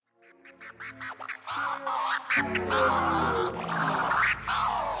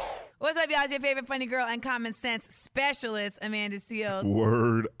What's up, y'all? It's your favorite funny girl and common sense specialist, Amanda Seals.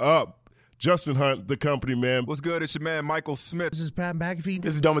 Word up. Justin Hunt, the company man. What's good? It's your man, Michael Smith. This is Pat McAfee.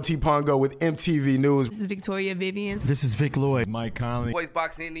 This is Doma T. Pongo with MTV News. This is Victoria Vivians. This is Vic Lloyd. Mike Conley. Voice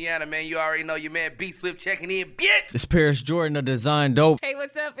Box Indiana, man. You already know your man B Swift checking in, bitch. It's Paris Jordan of Design Dope. Hey,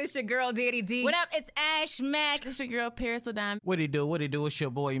 what's up? It's your girl, Daddy D. What up? It's Ash Mack. It's your girl, Paris Ladon. What he do? It's your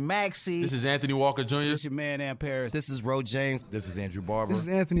boy Maxie. This is Anthony Walker Jr. This is your man, Ann Paris. This is Ro James. This is Andrew Barber. This is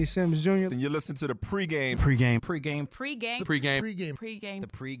Anthony Sims Jr. And you listen to the PreGame. PreGame. Pre-game. Pre-game. Pre-game. The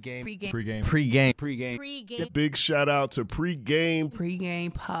PreGame. Pre-game. PreGame. Pre-game. Big shout out to PreGame.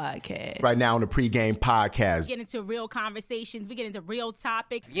 PreGame podcast. Right now on the PreGame podcast. We get into real conversations. We get into real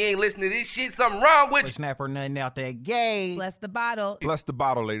topics. If you ain't listening to this shit, something wrong with you. Snapper nothing out there gay. Bless the bottle. Bless the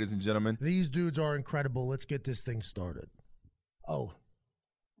bottle, ladies and gentlemen. These dudes are incredible. Let's get this thing started. Oh.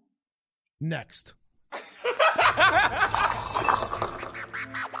 Next.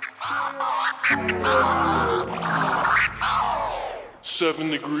 7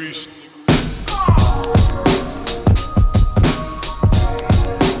 degrees.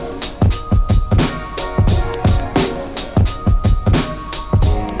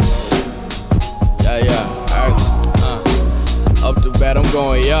 Up to bat, I'm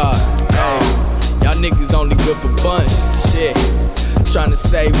going yard. Hey, y'all niggas only good for bunch. Shit, tryna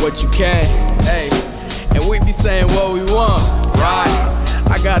say what you can. Hey, and we be saying what we want. Right,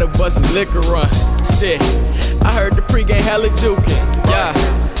 I gotta bust his liquor run. Shit, I heard the pregame hella jukin'.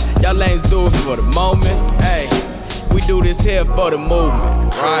 Yeah, y'all lanes do it for the moment. Hey, we do this here for the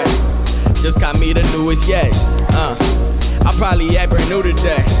movement. Right, just got me the newest yes. I probably act brand new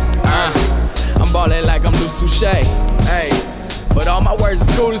today. I'm ballin' like I'm loose touche. Hey. But all my words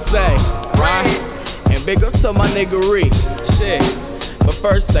is cool to say, right? And big up to my niggery, shit. But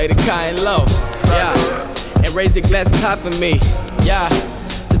first say the kind low, yeah. And raise your glasses high for me, yeah.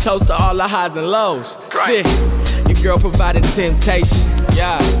 To toast to all the highs and lows, shit. Your girl provided temptation,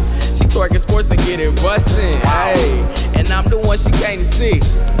 yeah. She twerking sports and get it bustin', hey. And I'm the one she came to see,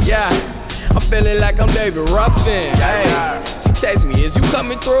 yeah. I'm feeling like I'm David Ruffin, hey. She text me, is you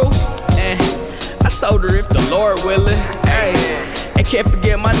coming through? And I told her if the Lord willing, hey. And can't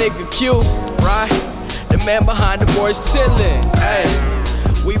forget my nigga Q, right? The man behind the boys chillin', hey.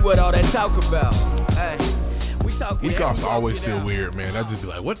 We what all that talk about, hey. We talking. We also always feel weird, man. I just be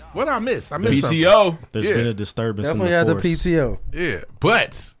like, what I miss? I missed PTO. There's been a disturbance Definitely in the had force. the PTO. Yeah,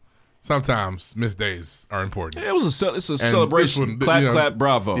 but sometimes missed days are important. Yeah, it's a celebration. Clap,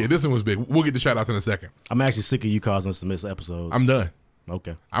 bravo. Yeah, this one was big. We'll get the shout outs in a second. I'm actually sick of you causing us to miss episodes. I'm done.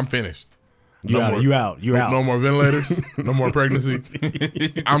 Okay. I'm finished. You out. No more ventilators. No more pregnancy.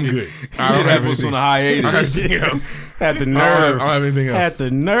 I'm good. I don't have us on a hiatus. anything else. Had the nerve. I don't have anything else. Had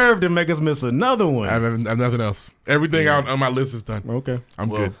the nerve to make us miss another one. I have nothing else. Everything on my list is done. Okay. I'm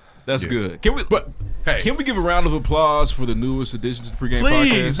good. That's good. Can we give a round of applause for the newest addition to the pregame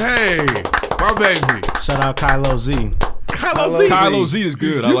Please, podcast? hey, my baby. Shout out Kylo Z. Kylo Z is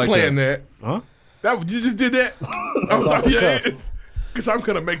good. I You like playing that. that? Huh? You just did that? I'm sorry. Because I'm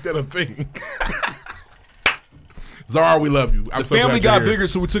gonna make that a thing. Zara, we love you. The family got bigger,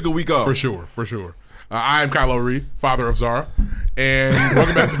 so we took a week off. For sure. I am Kylo Ree, father of Zara, and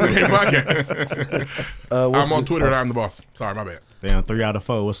welcome back to the PreGame Podcast. I'm on Twitter and I'm the boss. Sorry, my bad. Damn, 3 out of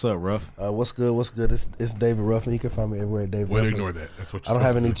 4. What's up, Ruff? What's good? It's David Ruffin. You can find me everywhere at David Way to Ruffin. ignore that. That's what I don't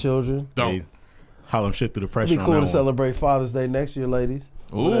have any children. Don't. Hey, holler shit through the pressure. It'd be cool to celebrate Father's Day next year, ladies.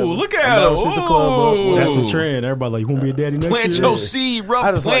 Ooh, look at him. Shoot the club up. That's the trend. Everybody like, you gonna be a daddy next Plant year? your seed,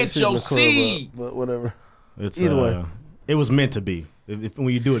 Ruff. Plant your seed. But whatever. It's, Either way. It was meant to be.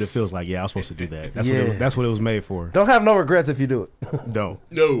 When you do it, it feels like, I was supposed to do that. That's what it was made for. Don't have no regrets if you do it. No.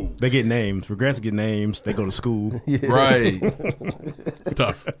 They get names. Regrets get names. They go to school. Right. It's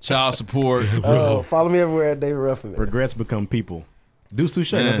tough. Child support. Follow me everywhere at David Ruffin. Regrets become people. Deuce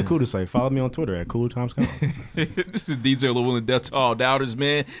Touche, nothing cool to say. Follow me on Twitter at CoolTimesCom. This is DJ Lil and Death to all doubters,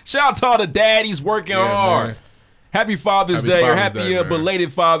 man. Shout out to all the daddies working hard. Man. Happy Father's Day or happy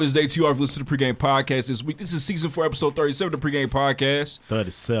belated Father's Day to you all for listening to the PreGame Podcast this week. This is season 4, episode 37 of the PreGame Podcast.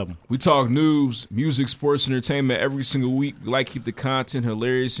 37. We talk news, music, sports, entertainment every single week. We like to keep the content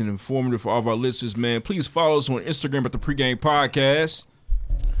hilarious and informative for all of our listeners, man. Please follow us on Instagram at the PreGame Podcast.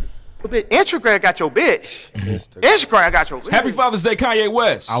 Instagram got your bitch. Instagram got your bitch. Happy Father's Day, Kanye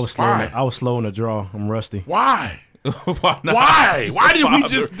West. I was slow in the draw. I'm rusty. Why? Why? Why did we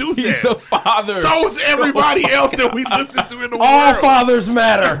just do that? He's a father. So is everybody else that we listen to in the world. All fathers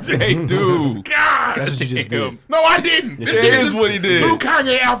matter. They do. God. That's what you just did. No, I didn't. It is what he did. Threw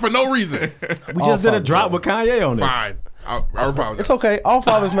Kanye out for no reason. We just did a drop with Kanye on it. Fine. I apologize. It's okay. All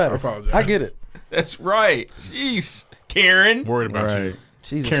fathers matter. I apologize. I get it. That's right. Jeez. Karen. Worried about you.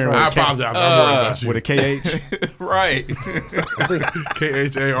 Jesus Karen, Christ. I apologize. I'm worried about you. With a KH. Right.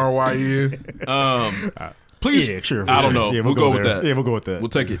 KHARYEN. Please. Yeah, sure. I don't know. Yeah, we'll go with there. that. Yeah, we'll go with that. We'll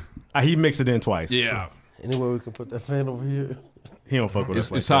take it. He mixed it in twice. Yeah. Anyway, we can put that fan over here. He don't fuck with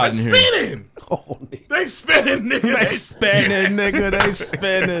us. It's like hot in They here. spinning. They spinning, nigga. They spinning, nigga. They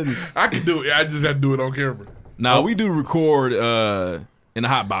spinning. I can do it. I just have to do it on camera. Now, we do record in the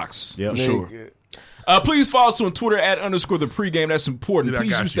hot box. Yep. For sure. Please follow us on Twitter @_ the pregame. That's important. See, I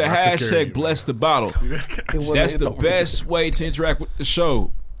Please got use you. the I took care of hashtag you, bless the bottle. That's the best way to interact with the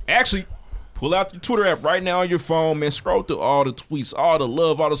show. Actually, pull out your Twitter app right now on your phone, man. Scroll through all the tweets, all the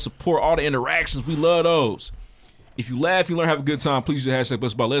love, all the support, all the interactions. We love those. If you laugh, you learn, have a good time, please use the hashtag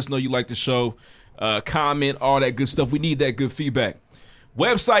bless the bottle. Let us know you like the show. Comment, all that good stuff. We need that good feedback.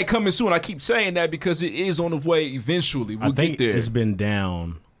 Website coming soon. I keep saying that because it is on the way eventually. We'll I think get there. it's been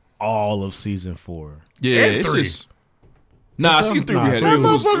down all of season 4. Yeah, And it's 3. just season 3 we had. That It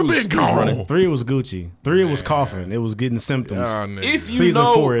was motherfucker been gone. running. 3 was Gucci. 3 was coughing. It was getting symptoms. If you season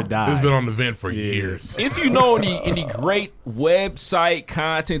know, 4 it died. It's been on the vent for years. If you know any great website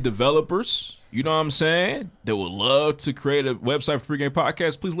content developers, you know what I'm saying, that would love to create a website for Pregame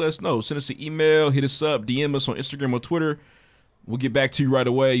Podcast, please let us know. Send us an email, hit us up, DM us on Instagram or Twitter. We'll get back to you right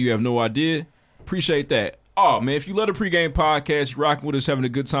away. You have no idea. Appreciate that. Oh, man, if you love the Pregame Podcast, you're rocking with us, having a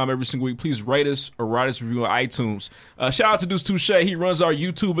good time every single week, please rate us or write us a review on iTunes. Shout out to Deuce Touche. He runs our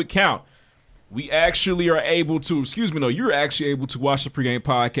YouTube account. We actually are able to, you're actually able to watch the Pregame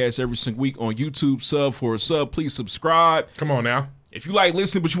Podcast every single week on YouTube. Sub for a sub. Please subscribe. Come on now. If you like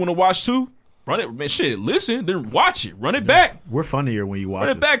listening but you want to watch too, run it. Man, shit, listen, then watch it. Run it back. We're funnier when you watch Run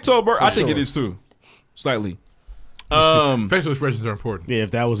it. it back, Tober. I think sure. it is too. Slightly. Facial expressions are important. Yeah,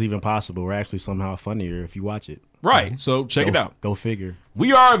 if that was even possible, we're actually somehow funnier if you watch it. Right. So check it out. Go figure.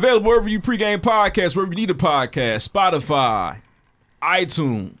 We are available wherever you Pregame Podcast, wherever you need a podcast. Spotify,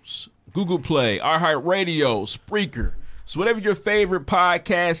 iTunes, Google Play, iHeartRadio, Spreaker. So whatever your favorite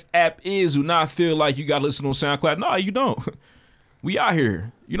podcast app is, do not feel like you got to listen on SoundCloud. No, you don't. We out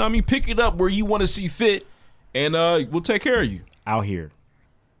here. You know what I mean? Pick it up where you want to see fit, and we'll take care of you. Out here.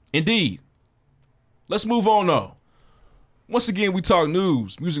 Indeed. Let's move on, though. Once again, we talk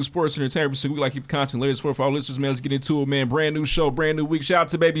news, music, sports, entertainment. So we like to keep content latest for our listeners, man. Let's get into it, man. Brand new show, brand new week. Shout out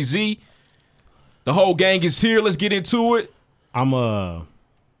to Baby Z. The whole gang is here. Let's get into it. I'm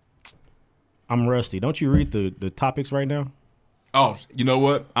rusty. Don't you read the topics right now? Oh, you know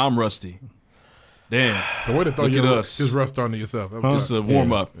what? I'm rusty. Damn. The way to throw Look at your us. just rust onto yourself. This is a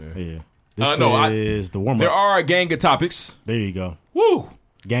warm up. Yeah. This is the warm up. There are a gang of topics. There you go. Woo.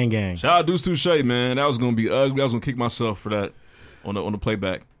 Gang. Shout out Deuce Touche, man. That was gonna be ugly. I was gonna kick myself for that on the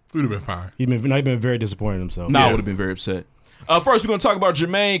playback. We'd have been fine. He'd been very disappointed in himself. I would have been very upset. First, we're gonna talk about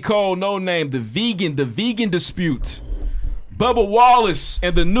Jermaine Cole, No Name, the vegan dispute, Bubba Wallace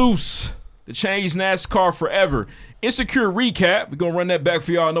and the Noose, the changed NASCAR forever. Insecure recap. We're gonna run that back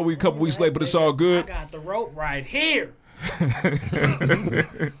for y'all. I know we a couple weeks late, but it's all good. I got the rope right here. Hang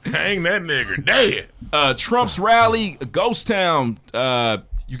that nigga dead. Trump's rally, Ghost Town.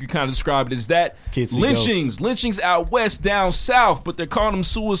 You can kind of describe it as that. Lynchings out west, down south, but they're calling them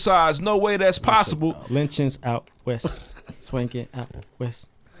suicides. No way that's possible. Lynchings out west, swinging out west.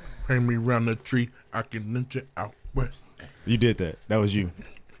 Hang me around the tree, I can lynch it out west. You did that. That was you.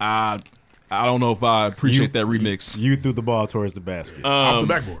 I don't know if I appreciate that remix. You threw the ball towards the basket. Off the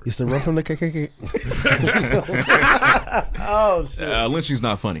backboard. It's the run from the KKK. Oh, shit. Lynching's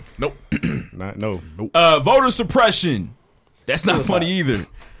not funny. Nope. Nope. Voter suppression. That's not funny either.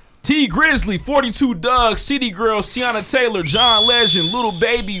 T Grizzly, 42 Doug, City Girls, Tiana Taylor, John Legend, Little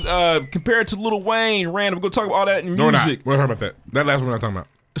Baby, compared to Lil Wayne, random. We're going to talk about all that in music. We're not talking about that. That last one we're not talking about.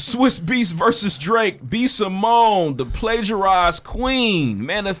 Swiss Beast versus Drake, B. Simone, the plagiarized queen,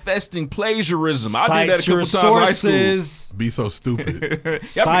 manifesting plagiarism. I did that a couple times in high school. Be so stupid.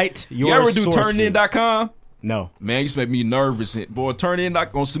 Cite your You ever do sources. turnin.com? No. Man, you used to make me nervous. Boy,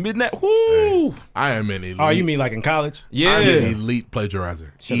 turnin.com, submitting that. Whoo! I am an elite. Oh, you mean like in college? Yeah. I'm an elite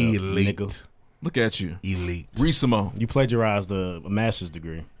plagiarizer. Shut up, elite. nigga. Look at you. Elite. Reese Simone. You plagiarized a master's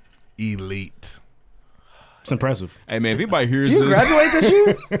degree. Elite. It's impressive. Hey, man, if anybody hears You this. graduate this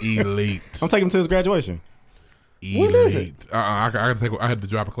year? Elite. I'm taking him to his graduation. Elite. When is it? I had to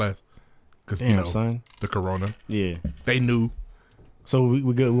drop a class. Because, Damn, son. the corona. Yeah. They knew. So we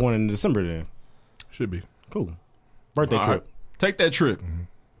good. We won in December then. Should be. Cool. Birthday All trip. right. Take that trip.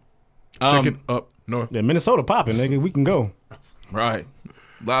 Chicken up north. Yeah, Minnesota popping, nigga. We can go. Right.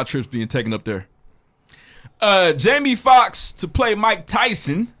 A lot of trips being taken up there. Jamie Foxx to play Mike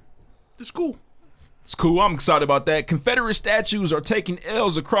Tyson. It's cool. It's cool. I'm excited about that. Confederate statues are taking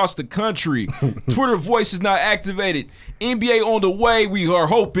L's across the country. Twitter voice is not activated. NBA on the way. We are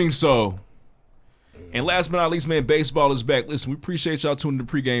hoping so. And last but not least, man, baseball is back. Listen, we appreciate y'all tuning in the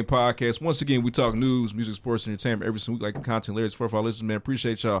Pregame Podcast. Once again, we talk news, music, sports, entertainment every single week, like the content lyrics for our listeners, man.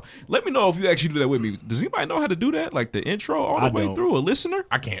 Appreciate y'all. Let me know if you actually do that with me. Does anybody know how to do that? Like the intro all the way through? A listener?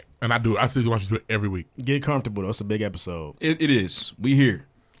 I can't. And I do it. I still want you to do it every week. Get comfortable, though. It's a big episode. It is. We here.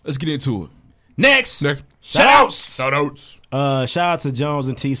 Let's get into it. Next. Shout outs. Shout out to Jones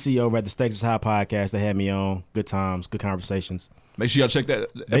and TC over at the Stakes is High podcast. They had me on. Good times, good conversations. Make sure y'all check that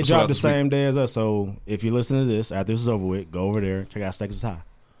episode They dropped out the this same week. day as us. So if you're listening to this, after this is over with, go over there, check out Stakes is High.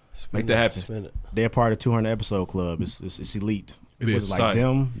 Make that happen. They're part of the 200 episode club. It's elite. It Was is. like Tight.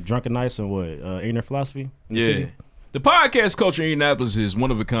 them, Drunken Nights, and what? Ignorant Philosophy? Yeah. The podcast culture in Indianapolis is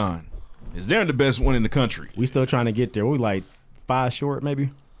one of a kind. Is they're the best one in the country. We still trying to get there. We like 5 short, maybe.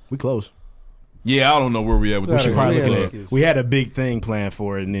 We close. Yeah, I don't know where we at with We this. should probably look at it. We had a big thing planned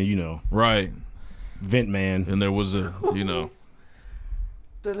for it, and then Right. Vent Man. And there was a, I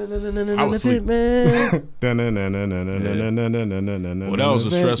was asleep. Well, that was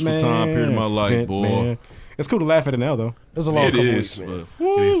a stressful time period in my life, boy. It's cool to laugh at it now, though. It was a long It couple is. weeks, man.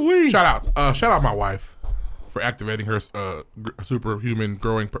 It is. Shout outs. Shout out my wife for activating her superhuman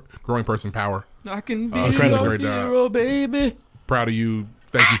growing person power. I can be Incredibly your great job. hero, baby. Proud of you.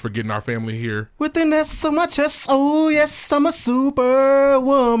 Thank you for getting our family here. Within that so my chest, oh yes, I'm a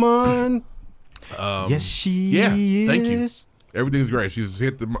superwoman. Yes, she is. Thank you. Everything's great. She's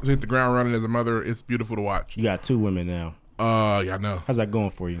hit the ground running as a mother. It's beautiful to watch. You got 2 women now. Yeah, I know. How's that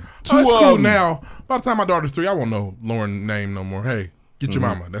going for you? It's cool now. By the time my daughter's 3, I won't know Lauren's name no more. Hey, get your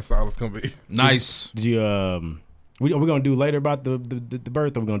mama. That's all it's gonna be. Nice. Did you are we gonna do later about the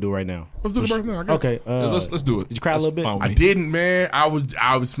birth, or we gonna do it right now? Let's do the birth now, I guess. Okay, let's do it. Did you cry a little bit? I didn't, man. I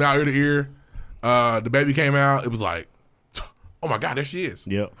was smile ear to ear. The baby came out. It was like, oh my God, there she is.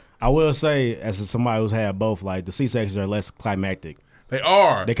 Yep. I will say, as somebody who's had both, like the C-sections are less climactic. They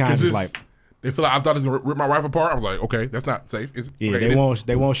are. They kind of just like. They feel like I thought it was gonna rip my wife apart. I was like, okay, that's not safe. Yeah, okay,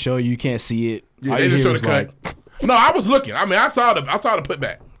 they won't show you. You can't see it. Yeah, All they you just hear showed the is cut. No, I was looking. I mean, I saw the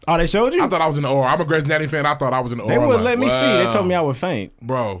putback. Oh, they showed you? I thought I was in the OR. I'm a Grey's Anatomy fan. I thought I was in the OR. They wouldn't let me see. They Wow. told me I would faint.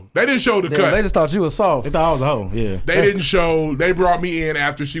 Bro, they didn't show the cut. They just thought you was soft. They thought I was a hoe. Yeah. They didn't show. They brought me in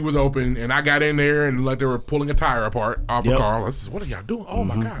after she was open, and I got in there and like they were pulling a tire apart off a car. I was like, what are y'all doing? Oh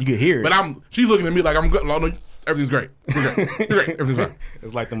my God! You could hear it. But she's looking at me like I'm good. Oh, no, everything's great. You're great. You're great. Everything's fine.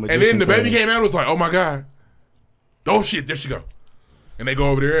 It's like the And then the baby came out. It was like, oh my God! Oh shit! There she go. And they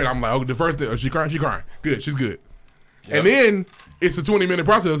go over there, and I'm like, oh, the first thing, oh, she crying. She crying. Good. She's good. Yep. And then it's a 20-minute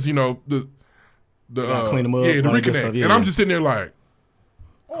process. You know the clean them up. Yeah, the all that good reconnect. stuff. Yeah, and I'm just sitting there like,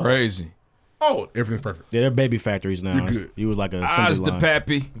 Crazy. oh, everything's perfect. Yeah, they're baby factories now. You're good. You was like a Eyes assembly the line.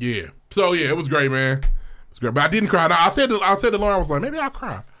 pappy. Yeah. So yeah, it was great, man. It was great, but I didn't cry. Now, I said to Lauren, I was like, maybe I'll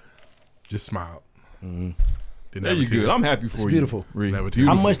cry. Just smiled. Didn't There have a you tear. good. I'm happy for you. beautiful. Ree. Never tear.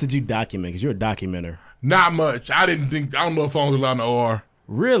 How much did you document? Because you're a documenter. Not much. I don't know if phones allowed in the OR.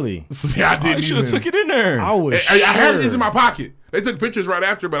 Really? Yeah, I didn't. You should have even. took it in there. I was I had sure. this in my pocket. They took pictures right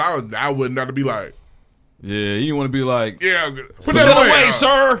after, but I wouldn't have to be like, Yeah, you want to be like, yeah, put put that away,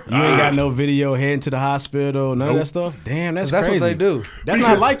 sir. You ain't got no video heading to the hospital, none of that stuff? Damn, that's That's crazy. what they do. That's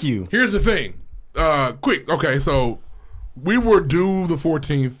not like you. Here's the thing. Quick. Okay, so we were due the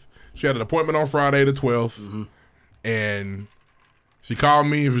 14th. She had an appointment on Friday the 12th. And she called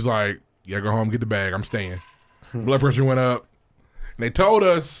me and was like, yeah, go home, get the bag. I'm staying. Blood pressure went up. And they told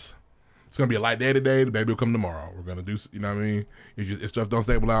us it's going to be a light day today. The baby will come tomorrow. We're going to do, you know what I mean? If stuff don't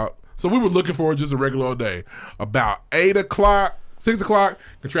stable out. So we were looking for just a regular old day. About 8 o'clock, 6 o'clock,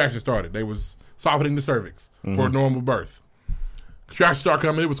 contractions started. They was softening the cervix for a normal birth. Contractions started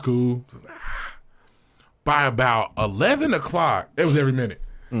coming. It was cool. By about 11 o'clock, it was every minute.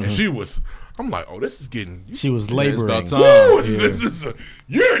 And she was, I'm like, oh, this is getting. She was Yeah, it's laboring. about time. Woo, this is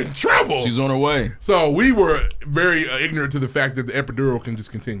you're in trouble. She's on her way. So we were very ignorant to the fact that the epidural can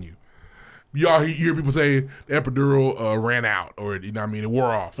just continue. Y'all hear people say the epidural ran out or, you know what I mean, it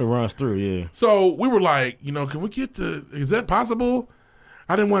wore off. It runs through, yeah. So we were like, you know, can we get is that possible?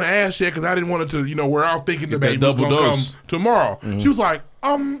 I didn't want to ask yet because I didn't want it to, you know, we're out thinking the Get that baby was double going to dose. come tomorrow. She was like,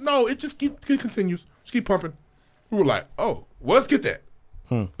 no, it just it continues. Just keep pumping. We were like, oh, well, let's get that.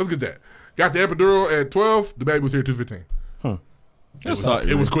 Let's get that. Got the epidural at 12. The baby was here at 2:15.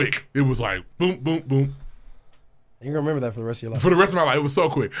 It was quick. It was like boom, boom, boom. You're going to remember that for the rest of your life. For the rest of my life, it was so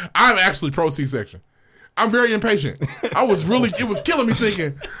quick. I'm actually pro C-section. I'm very impatient. I was really, it was killing me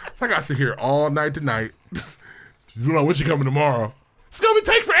thinking, I got to sit here all night tonight. You know when she coming tomorrow. It's gonna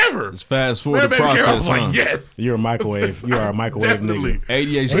take forever. It's fast forward the baby girl, I process, was huh? like, yes. You're a microwave. You are a microwave Definitely.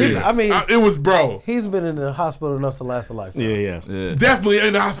 nigga. ADHD. I mean, It was, bro. he's been in the hospital enough to last a lifetime. Yeah. Definitely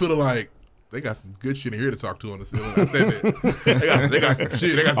in the hospital. Like they got some good shit in here to talk to on the ceiling. I said that. They got some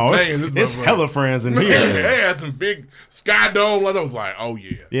shit. They got some things. It's hella friends in here. They had some big sky dome. I was like, oh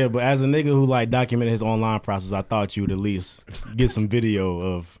yeah. Yeah, but as a nigga who like documented his online process, I thought you would at least get some video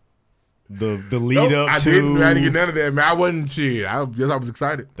of the lead up I to. didn't get none of that, man. I wasn't shit. I was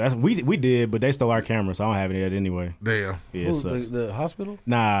excited. That's we did, but they stole our camera, so I don't have any of that anyway. Damn. Yeah, it Who, sucks. the hospital?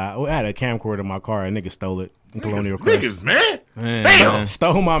 Nah, I had a camcorder in my car. A nigga stole it in Colonial Crest. Niggas, man. Man.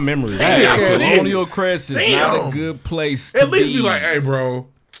 Stole my memories. Hey, Damn. Colonial Crest is not Damn. a good place to At least be. be like, hey, bro.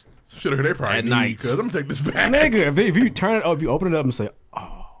 Should have they probably At need night. because I'm gonna take this back. Nigga, if you turn it, if you open it up and say,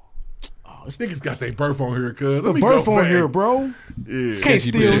 This niggas got their birth on here, cuz. "The birth on here, bro," Yeah. can't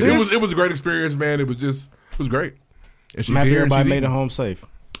steal this. It was a great experience, man. It was great. And she's I'm happy here. and everybody she's made eating. it home safe.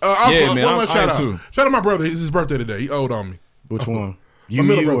 Also, Yeah, man, one last I shout am out. too. Shout out my brother. It's his birthday today. He owed on me. Which one? My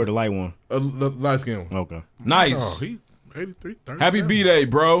middle You brother. or the light one? The light skin one. Okay. Nice. Oh, he 83, 37. Happy B-Day,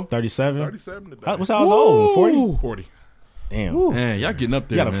 bro. 37? 37 today. What's how old? 40? 40. Damn. Man, y'all getting up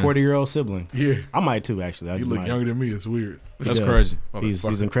You there, got a man. 40-year-old sibling. Yeah. I might too, actually. I You just look might. younger than me. It's weird. That's He crazy. does.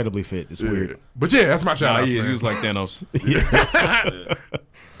 He's incredibly fit. It's Yeah. weird. But yeah, that's my shout Nah, out. he is. Man. He was like Thanos.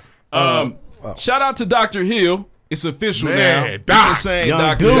 Shout out to Dr. Hill. It's official Man, now. Doc. Just saying, Young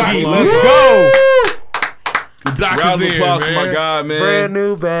Dr. Doogie, Hill. let's go. The Doc Round is of in, applause for man. my guy, man. Brand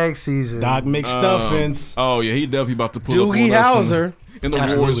new bag season. Doc McStuffins. Oh, yeah, he definitely about to pull Doogie up on us Howser. in the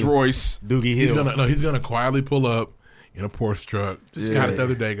Absolutely. Rolls Royce. Doogie Hill. He's gonna quietly pull up in a Porsche truck. Just got it the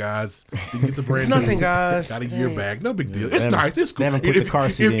other day, guys. You can get the brand It's new. nothing, guys. Got a year back. No big deal. They It's haven't- nice. It's they cool. haven't put the car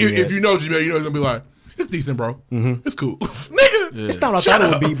seat in yet. If you know Jamel, you know he's gonna be like, it's decent, bro. It's cool. Nigga. It's not what I thought it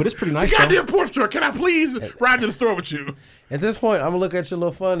would be, but it's pretty nice, It's a though. goddamn Porsche truck. Can I please ride to the store with you? At this point, I'm gonna look at you a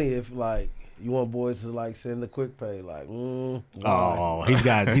little funny if like you want boys to like send the quick pay. Like, Oh, he's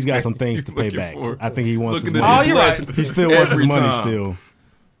got some things to pay Looking back. for- I think he wants his looking money. at his blessing He still wants his every money time. still.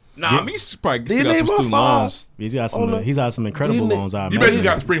 Nah, I mean, he's probably Do still you got need some more student five? loans. He's got Oh, no. some incredible Do you need- loans. I You imagine. basically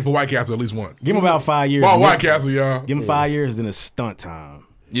got to spring for White Castle at least once. Give him about 5 years. Well, White Castle, y'all. Give him 5 years, then it's stunt time.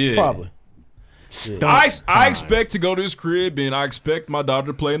 Yeah. probably. Stunt I time. expect to go to his crib, and I expect my daughter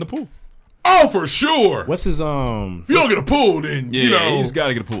to play in the pool. Oh, for sure. What's his If you don't get a pool, then Yeah, you know he's got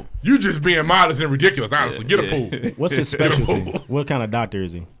to get a pool. you just being modest and ridiculous. Honestly, get a pool. What's his Get a specialty? pool. What kind of doctor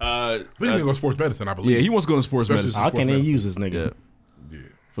is he? He's gonna go sports medicine, I believe. Yeah, he wants to go to sports Especially medicine. I can't even medicine. use this nigga.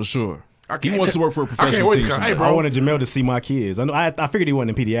 For sure. I He can't- wants to work for a I can't professional wait team. to come. Hey, someday. bro. I wanted Jamel to see my kids. I figured he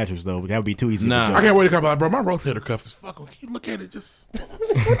wasn't in pediatrics though. That would be too easy. Nah. For I Joe. can't wait to come out, bro. My rotator cuff is fucking. Can you look at it? Just what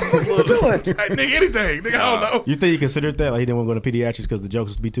the fuck you doing? Hey, nigga, anything, nigga. I don't know. You think he considered that? Like he didn't want to go to pediatrics because the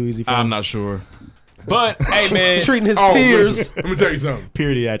jokes would be too easy for I'm him? not sure. But, hey, man. Treating his Oh, peers. listen, let me tell you something.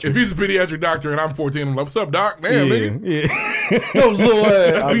 Pediatrics. If he's a pediatric doctor and I'm 14, I'm like, "What's up, doc?" Damn, nigga. yeah. Oh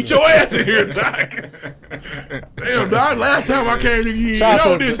Lord. Beat your ass in here, doc. Damn, doc. Last time I came to you, Shout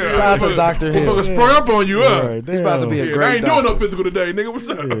know out to- this. shout out to Dr. Hill. Motherfucker sprung up on you, huh? Right, He's about to be a Yeah, great I ain't doctor. doing no physical today, nigga. What's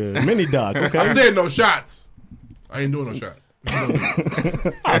up? Yeah, mini doc. Okay. I said no shots. I ain't doing no shot.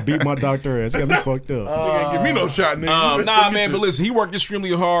 I beat my doctor ass. Got me fucked up. Nigga ain't give me no shot, nigga. Nah, man, but listen, he worked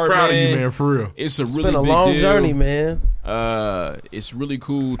extremely hard, Proud man. of you, man, for real. It's a It's really been a big long deal. journey, man. It's really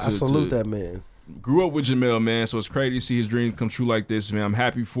cool to I salute to- that man. Grew up with Jamel, man, so it's crazy to see his dream come true like this, man. I'm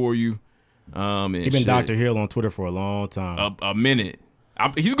happy for you. And He been shit, Dr. Hill on Twitter for a long time. a minute.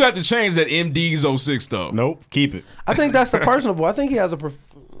 He's gonna have to change that MD's 06 though. Nope, keep it. I think that's the personable. I think he has a.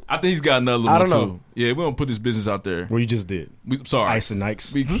 I think he's got another I one don't too. know. Yeah, we don't put his business out there. Well, you just did. Sorry. Ice and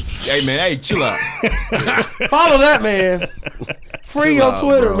Nikes. Hey man, hey, chill out. Follow that man. Free Chill your out,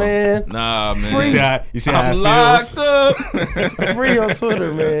 Twitter, bro. man. Nah, man. Free. You see how I'm it locked feels? up. Free your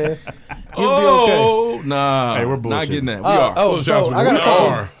Twitter, man. You'll Oh, be okay. nah. Hey, we're not bullshitting. getting that. We are. Oh, Shout out so to I got we a couple.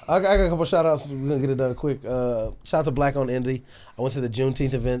 are. I got a couple shout outs. We're gonna get it done quick. Shout out to Black on Indie. I went to the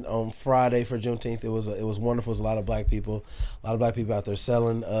Juneteenth event on Friday for Juneteenth. It was wonderful. It was a lot of black people. A lot of black people out there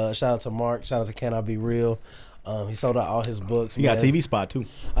selling. Shout out to Mark. Shout out to Can I Be Real. He sold out all his books. He got a man. TV spot too.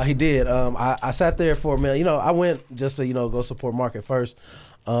 He did. I sat there for a minute. You know, I went just to go support Mark at first.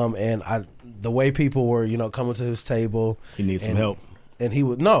 And the way people were coming to his table. He needs some help. And he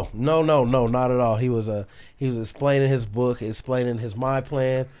would no, not at all. He was explaining his book, explaining his My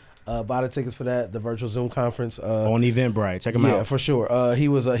Plan. Buy the tickets for that, the virtual Zoom conference On Eventbrite. Check him out. Yeah, for sure. He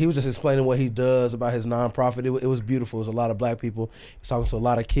was just explaining what he does about his nonprofit. It was beautiful. It was a lot of black people. He was talking to a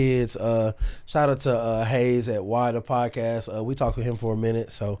lot of kids. Shout out to Hayes at Why the Podcast. We talked with him for a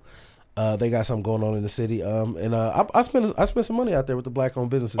minute. So They got something going on in the city. I spent some money out there with the black-owned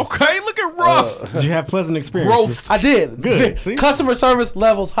businesses. Okay, look at Ruff. Did you have pleasant experiences? I did. Good. See? Customer service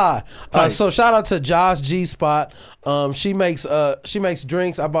levels high. So shout out to Josh G Spot. She makes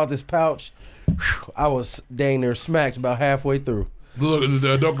drinks. I bought this pouch. Whew, I was dang near smacked about halfway through.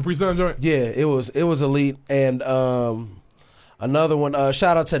 The adult Capri Sun joint? Yeah, it was elite. And another one,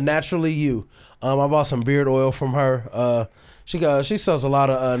 shout out to Naturally You. I bought some beard oil from her. She sells a lot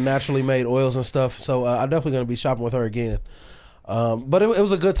of naturally made oils and stuff. So I'm definitely going to be shopping with her again. But it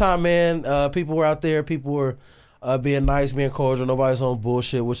was a good time, man. People were out there. People were being nice, being cordial. Nobody's on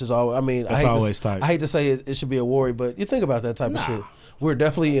bullshit, which is all. I mean, That's always tight. I hate to say it should be a worry, but you think about that type of shit. We're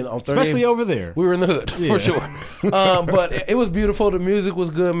definitely on 30th. Especially over there. We were in the hood, for sure. But it was beautiful. The music was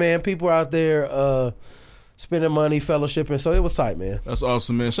good, man. People were out there spending money, fellowshipping. So it was tight, man. That's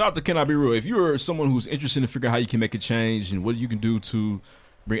awesome, man. Shout out to Can I Be Real. If you're someone who's interested in figuring out how you can make a change and what you can do to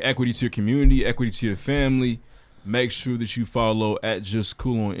bring equity to your community, equity to your family, make sure that you follow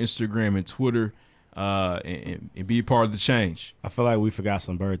 @JustCool on Instagram and Twitter and be a part of the change. I feel like we forgot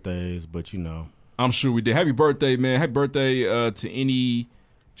some birthdays, but you know. I'm sure we did. Happy birthday, man. Happy birthday to any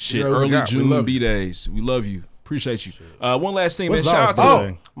early June B-Days. We love you. Appreciate you. One last thing, man. Shout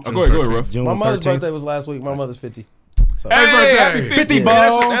out to... Go ahead, Ruff. My mother's birthday was last week. My mother's 50. So. Hey, happy 50,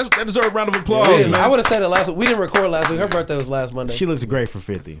 ball. That deserves a round of applause, man. I would have said it last week. We didn't record last week. Her birthday was last Monday. She looks great for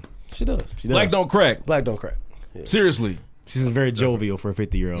 50. She does. Black don't crack. Black don't crack. Yeah. Seriously. She's very jovial for a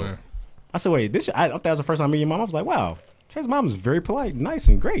 50-year-old. Yeah. I said, wait, I thought that was the first time I met your mom. I was like, wow, Trey's mom is very polite, nice,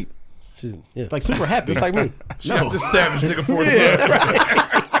 and great. She's like super happy. Just like me. No. This savage nigga for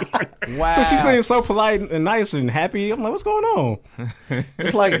the Wow. So she seems so polite and nice and happy. I'm like, what's going on?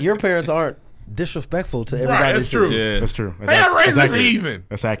 Just like your parents aren't disrespectful to everybody. Right, that's true. Yeah. That's true. Hey, I raised this heathen.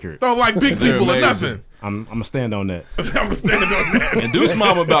 That's accurate. Don't like big people or nothing. I'm gonna stand on that. I'm gonna stand on that. And Deuce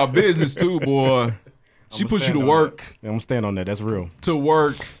mama about business too, boy. She put you to work. Yeah, I'm gonna stand on that. That's real. To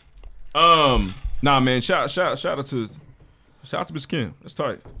work. Nah, man. Shout out to Miss Kim. That's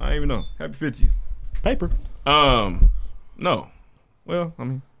tight. I ain't even know. Happy 50th. Paper. No. Well, I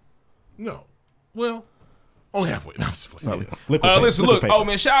mean. No. Well, only halfway. No, I'm just playing. Listen, look. Oh,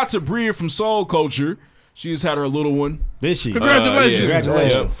 man, shout out to Bria from Soul Culture. She just had her little one. Did she? Congratulations. Yeah.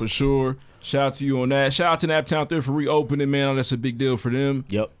 Congratulations. Yep, for sure. Shout out to you on that. Shout out to Naptown Theater for reopening, man. That's a big deal for them.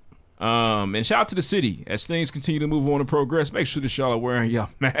 Yep. And shout out to the city. As things continue to move on and progress, make sure that y'all are wearing y'all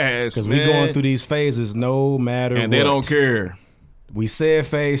masks, Because we're going through these phases no matter what. And they don't care. We said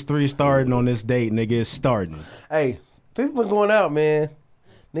phase 3 starting on this date, nigga. It's starting. Hey, people been going out, man.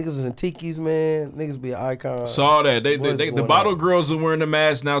 Niggas is in tikis, man. Niggas be an icon. Saw that. The bottle girls are wearing the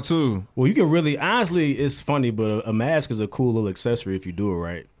mask now, too. Well, you can really, honestly, it's funny, but a mask is a cool little accessory if you do it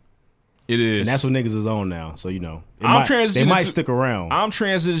right. It is. And that's what niggas is on now, so you know. They might stick around. I'm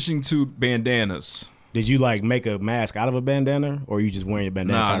transitioning to bandanas. Did you like make a mask out of a bandana, or you just wearing your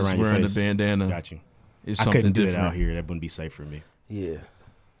bandana tied around your face? Nah, just wearing the bandana. Got you. It's I something couldn't do different that out here. That wouldn't be safe for me. Yeah.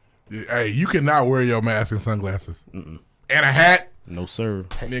 Hey, you cannot wear your mask and sunglasses. And a hat. No, sir.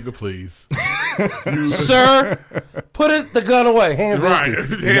 Nigga, please. Sir, put the gun away. Hands right.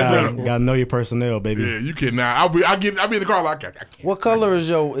 empty. Hands up. Gotta know your personnel, baby. Yeah, you cannot. I'll be in the car like I can't. What color is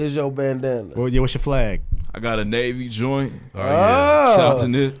your bandana? Well, yeah, what's your flag? I got a Navy joint. Oh, yeah. Shout out to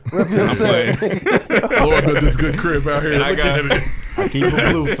Nip. Lord built this good crib out here. And I got I keep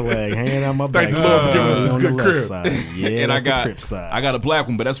a blue flag hanging out my back. Thank the Lord for giving us this on good the left crib. side. Yeah, and that's the crib side. I got a black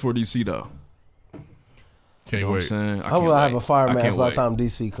one, but that's for DC though. Can't You know wait. what I'm saying? I will have a fire I mask can't by the wait. time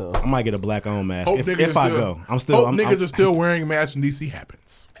DC comes. I might get a black on mask Hope if niggas I still- go. I'm still. Hope niggas are still wearing masks when DC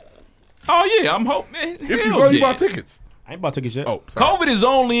happens. Oh yeah, I'm hoping. If you go, you buy tickets. I ain't bought tickets yet. Oh, sorry. COVID is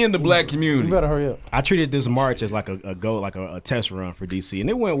only in the black community. You better hurry up. I treated this March as like a test run for DC, and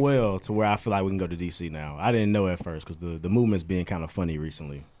it went well to where I feel like we can go to DC now. I didn't know at first because the movement's being kind of funny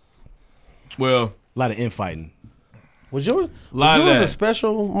recently. Well, a lot of infighting. Was yours Lot of a that.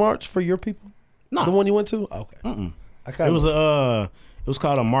 special march for your people? No. The one you went to? Okay. It was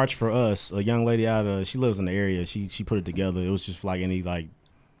called a March for Us. A young lady she lives in the area. She put it together. It was just like any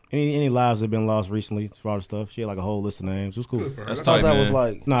lives that have been lost recently for all the stuff. She had like a whole list of names. It was cool. That's I thought tight, that man. was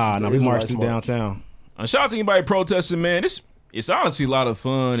like Nah, the we marched Israelites through march. downtown. Shout out to anybody protesting, man. It's honestly a lot of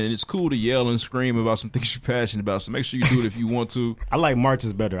fun, and it's cool to yell and scream about some things you're passionate about. So make sure you do it if you want to. I like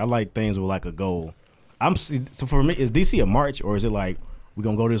marches better. I like things with like a goal. So for me, is DC a march or is it like we're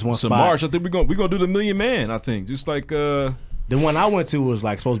gonna go to this one It's a spot? march. I think we're gonna do the Million Man. I think just like The one I went to was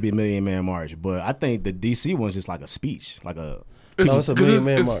like supposed to be a Million Man march, but I think the DC one's just like a speech, like a. No, it's a Million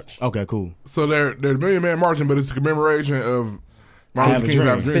Man march. Okay, cool. So they're Million Man marching, but it's a commemoration of Martin Have a Luther King's Dream.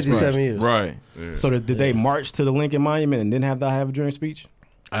 Have a Dream 57 speech. years. right. Yeah. So did they march to the Lincoln Monument and then have the I Have a Dream speech?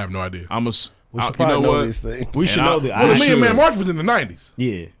 I have no idea. We should you know probably know what? these things. We should know that. Well, the Million Man March was in the 90s.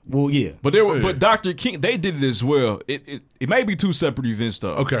 Yeah. Well, yeah. But but Dr. King, they did it as well. It may be two separate events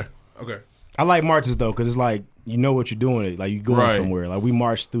though. Okay. I like marches though, because it's like you know what you're doing. Like you going Right. somewhere. Like we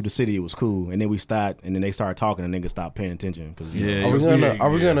marched through the city, it was cool, and then we stopped, and then they started talking, and niggas stopped paying attention. Cause, Yeah. Are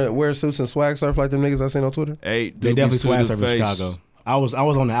we gonna wear suits and swag surf like them niggas I seen on Twitter? Hey, They definitely swag surf in Chicago. I was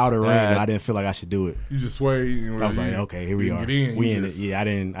on the outer ring, and I didn't feel like I should do it. You just sway. I was like, okay, here we are. Get in, We in it. Yeah, I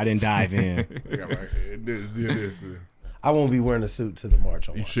didn't dive in. I won't be wearing a suit to the march.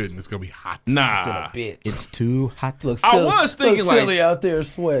 You shouldn't. It's gonna be hot. Nah, bitch. It's too hot. Look I silly, was thinking look like silly out there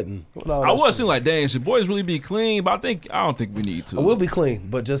sweating. I was thinking like, dang, should boys really be clean? But I don't think we need to. I will be clean,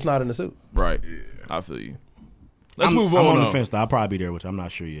 but just not in a suit. Right. I feel you. Let's I'm, move on. I'm on though. the fence though. I'll probably be there, which I'm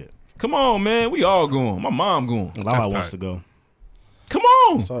not sure yet. Come on, man. We all going. My mom going. Lala wants to go. Come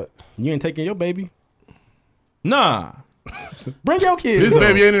on. You ain't taking your baby? Nah. Bring your kids. This though.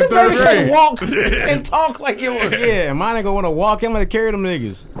 baby ain't in third grade. Walk and talk like it was. Yeah, mine ain't gonna want to walk. I'm gonna carry them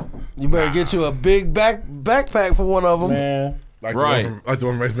niggas. You better get you a big backpack for one of them. Man. Like Right. the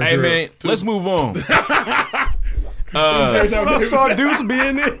one from Mace Hey, Ventura. man. Let's move on. I saw Deuce be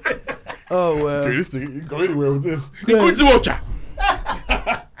in it. Oh, well. Dude, this thing, you can go anywhere with this.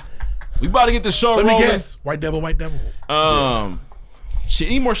 We about to get the show Let me rolling. guess. White Devil. Shit,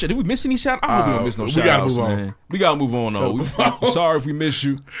 any more shit? Did we miss any shout? I hope we don't miss no we shout gotta outs, move on. man. We gotta move on though. I'm sorry if we miss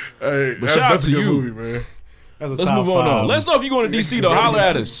you. Hey, But shout out that's to a good you. movie, man. Let's move on though. Let us know if you're going to DC though. Holler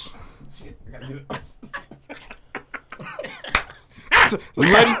at us.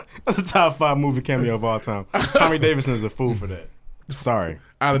 We ready? That's a top 5 movie cameo of all time. Tommy Davidson is a fool for that. Sorry.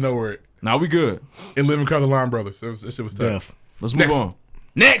 Out of nowhere. Now we good. In Living Color Line Brothers. That shit was tough. Def. Let's move on.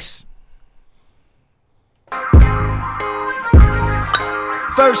 Next.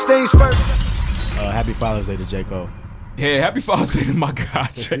 First things first. Happy Father's Day to J. Cole. Yeah, happy Father's Day to my God,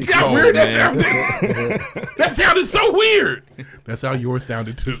 J. How Cole, weird man. that sounded. That sounded so weird. That's how yours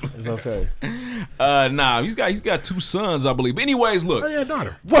sounded too. It's okay. Nah, he's got 2 sons, I believe. But anyways, look. Oh yeah,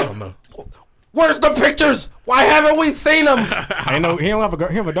 daughter. What? I don't know. Where's the pictures? Why haven't we seen them? He don't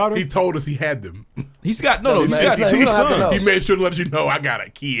have a daughter? He told us he had them. He's got he's got you 2 don't have to know. sons. He made sure to let you know I got a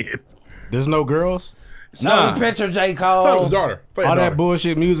kid. There's no girls? Show the picture, J. That was Cole. his daughter. Play All daughter. that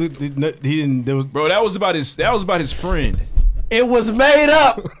bullshit music, he didn't. There was Bro, that was about his friend. It was made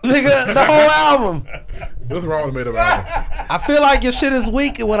up, nigga. The whole album. What's wrong with made up album? I feel like your shit is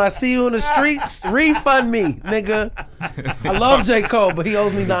weak, and when I see you in the streets, refund me, nigga. I love J. Cole, but he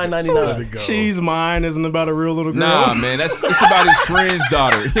owes me $9.99. She's Mine isn't about a real little girl. Nah, man, it's about his friend's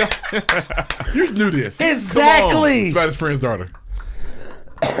daughter. You knew this. Exactly. It's about his friend's daughter.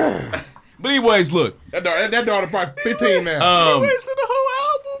 But anyways, look. That daughter probably 15 now. He wasted the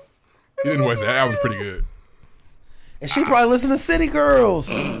whole album. He didn't waste that. That album's pretty good. And she probably listen to City Girls.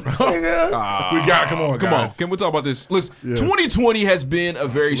 Nigga. We got it. Come on, Come on, guys. can we talk about this? Listen, Yes. 2020 has been a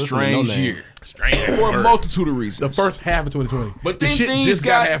very Listen to No strange Name. year for a multitude of reasons. The first half of 2020. But the then shit things just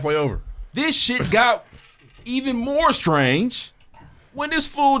got- got halfway over. This shit got even more strange when this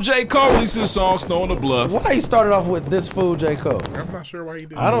fool J. Cole released his song "Snow on the Bluff." Why you started off with this fool, J. Cole? I'm not sure why he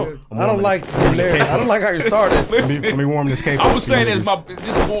did I don't like your narrative. I don't like how you started. Let me warm this cake. I was saying as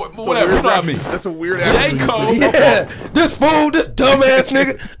this boy, whatever. You know what I mean? That's a weird J. Cole, Yeah, this fool, this dumbass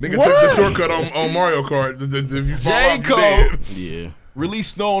nigga. Nigga What? took the shortcut on Mario Kart. If you fall J. off, you're Cole dead. Yeah.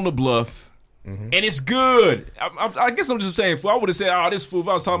 released "Snow on the Bluff." And it's good. I guess I'm just saying. I would have said, "Oh, this fool." If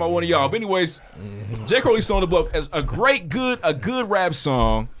I was talking about one of y'all, but anyways, J. Cole released "Snow on the Bluff" as a good rap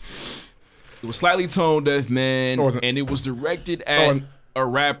song. It was slightly tone deaf, man, and it was directed at a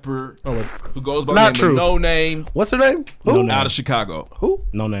rapper who goes by the name of No Name. What's her name? Who? Out of Chicago. Who?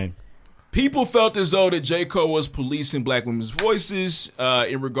 No Name. People felt as though that J. Cole was policing black women's voices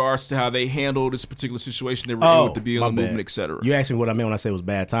in regards to how they handled this particular situation. They were in with the BLM movement, etc. You asked me what I meant when I said it was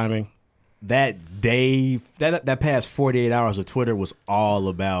bad timing. That day, that past 48 hours of Twitter was all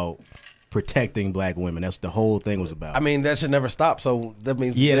about protecting black women. That's the whole thing was about. I mean, that should never stop. So that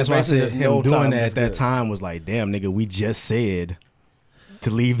means that's why I said there's him no doing time that that's at that good. time was like, damn, nigga, we just said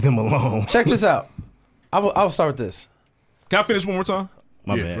to leave them alone. Check this out. I'll start with this. Can I finish one more time?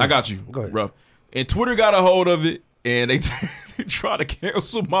 My bad. I got you. Go ahead. Rough. And Twitter got a hold of it, and they tried to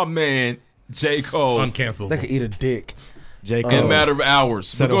cancel my man J. Cole Uncanceled. They could eat a dick. J. in Cole. a matter of hours.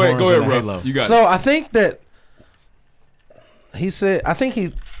 Set But of go horns ahead, and a Ruff. halo. You got So it. I think that he said,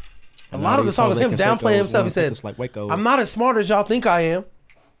 a lot of the song is him downplaying himself. He said, like Waco. I'm not as smart as y'all think I am.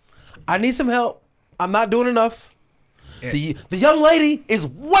 I need some help. I'm not doing enough. The young lady is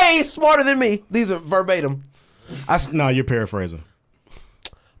way smarter than me. These are verbatim. No, you're paraphrasing.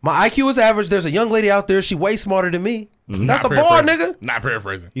 My IQ is average. There's a young lady out there. She way smarter than me. That's a Not bar, paraphrasing. nigga. Not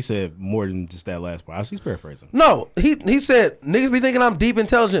paraphrasing. He said more than just that last part. He's paraphrasing. No, he said niggas be thinking I'm deep,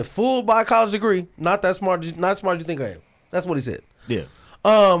 intelligent, fooled by a college degree. Not that smart. Not smart you think I am. That's what he said. Yeah.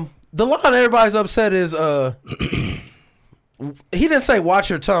 The line everybody's upset is he didn't say watch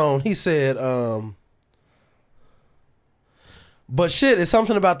your tone. He said but shit is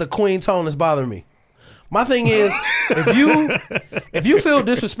something about the queen tone that's bothering me. My thing is if you feel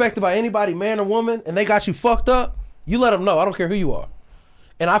disrespected by anybody, man or woman, and they got you fucked up, you let them know. I don't care who you are.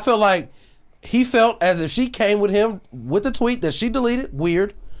 And I feel like he felt as if she came with him with the tweet that she deleted,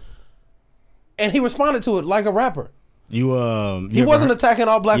 weird, and he responded to it like a rapper. He wasn't attacking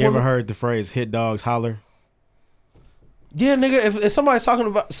all black women. You ever heard the phrase "hit dogs holler"? Yeah, nigga. If somebody's talking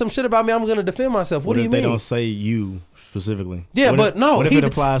about some shit about me, I'm gonna defend myself. What do you mean? They don't say you specifically? Yeah, what if it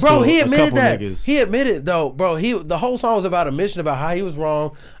applies to he a admitted couple that. niggas? He admitted though, bro. The whole song was about admission, about how he was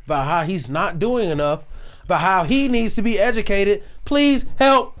wrong, about how he's not doing enough, about how he needs to be educated. Please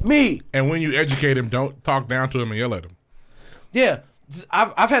help me. And when you educate him, don't talk down to him and yell at him. Yeah.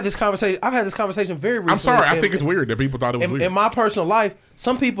 I've had this conversation. I've had this conversation very recently. I'm sorry. I think it's weird that people thought it was weird. In my personal life,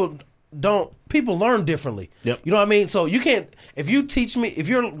 some people don't. People learn differently. Yep. You know what I mean? So you can't. If you teach me, if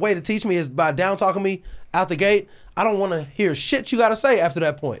your way to teach me is by down talking me out the gate, I don't want to hear shit you got to say after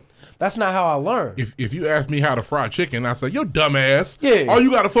that point. That's not how I learn. If you ask me how to fry chicken, I say, yo, dumbass. Yeah. All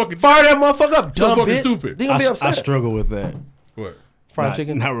you got to fucking fire that motherfucker up, so dumb fucking bitch. stupid. They gonna be upset. I struggle with that. What? Fried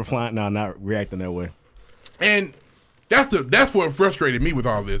chicken? Not replying. No, not reacting that way. And that's what frustrated me with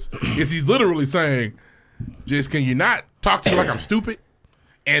all this. Is he's literally saying, just can you not talk to me like I'm stupid?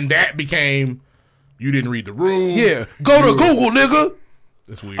 And that became, you didn't read the room. Yeah. Go to Google, nigga.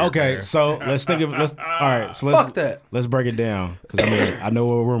 That's weird. Okay, man. so let's think of all right. So Fuck that. Let's break it down because I know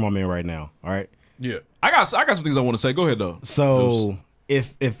what room I'm in right now. All right. Yeah. I got some things I want to say. Go ahead though. So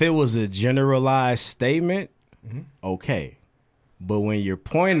if it was a generalized statement, okay, but when you're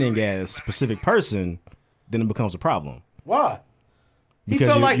pointing at a specific person, then it becomes a problem. Why? He Because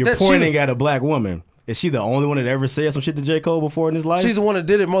felt like you're that pointing at a black woman. Is she the only one that ever said some shit to J. Cole before in his life? She's the one that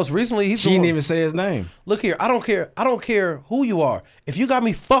did it most recently. She didn't even say his name. Look here, I don't care who you are. If you got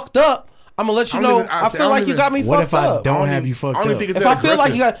me fucked up, I'm gonna let you know. I feel like you got me What fucked if I up. don't have you fucked up? If I feel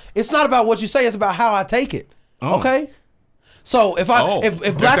like you got, it's not about what you say. It's about how I take it. Oh. Okay. So if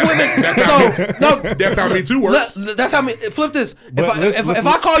black women, that's how Me Too works. That's how me. Flip this. If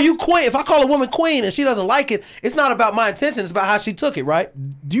I call you queen, if I call a woman queen and she doesn't like it, it's not about my intention. It's about how she took it. Right?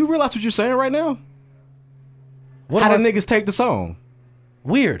 Do you realize what you're saying right now? What how did niggas take the song?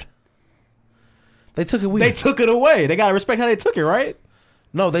 Weird. They took it weird. They took it away. They gotta respect how they took it, right?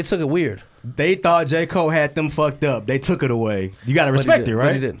 No, they took it weird. They thought J. Cole had them fucked up. They took it away. You gotta respect it, right?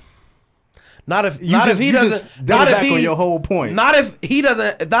 But he didn't. Not if You not just- if he you doesn't. just Not double if back he on your whole point. Not if he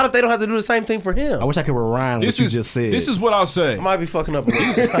doesn't. Not if they don't have to do the same thing for him. I wish I could rewind what you just said. This is what I'll say. I might be fucking up.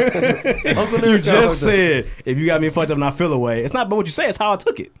 Uncle You Nearest got just fucked up. said if you got me fucked up and I feel away. It's not about what you say. It's how I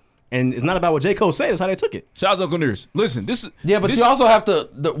took it, and it's not about what J. Cole said. It's how they took it. Shout out to Uncle Nearest. Listen, this is But you also have to.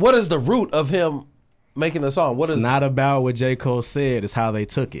 What is the root of him making the song? What is It's not about what J. Cole said. It's how they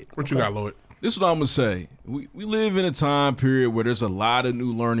took it. What you got, Lloyd? This is what I'm gonna say. We live in a time period where there's a lot of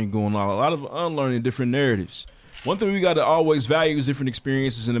new learning going on, a lot of unlearning different narratives. One thing we got to always value is different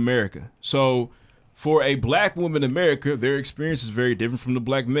experiences in America. So, for a black woman in America, their experience is very different from the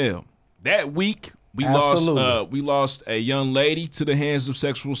black male. That week, we lost a young lady to the hands of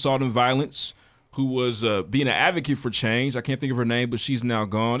sexual assault and violence, who was being an advocate for change. I can't think of her name, but she's now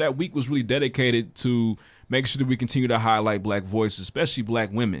gone. That week was really dedicated to make sure that we continue to highlight black voices, especially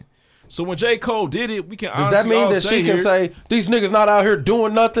black women. So when J. Cole did it, we can Does honestly that mean all that say she can here, say these niggas not out here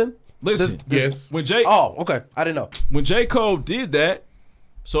doing nothing? listen, Yes. when J. Oh, okay. I didn't know. When J. Cole did that,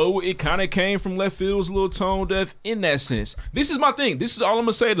 so it kind of came from left field, it was a little tone deaf in that sense. This is my thing. This is all I'm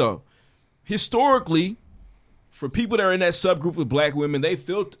gonna say though. Historically, for people that are in that subgroup of black women, they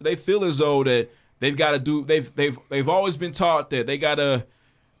feel as though that they've got to do. They've always been taught that they gotta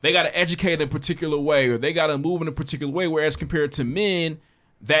educate in a particular way, or they gotta move in a particular way. Whereas compared to men,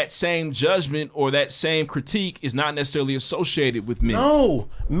 that same judgment or that same critique is not necessarily associated with men. No,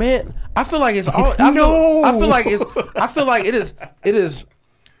 man. I feel like it's all. I feel like it is.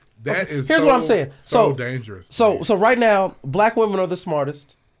 That is. Here's what I'm saying. So dangerous. So right now, black women are the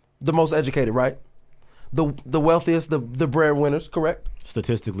smartest, the most educated, right? The wealthiest, the breadwinners, correct?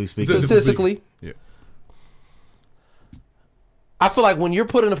 Statistically speaking. Statistically. Yeah. I feel like when you're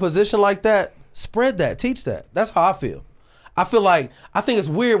put in a position like that, spread that, teach that. That's how I feel. I think it's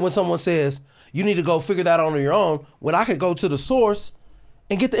weird when someone says you need to go figure that out on your own when I could go to the source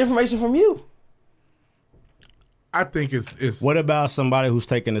and get the information from you. I think it's. What about somebody who's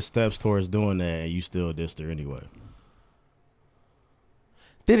taking the steps towards doing that and you still dissed her anyway?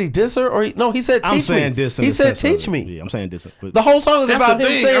 Did he diss her or no? He said teach me. I'm saying diss. He said teach me. Yeah, I'm saying diss. But the whole song is about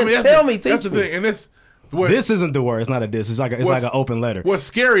him saying, "Tell me, teach me." That's the thing, and this isn't the word. It's not a diss. It's like an open letter. What's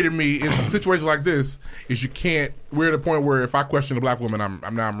scary to me in situations like this is you can't. We're at a point where if I question a black woman,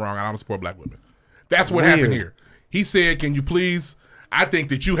 I'm wrong. I don't support black women. That's what happened here. He said, "Can you please? I think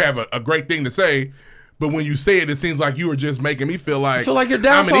that you have a great thing to say." But when you say it seems like you are just making me feel like you're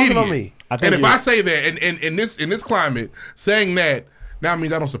down I'm an idiot. on me. And if I say that, and in this climate, saying that now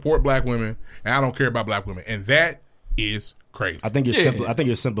means I don't support black women and I don't care about black women, and that is crazy. I think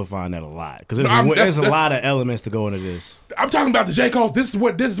you're simplifying that a lot because there's a lot of elements to go into this. I'm talking about the J. Cole. This is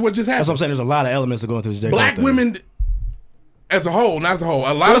what just happened. That's what I'm saying. There's a lot of elements to go into the J. Cole Black thing. women. As a whole, not as a whole.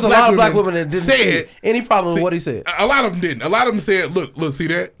 A lot There's of black women that didn't see any problem with what he said. A lot of them didn't. A lot of them said, "Look, see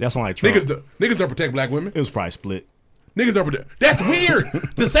that? That's not like Trump. Niggas don't protect black women. It was probably split. Niggas don't protect. That's weird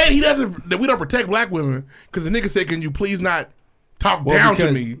to say that we don't protect black women because the nigga said, "Can you please not talk down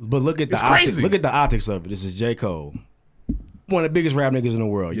to me?" But look at the optics. Look at the optics of it. This is J. Cole, one of the biggest rap niggas in the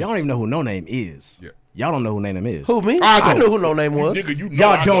world. Y'all don't even know who No Name is. Yeah. Y'all don't know who No Name is. Who, me? I know who No Name was. Nigga,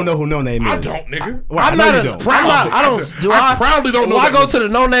 y'all don't know who No Name is. I don't, nigga. Well, I proudly don't know. Do I go to the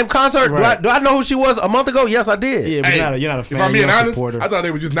No Name concert? Right. Do I know who she was a month ago? Yes, I did. Yeah, but you're not a fan. If I'm being honest, supporter. I thought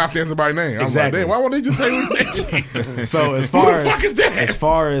they were just not saying somebody's name. Exactly. I was like, damn, why won't they just say who's name? So as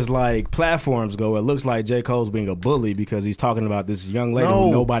far as like platforms go, it looks like J. Cole's being a bully because he's talking about this young lady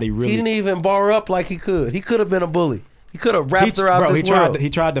who nobody really. He didn't even bar up like he could. He could have been a bully. He could have rapped her out this world. He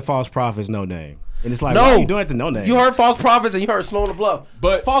tried the False Prophets No Name. And it's like, why are you doing it to No Name? You heard False Prophets and you heard Snow on the Bluff.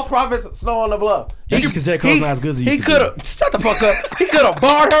 But False Prophets, Snow on the Bluff. Because J. Cole's not as good as he could have. Shut the fuck up. He could have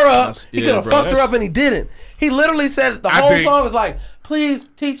barred her up. He could have fucked her up and he didn't. He literally said the whole song was like, "Please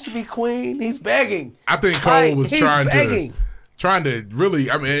teach me, Queen." He's begging. I think Cole was trying to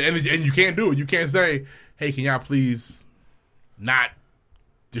really. I mean, and you can't do it. You can't say, "Hey, can y'all please not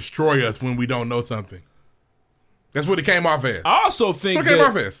destroy us when we don't know something." That's what it came off as. I also think that's what it came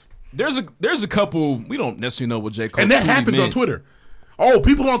off as. There's a couple we don't necessarily know what J. Cole and that happens meant. on Twitter. Oh,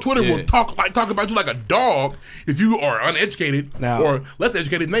 people on Twitter will talk about you like a dog if you are uneducated or less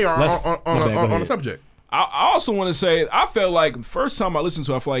educated than they are on the subject. I also want to say I felt like the first time I listened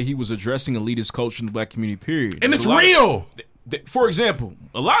to it, I felt like he was addressing elitist culture in the black community. Period. And it's real. For example,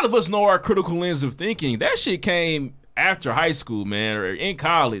 a lot of us know our critical lens of thinking. That shit came after high school, man, or in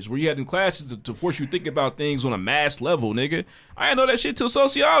college, where you had them classes to force you to think about things on a mass level, nigga. I didn't know that shit till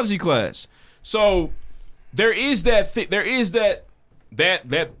sociology class. So there is that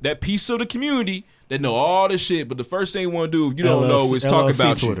that piece of the community that know all this shit, but the first thing you want to do if you don't know is talk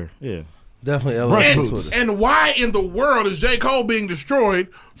about Twitter. You. Yeah. Definitely LLC Twitter. And why in the world is J. Cole being destroyed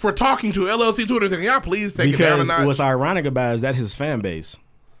for talking to LLC Twitter saying, "Y'all please take it down a notch"? Because what's ironic about it is that's his fan base.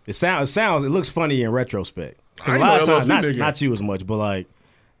 It looks funny in retrospect. Because a lot of times, not you as much, but like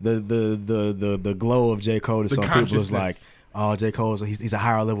the glow of J. Cole to some people is like, oh, J. Cole, he's a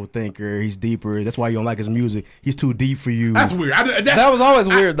higher level thinker. He's deeper. That's why you don't like his music. He's too deep for you. That's weird. That was always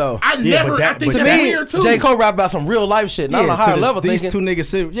weird, though. I think that's weird, too. J. Cole rap about some real life shit, not on a higher level these thinking. Two niggas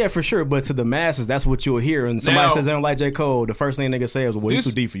sit, yeah, for sure. But to the masses, that's what you'll hear. And somebody says they don't like J. Cole, the first thing niggas say is, well, he's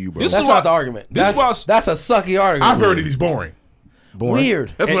too deep for you, bro. That's not the argument. That's a sucky argument. I've heard that he's boring.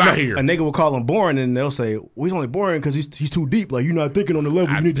 Weird. That's what I hear. A nigga will call him boring, and they'll say, well, he's only boring because he's too deep. Like, you're not thinking on the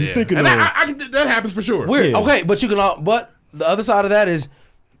level you need to be thinking on. That happens for sure. Weird. Yeah. Okay, but but the other side of that is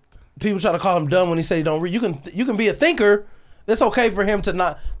people try to call him dumb when he say don't read. You can be a thinker. It's okay for him to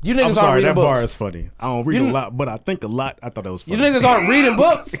not. You niggas aren't reading books. That bar is funny. I don't read a lot, but I think a lot. I thought that was funny. You niggas aren't reading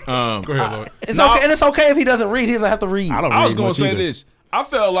books. Go ahead, Lloyd. It's okay, and it's okay if he doesn't read. He doesn't have to read. I was going to say this. I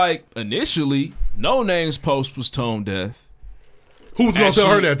felt like initially No Name's post was tone deaf. Who was going to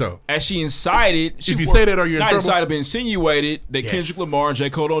tell her that, though? As she incited. If you say that, are you in not trouble? Incited, but insinuated that Kendrick Lamar and J.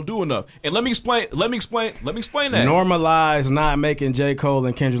 Cole don't do enough. And let me explain that. Normalize not making J. Cole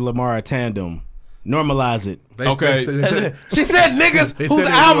and Kendrick Lamar a tandem. Normalize it. Okay. She said niggas whose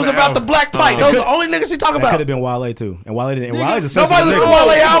albums about the black plight. Those are the only niggas she talk about. Could have been Wale, too. And Wale didn't. Wale's a nobody listen to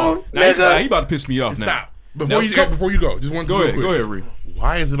Wale album, nigga. He about to piss me off now. Stop. Before you go, just one. Go ahead, Ree.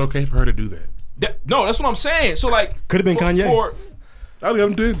 Why is it okay for her to do that? No, that's what I'm saying. So, like. Could have been Kanye. I got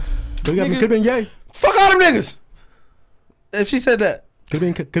him did. Could have been Ye. Fuck all them niggas. If she said that. Could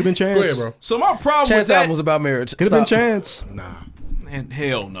have been Chance. Go ahead, bro. So my problem Chance with that. album was about marriage. Could have been Chance. Nah. Man,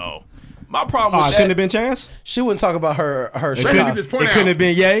 hell no. My problem with that. Couldn't have been Chance? She wouldn't talk about her It couldn't have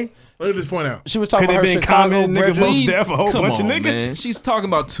been Ye. Let me just point out. She was talking about her Chicago nigga Most Def, a whole bunch of niggas. Man. She's talking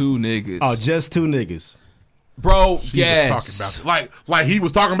about two niggas. Oh, just two niggas. Bro, She was talking about like he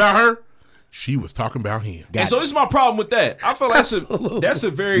was talking about her. she was talking about him. And so this is my problem with that. I feel like that's a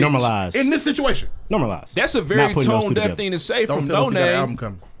very normalized in this situation. Normalized. That's a very tone deaf thing to say from No Name.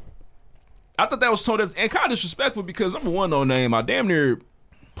 I thought that was tone deaf and kind of disrespectful because number one, No Name, I damn near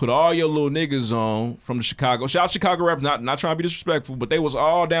put all your little niggas on from the Chicago. Shout out Chicago rap, not trying to be disrespectful, but they was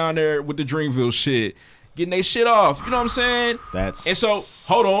all down there with the Dreamville shit, getting their shit off. You know what I'm saying? That's and so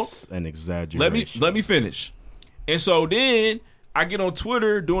hold on, an exaggeration. Let me finish. And so then I get on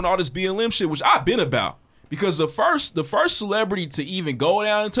Twitter doing all this BLM shit, which I've been about. Because the first celebrity to even go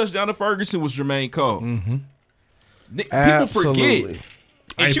down and touch down to Ferguson was Jermaine Cole. Mm-hmm. People forget.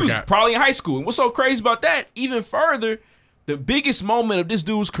 And she was probably in high school. And what's so crazy about that, even further, the biggest moment of this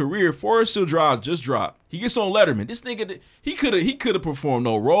dude's career, Forest Hill Drive just dropped. He gets on Letterman. This nigga, he could have performed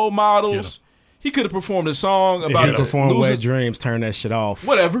No Role Models. He could have performed a song about he performed Wet Dreams, turn that shit off.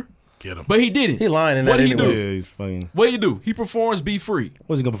 Whatever. Get him. But he didn't. He lying in what that he anyway. do? Yeah, he's funny. What do you do? He performs Be Free.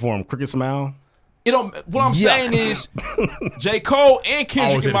 What's he gonna perform? Cricket Smile? What I'm saying is, J. Cole and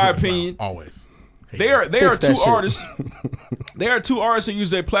Kendrick, in my opinion, always. They are two artists. They are two artists that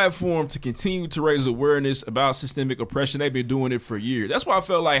use their platform to continue to raise awareness about systemic oppression. They've been doing it for years. That's why I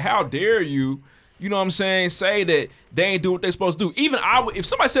felt like, how dare you, you know what I'm saying, say that they ain't do what they're supposed to do. Even if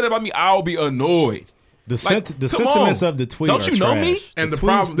somebody said that about me, I would be annoyed. The sentiments of the tweet don't you know trash. me? And the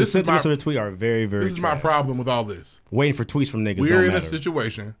problem, the sentiments of the tweet are very, very. This is my problem with all this. Waiting for tweets from niggas. We're in a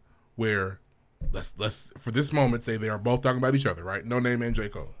situation where let's for this moment say they are both talking about each other, right? No Name and J.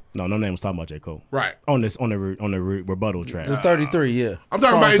 Cole. No Name was talking about J. Cole. Right. On the rebuttal track. The 33, yeah. I'm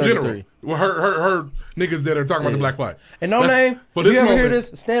talking about in general. 33. Well, her niggas that are talking about the Black Flag. And No Name, for if this you ever moment, hear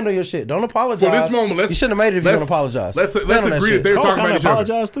this, stand on your shit. Don't apologize. For this moment, you shouldn't have made it if you're going to apologize. Let's Stand on that agree that shit. they're Cole talking about each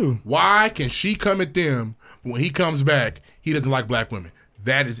apologize other. too. Why can she come at them when he comes back? He doesn't like black women.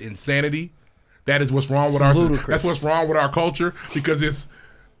 That is insanity. That is what's wrong with ludicrous. That's what's wrong with our culture because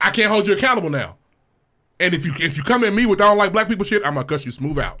I can't hold you accountable now. And if you come at me with I don't like black people shit, I'm gonna cut you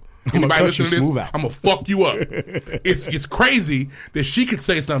smooth out. Anybody listening to this, I'm gonna fuck you up. It's crazy that she could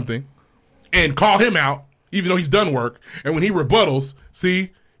say something and call him out, even though he's done work. And when he rebuttals,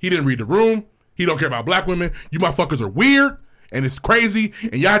 see, he didn't read the room. He don't care about black women. You motherfuckers are weird, and it's crazy,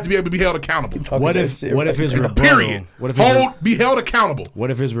 and y'all have to be able to be held accountable. What if his rebuttal? Period. Be held accountable.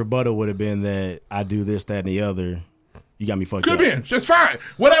 What if his rebuttal would have been that I do this, that, and the other? You got me fucked Could up. have been. That's fine.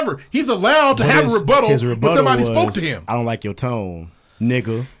 Whatever. He's allowed to have a rebuttal when somebody spoke to him. I don't like your tone,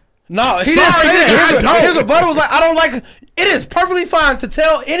 nigga. No, he didn't say that. His rebuttal was like, I don't like. It is perfectly fine to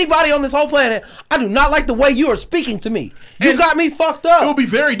tell anybody on this whole planet, I do not like the way you are speaking to me. You got me fucked up. It will be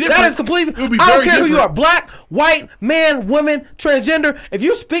very different. That is completely. It will be I don't very care who you are, different. black, white, man, woman, transgender. If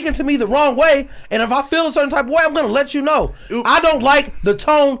you're speaking to me the wrong way, and if I feel a certain type of way, I'm going to let you know. I don't like the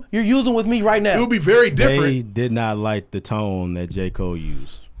tone you're using with me right now. It will be very different. They did not like the tone that J. Cole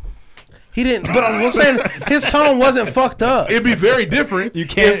used. He didn't, but I'm saying his tone wasn't fucked up. It'd be very different. You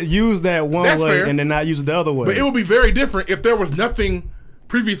can't use that one That's way fair. and then not use it the other way. But it would be very different if there was nothing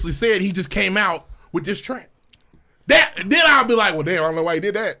previously said. He just came out with this track. Then I'll be like, well, damn, I don't know why he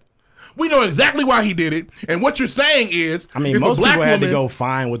did that. We know exactly why he did it. And what you're saying is, I mean, if most a black people had to woman, go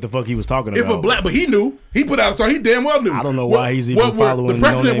find what the fuck he was talking if about. but he knew. He put out a song. He damn well knew. I don't know why he's even what following the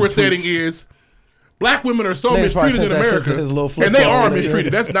precedent No we're Name's setting tweets. is black women are so Name's probably mistreated in sent that shit to America, his little flip and they phone are when they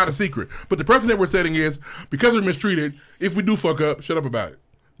mistreated. did it. That's not a secret. But the precedent we're setting is because we're mistreated, if we do fuck up, shut up about it.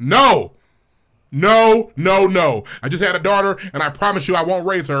 No. I just had a daughter, and I promise you I won't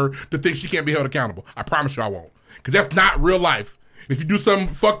raise her to think she can't be held accountable. I promise you I won't. Because that's not real life. If you do something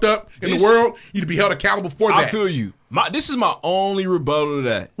fucked up in the world, you need to be held accountable for that. I feel you. This is my only rebuttal to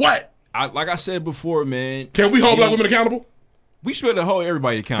that. What? Like I said before, man. Can we hold black women accountable? We should be able to hold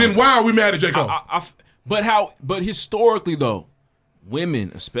everybody accountable. Then why are we mad at J. Cole? But historically, though,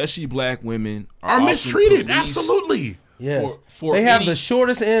 women, especially black women, are often mistreated. policed Absolutely. Yes. For they have any- the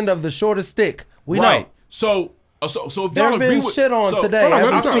shortest end of the shortest stick. We right. know. So if They're y'all agree being with shit on today. Hold on,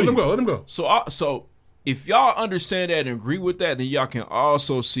 as we let speak. him go. So if y'all understand that and agree with that, then y'all can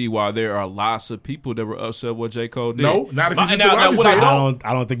also see why there are lots of people that were upset what J. Cole did. No, not if you just now, said what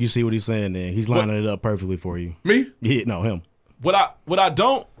I don't think you see what he's saying there. He's lining it up perfectly for you. Me? Yeah, no, him. What I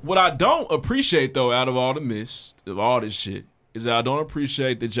don't appreciate though, out of all the mist of all this shit, is that I don't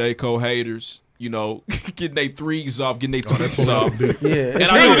appreciate the J. Cole haters, getting their threes off, getting their tweets off. Yeah.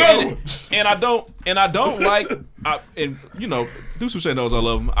 And I don't like, Deuce Hussein knows I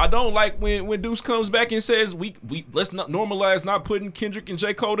love him. I don't like when Deuce comes back and says we let's not normalize not putting Kendrick and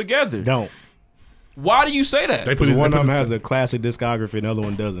J. Cole together. Don't. Why do you say that? Because one of them has a classic discography and the other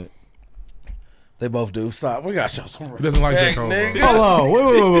one doesn't. They both do. Stop. We gotta show some respect. He doesn't like J. Cole. nigga. Bro. Hold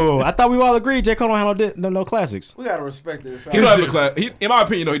on, wait. I thought we all agreed J. Cole don't have no classics. We gotta respect this. He don't have a class. In my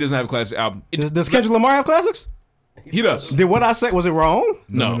opinion, no, he doesn't have a classic album. Does Kendrick Lamar have classics? He does. Did what I say, was it wrong?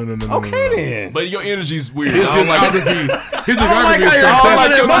 No. Okay then. But your energy's weird. His I don't like it. discography. His I don't like discography is how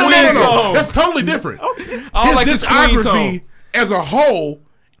you're fantastic. calling it my No. tone. That's totally different. I don't like his clean discography tone. as a whole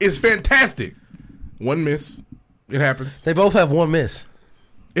is fantastic. One miss. It happens. They both have one miss.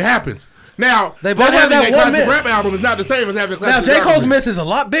 It happens. Now, They both having have that a one classic miss. rap album is not the same as having a Now classic J. rap Cole's album. miss is a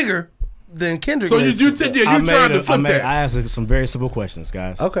lot bigger than Kendrick. So miss. you trying to flip that. I asked some very simple questions,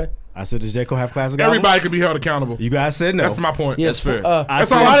 guys. Okay. I said, does J. Cole have classic Everybody albums? can be held accountable. You guys said no. That's my point. Yes, fair.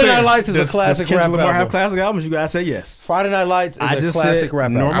 That's all I'm Friday Night saying. Lights is a classic does rap Kendrick Lamar have album. classic albums? You guys say yes. Friday Night Lights is I a just classic said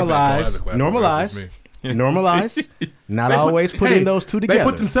rap album. normalize. Not They always putting those two together. They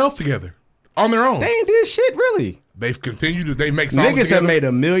put themselves together on their own. They ain't did shit, really. They've continued to. They make songs Niggas together. have made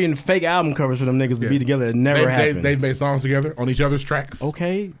a million fake album covers for them niggas to be together. It never happened. They've made songs together on each other's tracks.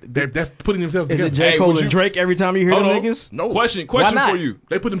 Okay. That's putting themselves Is together. it J. Cole and Drake every time you hear them niggas? No. Question Why not? for you.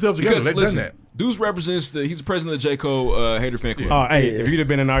 They put themselves together. Because They've listen, done that. Dudes represents he's the president of the J. Cole hater fan club. Oh, hey, if you'd have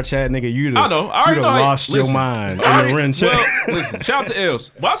been in our chat, nigga, you'd I have, know. I already you'd know. have Hey, lost your listen, mind I in already- the Ren chat. Well, listen, shout out to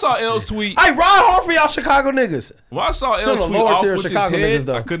Els. Well, I saw Els tweet. Hey, ride hard for y'all Chicago niggas. Well, I saw Some Els of the tweet lower off tier with his Chicago head. niggas,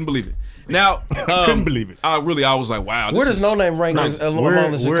 though. I couldn't believe it. Now, couldn't believe it. I was like, wow. Where this does is No Name rank among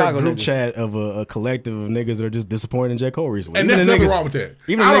the We're Chicago a group niggas? chat of a collective of niggas that are just disappointed in J. Cole recently. And Even there's the nothing niggas- wrong with that.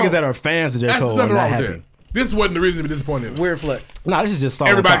 Even I the don't- niggas that are fans of J. That's Cole are nothing not wrong with happy. that. This wasn't the reason to be disappointed. Weird flex. Nah, this is just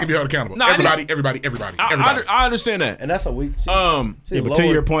solid Everybody talk. can be held accountable. Nah, Everybody. I understand that. And that's a weak. Yeah, but to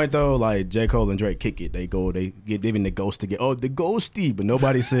your point though, like J. Cole and Drake kick it. They get even the ghost together. Oh, the ghosty, but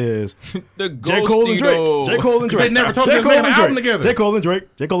nobody says The J. Cole and Drake. Ghosty, J. Cole and They Drake. never told J. them Cole they made and an album Drake. together. J. Cole and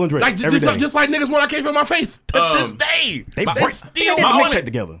Drake. J. Cole and Drake. Like every day. just like niggas when I can't feel my face to this day. They But break. They still get a want mixtape it.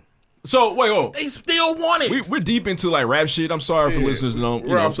 together. So wait, hold on. They still want it. We're deep into like rap shit. I'm sorry for listeners that don't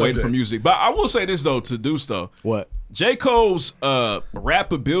we're off waiting for subject. music, but I will say this though to Deuce though. What? J. Cole's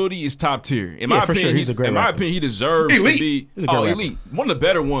rap ability is top tier. In my Yeah, for opinion, sure. He's a great in my rapper. opinion, he deserves Elite. to be He's a great rapper. elite. One of the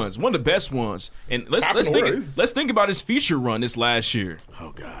better ones, one of the best ones. And let's Top in the world. think about his feature run this last year. Oh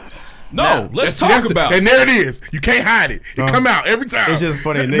God. No, let's talk That's about and there it is. You can't hide it. It come out every time. It's just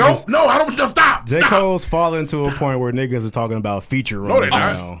funny, No, niggas- no, I don't. Just stop. J. Stop. Cole's falling to a point where niggas are talking about feature runs No, they're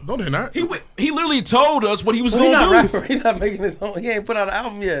now. not. No, they're not. He literally told us what he was Well, he going not to do. rapper. He not making his own. He ain't put out an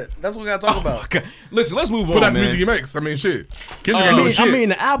album yet. That's what we gotta talk about. Okay. Listen, let's move Put on, out the man. music he makes. I mean, shit. Kendrick I ain't doing mean,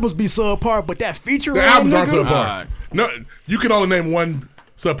 shit. the albums be subpar, but that feature The run, albums aren't nigga, subpar. Alright. No, you can only name one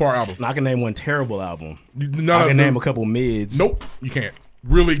subpar album. I can name one terrible album. None I of can them- name a couple mids. Nope, you can't.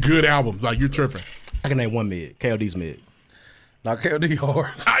 Really good albums. Like, you're tripping. I can name one mid. KOD's mid. Now KOD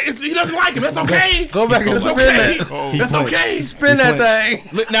hard. He doesn't like him. That's okay. Go back and That's spin okay. that. That's okay. Spin that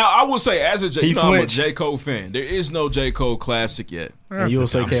thing. Now, I will say, as a J, He you know, I'm a flinched. J. Cole fan. There is no J. Cole classic yet. And you'll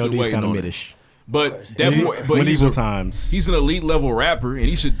say I'm still KOD's waiting kind of on it. midish. But he's Medieval a, times. he's an elite level rapper, and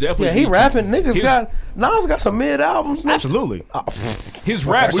he should definitely. Yeah, he be- rapping. Niggas his, Nas got some mid albums. Nigga. Absolutely. his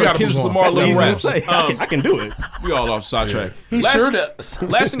raps We are gotta Kendrick move on. Lamar That's level easy to raps. say. I can do it. We all off sidetrack. He Last- sure does.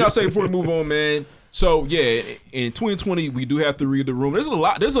 Last thing I'll say before we move on, man. So yeah, in 2020 we do have to read the room. There's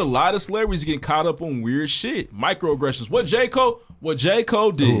a lot of celebrities getting caught up on weird shit, microaggressions. What J.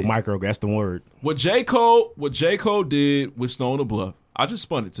 Cole did. Ooh, micro, that's the word. What J. Cole did with Snow on the Bluff. I just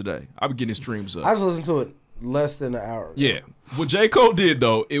spun it today. I've been getting his streams up. I just listened to it less than an hour ago. Yeah. What J. Cole did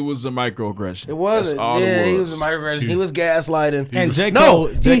though, it was a microaggression. It wasn't. That's all Yeah, it he was. was a microaggression. He was gaslighting. And J.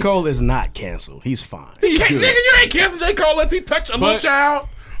 No, Cole is not canceled. He's fine. He can't, good. nigga, you ain't cancel J. Cole unless he touch a little child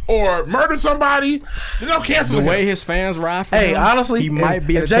or murder somebody. There's no cancel The him. way his fans ride for Hey, him, honestly, he might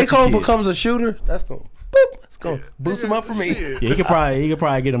be if a J. touchy Cole kid. becomes a shooter, that's going to boost him up for me. Yeah, he could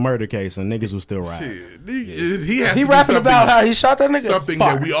probably get a murder case and niggas will still ride. He has He to do rapping something- about how he shot that nigga. something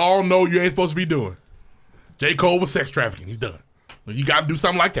Fire. that we all know you ain't supposed to be doing. J. Cole was sex trafficking. He's done. You got to do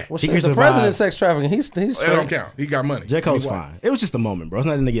something like that. Well, He shit, can the survive. president's sex trafficking. He's That don't straight. count. He got money. J. Cole's And he white. fine. It was just a moment, bro. It's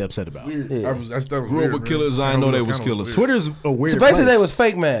nothing to get upset about. That was Grew up weird, with man. killers, I didn't know they was That killers. weird. Twitter's a weird So basically, place. they was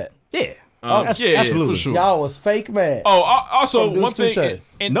fake mad. Yeah. Yeah, absolutely. for sure. Y'all was fake mad. Oh, also From Deuce one thing, Touche.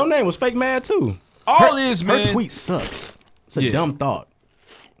 and No Name was fake mad too. all is man, Her tweet sucks. It's a Yeah. dumb thought.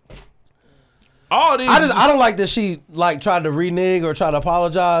 all this. I don't like that she tried to renege or try to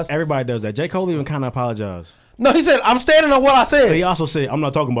apologize. Everybody does that. J. Cole even kind of apologized. No, he said, I'm standing on what I But said. he also said, "I'm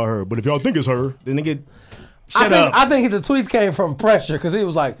not talking about her, but if y'all think it's her, then nigga, I shut think, up." I think the tweets came from pressure because he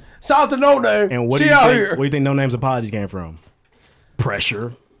was like, shout out to No Name. And what she do you out think? here. What do you think No Name's apology came from?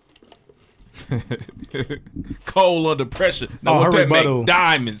 Pressure. Cold under pressure. Now what that make?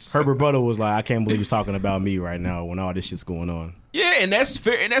 Diamonds. Her rebuttal was like, I can't believe he's talking about me right now when all this shit's going on. Yeah, and that's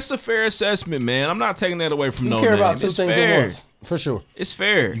fair. And that's a fair assessment, man. I'm not taking that away from You no care name. about two It's things fair. at once, for sure. It's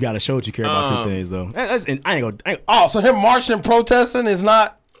fair. You got to show that you care about two things, though. Oh, so him marching and protesting is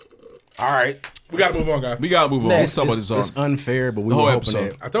not all right. We got to move on, guys. We got to move on. Let's talk about this It's unfair, but we The were whole hoping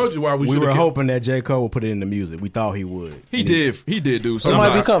episode. that I told you why we were should. hoping that J. Cole would put it in the music. We thought he would. He did, dude. It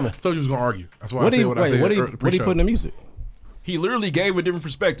might be coming. I told you he was going to argue. That's why What I he said what I said. what he pre-show. put in the music? He literally gave a different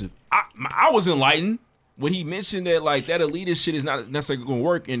perspective. I was enlightened when he mentioned that like that elitist shit is not necessarily going to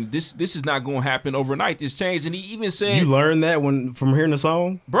work, and this is not going to happen overnight. This change, and he even said, You learned that from hearing the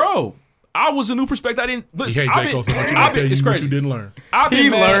song? "Bro, I was a new perspective. I didn't listen. He hate J. Cole so much. He I've tell been, it's you what crazy. you didn't learn. He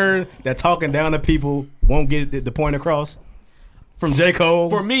learned that talking down to people won't get the point across from J. Cole.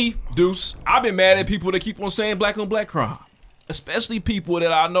 For me, Deuce, I've been mad at people that keep on saying black on black crime, especially people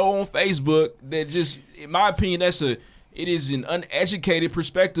that I know on Facebook that just, in my opinion, it is an uneducated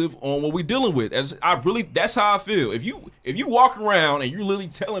perspective on what we're dealing with. That's how I feel. If you walk around and you're literally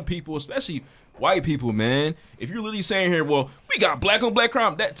telling people, especially white people, man, if you're literally saying here, well, we got black on black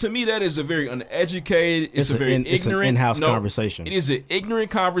crime, that to me that is a very uneducated, it's a very ignorant, it's an in-house conversation. It is an ignorant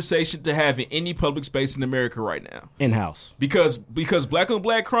conversation to have in any public space in America right now. In-house. Because black on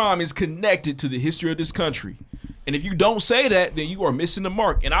black crime is connected to the history of this country. And if you don't say that, then you are missing the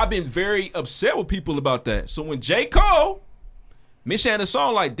mark. And I've been very upset with people about that. So when J. Cole mentioned the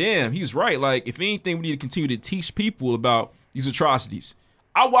song, like, damn, he's right. Like, if anything, we need to continue to teach people about these atrocities.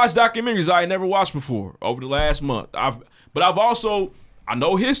 I watched documentaries I had never watched before over the last month. I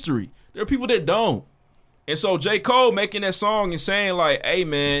know history. There are people that don't. And so J. Cole making that song and saying, like, hey,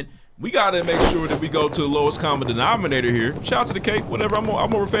 man, we got to make sure that we go to the lowest common denominator here. Shout out to the Cape, whatever. I'm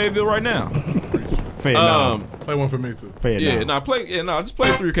over Fayetteville right now. Play one for me too. Just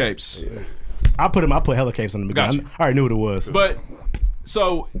play 3 capes. Yeah. I put hella capes on the beginning. I already knew what it was. But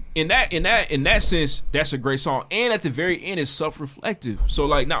so in that sense, that's a great song. And at the very end, it's self-reflective. So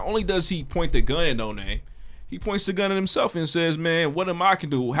like, not only does he point the gun at No Name, he points the gun at himself and says, "Man, what am I can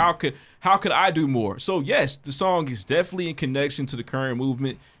do? How could I do more?" So yes, the song is definitely in connection to the current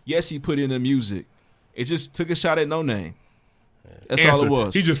movement. Yes, he put in the music. It just took a shot at No Name. That's all it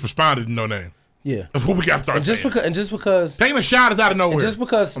was. He just responded to No Name. Yeah, that's what we got to start saying. Just because taking a shot is out of nowhere. Just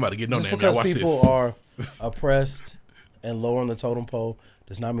because I'm about to get No Name. Because watch people this. are oppressed and lower on the totem pole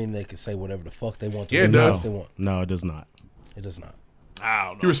does not mean they can say whatever the fuck they want to. Yeah, it does. They want. No, it does not. It does not. I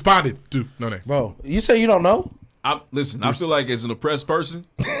don't know. He responded to No Name. Bro, you say you don't know? Listen, I feel like as an oppressed person,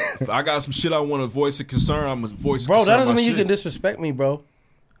 if I got some shit I want to voice a concern, I'm going to voice a bro, concern. Bro, that doesn't my mean shit. you can disrespect me, bro.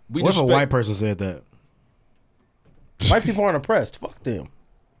 What if a white person said that? White people aren't oppressed. Fuck them.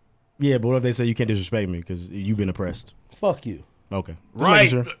 Yeah, but what if they say you can't disrespect me because you've been oppressed? Fuck you. Okay.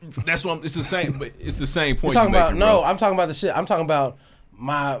 Right. That's what it's the same. But it's the same point. You're talking you're about making, bro. I'm talking about the shit. I'm talking about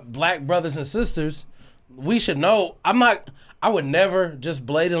my black brothers and sisters. We should know. I would never just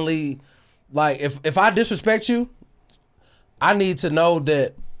blatantly, like, if I disrespect you, I need to know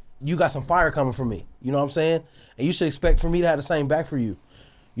that you got some fire coming from me. You know what I'm saying? And you should expect for me to have the same back for you.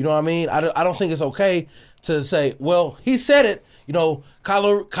 You know what I mean? I don't think it's okay to say, well, he said it. You know,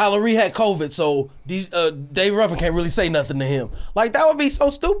 Kyler Ree had COVID, so Dave Ruffin can't really say nothing to him. Like, that would be so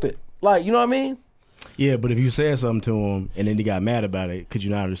stupid. Like, you know what I mean? Yeah, but if you said something to him and then he got mad about it, could you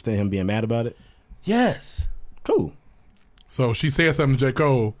not understand him being mad about it? Yes. Cool. So she said something to J.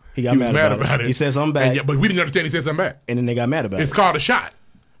 Cole. He was mad about it. He said something back. But we didn't understand he said something back. And then they got mad about it. It's called a shot.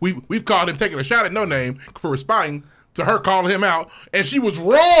 We've called him taking a shot at No Name for responding to her calling him out, and she was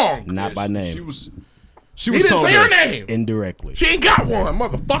wrong. Not by name. She he didn't say her name. Indirectly. She ain't got one,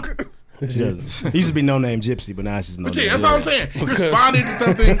 motherfucker. She doesn't. It used to be No Name Gypsy, but now she's No Name. That's all I'm saying. You responded to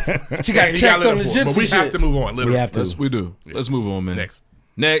something. She got checked on the gypsy But we shit. have to move on. Literally. We have to. Yes, we do. Yeah. Let's move on, man.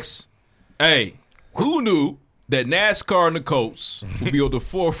 Next. Hey, who knew that NASCAR and the Colts would be on the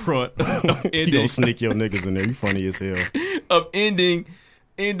forefront of You ending gonna sneak your niggas in there. You funny as hell. of ending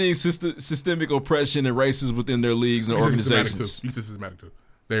systemic oppression and racism within their leagues and organizations. He's systematic too.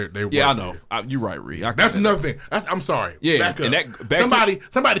 They yeah, I know. You're right, Ree. That's another thing. I'm sorry. Yeah, back up. and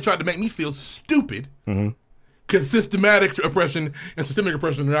somebody tried to make me feel stupid. Because systematic oppression and systemic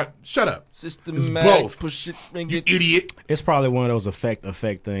oppression are not. Shut up. Systematic it's both. Push it, You idiot. It's probably one of those effect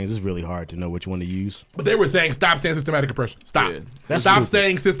things. It's really hard to know which one to use. But they were saying stop saying systematic oppression. Stop. Yeah. Stop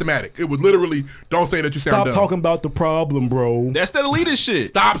saying systematic. It was literally don't say that you sound dumb. Stop talking about the problem, bro. That's that elitist shit.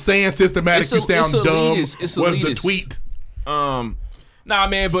 Stop saying systematic. You sound dumb. It's was elitist. the tweet? Nah,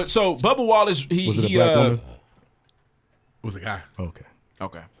 man. But so Bubba Wallace, Was it a black woman? It was a guy. Okay.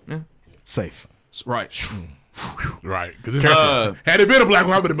 Okay. Yeah. Safe. Right. Right. Had it been a black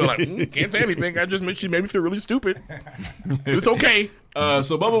woman, I would have been like, can't say anything. She made me feel really stupid. It's okay.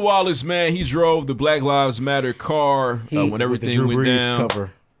 So Bubba Wallace, man, he drove the Black Lives Matter car when everything went down.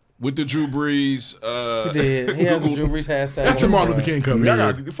 Cover. With the Drew Brees. He did. He had the Drew Brees hashtag. That's the Martin Luther King cover. Y'all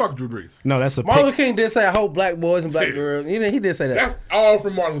got fuck Drew Brees. No, that's a Martin Luther King did say, I hope black boys and black girls. He did say that. That's all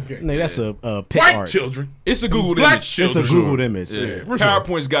from Martin Luther King. No, that's a pic White art. children. It's a Googled Black image. children. It's a Googled image. Yeah. For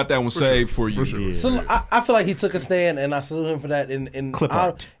PowerPoint's got that one saved for you. For sure. Yeah. So I feel like he took a stand, and I salute him for that. And Clip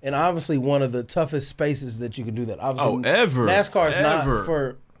art. And obviously one of the toughest spaces that you can do that. Obviously, ever. NASCAR is Ever. not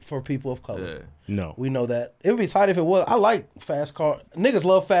for people of color. Yeah. No. We know that. It would be tight if it was. I like fast cars. Niggas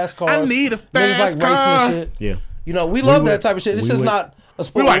love fast cars. I need a Niggas like fast car. racing and shit. Yeah. You know, we love that type of shit. It's we just would- not a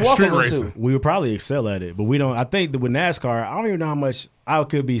sport we like we're walking street into. racing. We would probably excel at it, but we don't. I think that with NASCAR, I don't even know how much. I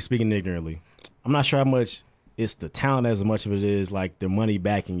could be speaking ignorantly. I'm not sure how much it's the talent as much of it is like the money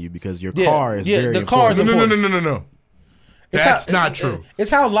backing you because your car is very the car is important. No. That's not true. It's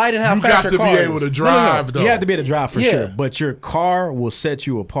how light and how You fast got your to be car able is. to drive, though. You have to be able to drive for Yeah. sure, but your car will set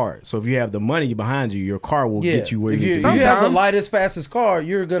you apart. So if you have the money behind you, your car will get you where if you you, need if to you be. have the lightest, fastest car,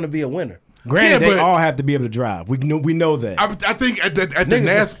 you're going to be a winner. Granted, Yeah, they but- all have to be able to drive. We know that. I think at the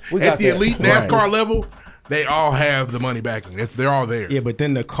Niggas, we got that. elite Right. NASCAR level, they all have the money backing. They're all there. Yeah, but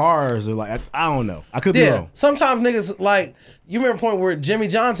then the cars are like, I don't know. I could be Yeah, wrong. sometimes niggas like you remember a point where Jimmy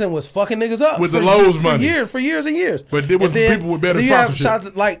Johnson was fucking niggas up With the for- Lowe's for money. for years and years. But there was And then- people with better then you have sponsorship.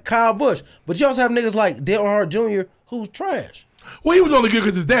 shots like Kyle Busch, but you also have niggas like Dale Earnhardt Jr. who's trash. Well, he was only good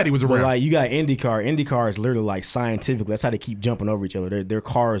because his daddy was But around. like you got IndyCar. IndyCar is literally like scientific. That's how they keep jumping over each other. Their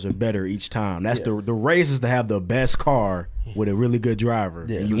cars are better each time. That's the race is to have the best car with a really good driver.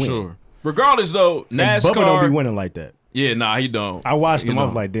 Yeah, and you For win. sure. Regardless, though, And NASCAR. Bubba don't be winning like that. Yeah, nah, he don't. I watched You him. I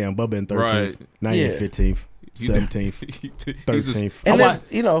was know. like, damn, Bubba in 13th. Right. Now you're Yeah. 15th, 17th, He's just- 13th. And I that's,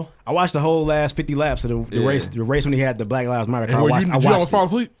 watched, you know, I watched the whole last 50 laps of the Yeah. race. The race when he had the Black Lives Matter car. And I did you watched almost fall it.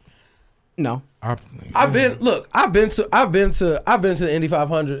 asleep? No. I've been to the Indy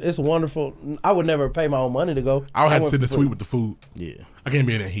 500. It's wonderful. I would never pay my own money to go. I would have to went sit in the for free. suite with the food. Yeah. I can't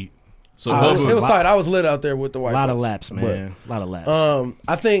be in that heat. So It was Bubba, tight. I was lit out there with the white. A lot of folks. laps, man. A lot of laps.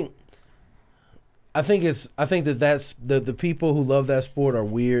 I think that that's the people who love that sport are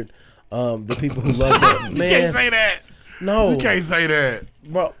weird. The people who love that, man. You can't say that. No, You can't say that.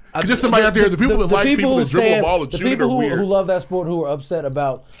 bro. Just somebody out there, the people that like people that dribble a ball and the shoot it people are weird. who love that sport, who are upset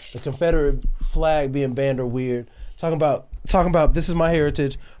about the Confederate flag being banned, are weird. Talking about this is my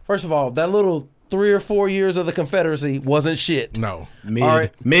heritage. First of all, that little 3 or 4 years of the Confederacy wasn't shit. No. Mid. All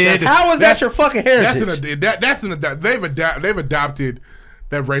right. Mid. How is that your fucking heritage? They've adopted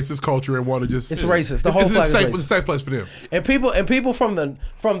that racist culture and want to just. It's racist. The whole flag is racist. It's a safe place for them. And people from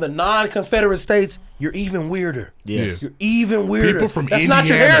the non-Confederate states, you're even weirder. Yes. You're even weirder. People from That's not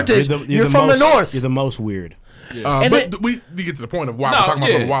your Indiana. heritage. You're from the north. You're the most weird. And But we need to get to the point of why we're no, talking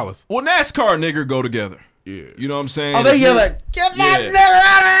about Bubba Wallace. Well, NASCAR and nigger go together. Yeah. You know what I'm saying? Oh, they If yell you're- at, get that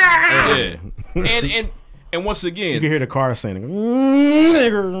nigger out of here! Yeah. And once You again, can hear the car saying,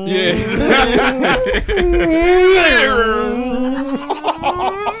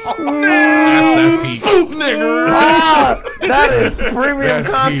 That's nigger. Ah, that is premium That's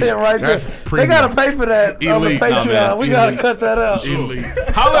content heat. right there. That's They premium. gotta pay for that on the Elite. Patreon. Nah, man. We gotta Elite. cut that out. elite.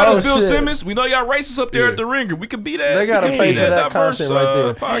 Holla at Oh, us, Bill shit. Simmons. We know y'all racist up there Yeah. at the ringer. We can be that. They gotta we can pay be for that diverse, content right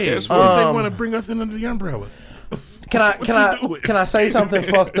there. podcast. What if they Um, want to bring us in under the umbrella? Can I say something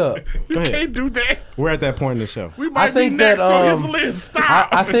fucked up? You ahead. can't do that. we're at that point in the show. We might think be next that, on his um, list. Stop.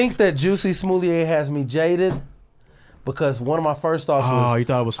 I think that Juicy Smoulier has me jaded because one of my first thoughts was, Oh, you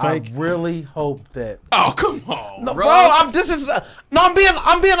thought it was fake? I really hope that. Oh, come on, No, bro. bro, I'm being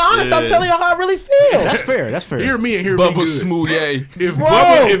honest. I'm Yeah. telling you how I really feel. That's fair. That's fair. Hear me and hear me Bubba good. Smoulier.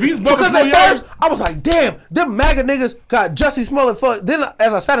 If he's Bubba because at Smoulier, first I was like, damn, them MAGA niggas got Jussie Smollett fucked. Then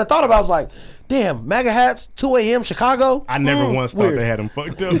as I sat and thought about it, I was like, damn, MAGA hats, 2 a.m. Chicago. I never once thought weird. they had him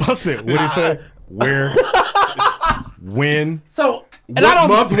fucked up. I said, what did he say? Where? When? So, and what I don't,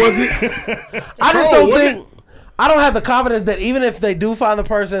 month was it? I just Oh, don't was think. I don't have the confidence that even if they do find the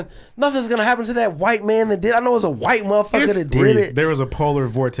person, nothing's gonna happen to that white man that did. I know it was a white motherfucker that did it. There was a polar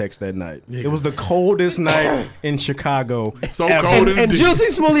vortex that night. It was the coldest night in Chicago. So ever. cold And Juicy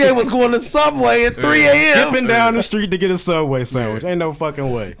Smoulier was going to Subway at 3 a.m. Skipping down the street to get a Subway sandwich. Ain't no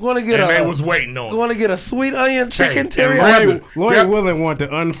fucking way. Going to get And they a was waiting on. going to get a sweet onion chicken and teriyaki. Lloyd Willing wanted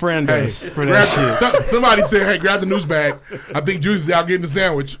to unfriend us for that shit. Somebody said, "Hey, grab the news bag. I think Juicy's out getting the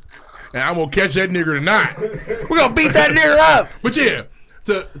sandwich, and I'm gonna catch that nigger tonight. We're gonna beat that nigger up." But yeah,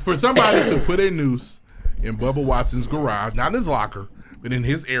 for somebody to put a noose in Bubba Watson's garage, not in his locker, but in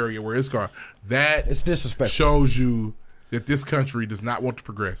his area where his car, that It's disrespectful. shows you that this country does not want to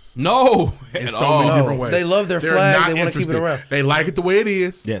progress. No, in at so all. many different ways. They love their They're flag. not They want to keep it interested. around. They like it the way it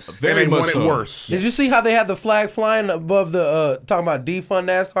is. Yes, very and they much want so. it worse. Did you see how they had the flag flying above the talking about defund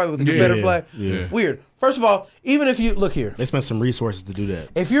NASCAR with the Confederate flag? Yeah. Weird. First of all, even if you look here, They spent some resources to do that.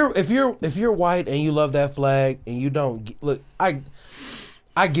 if you're white and you love that flag and you don't look,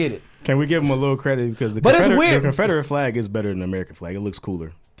 I get it. Can we give them a little credit because But it's weird. The Confederate flag is better than the American flag. It looks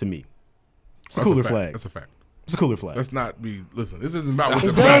cooler to me. It's a That's cooler fact. flag. That's a fact. It's a cooler flag. Let's not be. Listen, this isn't about what It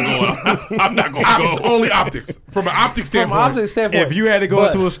the does. flag. I'm not going It's to go. only optics. From an optic From standpoint. an optic standpoint, If you had to go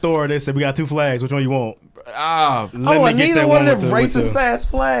but- into a store, they said we got 2 flags. Which one you want? Ah, Let oh, me and get neither that one of with them the- racist ass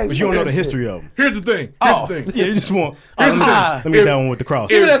flags. But you don't know Look the at that history of them. Here's the thing. Oh. Here's the thing. Yeah, you just want. Here's the Let thing. me get that one with the cross.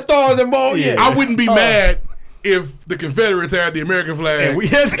 shit. Give me that stars and ball. Yeah, I wouldn't be mad if the Confederates had the American flag And we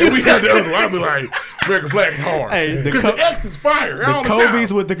had the other one. I'd be like, American flag's hard. Hey, the Because the X is fire. The all the Kobe's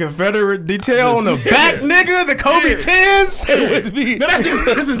time. with the Confederate detail on the back, nigga. The Kobe Yeah. 10s. It would be. Now, that's just,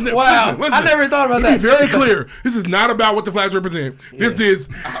 this is, Wow. I never thought about Let me that. be very clear. This is not about what the flags represent. This is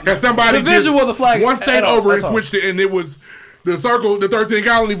that somebody The visual just of the flag one at state all. over and That's all. switched it, and it was the circle. The 13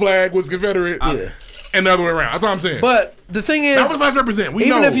 colony flag was Confederate, and the other way around. That's all I'm saying. But the thing is, that's what flags represent. We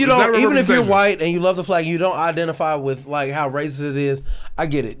even know if you it's not don't, even if you're representation. white and you love the flag, and you don't identify with like how racist it is. I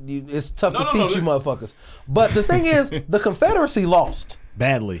get it. It's tough to teach you motherfuckers. But the thing is, the Confederacy lost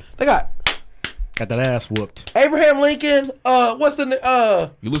Badly. They got that ass whooped. Abraham Lincoln. What's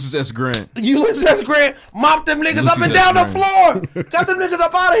the Ulysses S. Grant. Ulysses S. Grant mopped them niggas up and Ulysses down S. the floor. Got them niggas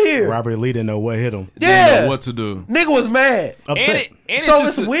up out of here. Robert Lee didn't know what hit him. Yeah. Didn't know what to do. Nigga was mad. Upset. And So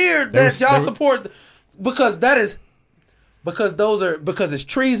just it's weird They that was- y'all they were- support because it's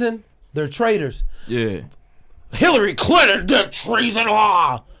treason. They're traitors. Yeah. Hillary Clinton did treason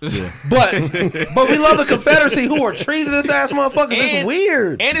law. Yeah. But we love the Confederacy who are treasonous ass motherfuckers. It's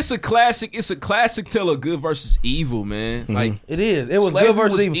weird. And it's a classic tale of good versus evil, man. Like It is. It was slavery good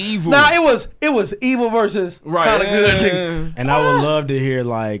versus was evil. Nah, it was evil versus kind of good. Nigga. And I would love to hear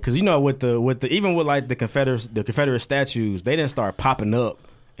like, because you know, with the even with like the Confederate statues, they didn't start popping up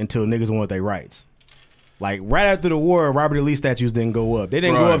until niggas wanted their rights. Like right after the war, Robert E. Lee statues didn't go up. They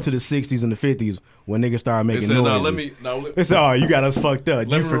didn't go Right. up to the 60s and the 50s when niggas started They making said, noises. let They said, "Oh, you got us fucked up.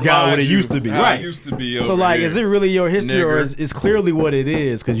 You me forgot what remind it you used to be." how it Right. used to be So over like, here, is it really your history, or nigger. is it's clearly what it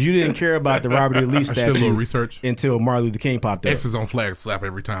is? Because you didn't care about the Robert E. Lee I should do a statue little research. until Martin Luther King popped up. X's on flags slap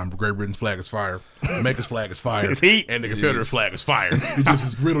every time. Great Britain's flag is fire. Jamaica's flag is fire. It's heat. And the Confederate flag is fire. It just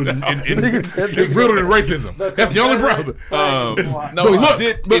is riddled in it's riddled in racism. That's the only problem. No,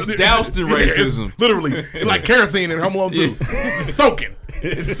 it's doused in racism. It's literally like kerosene in Home Alone 2. It's soaking.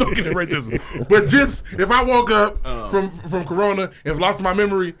 It's soaking in racism. But just if I woke up from Corona and lost my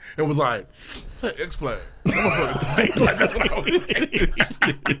memory and was like, "What's that X flag?" That motherfucker tight. Like, that's what I was thinking.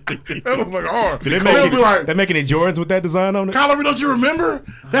 That motherfucker hard. Did They'll be like, they making any Jordans with that design on it? Kyler, don't you remember?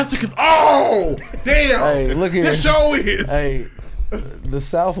 That's because damn. Hey, look here. That show is. Hey, the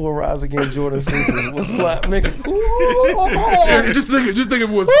South will rise again. Jordan 6s will slap nigga. Yeah, just think if it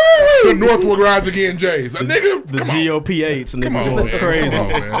was the North will rise again, Jays. Nigga, The come on. GOP 8s and they Come be on, going man. crazy. Come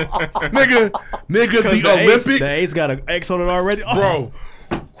on, man. Nigga, the the Olympic, the 8's got an X on it already. Oh. bro.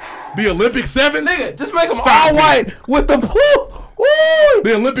 The Olympic sevens, Nigga, just make them Stop all it. white with the blue. Ooh,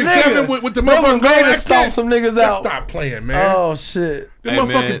 The Olympic nigga. seven with the Them motherfucking great gold to X stomp some niggas out. Stop playing, man. Oh shit. Them Hey,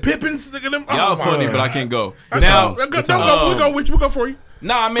 motherfucking man. Pippins, nigga. Them, Y'all oh, my funny, God. but I can't go. Don't Now, go. We'll go with you. We'll go for you.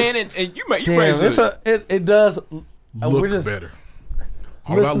 nah, man, and you Damn, raised it does. Look we're just better.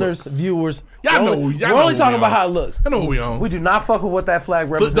 All about listeners, looks. viewers. Y'all we're know. only, Y'all we're know only who talking we about on. how it looks. I know what we on. We do not fuck with what that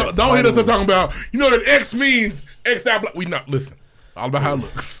flag represents. Don't hit us up by talking any means. about. You know that X means X out black. We not listen. All about how it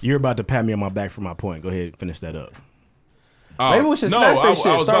looks. You're about to pat me on my back for my point. Go ahead and finish that up. Maybe we should no, snatch I this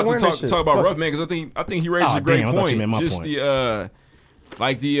shit. was Start about to wearing talk this shit. about Fuck rough it. man because I think he raised Oh, a great damn, I thought you point. meant my Just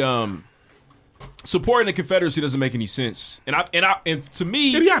point. the supporting the Confederacy doesn't make any sense, and to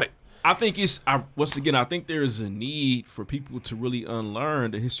me, Idiotic. I think I think there is a need for people to really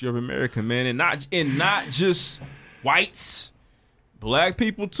unlearn the history of America, man, and not just whites, black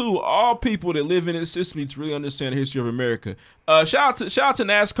people too. All people that live in this system need to really understand the history of America. Shout out to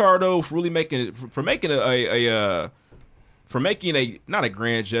NASCAR though for really making not a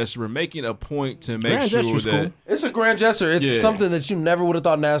grand gesture, but making a point to make Grand sure gesture's that cool. It's a grand gesture. It's Yeah. something that you never would have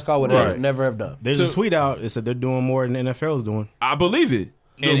thought NASCAR would Right. never have done. There's a tweet out. It said they're doing more than the NFL is doing. I believe it.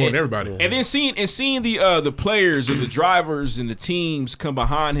 Little more than everybody. And then seeing the players and the drivers and the teams come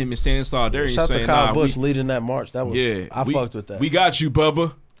behind him and stand in solidarity. Shout out to saying, Kyle nah, Busch leading that march. That was I fucked with that. We got you,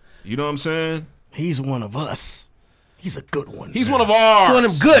 Bubba. You know what I'm saying? He's one of us. He's a good one. He's one of ours. He's one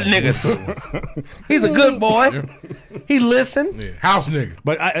of them good niggas. He's a good boy. He listen. Yeah, house nigga.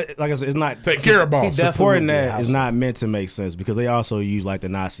 But like I said, it's not take care of boss. Supporting that is not meant to make sense because they also use like the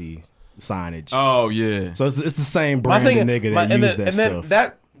Nazi signage. Oh yeah. So it's the same brand of nigga that use that stuff.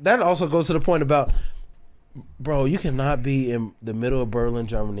 Then that also goes to the point about, bro, you cannot be in the middle of Berlin,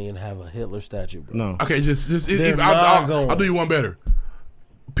 Germany, and have a Hitler statue, bro. No. Okay, I'll do you one better.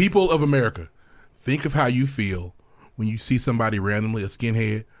 People of America, think of how you feel when you see somebody randomly, a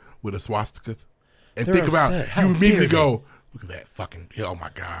skinhead with a swastika, and They're think about upset. How you immediately dare go, look at that fucking, oh my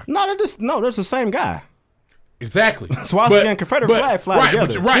God. No, that's the same guy. Exactly. Swastika and Confederate flag fly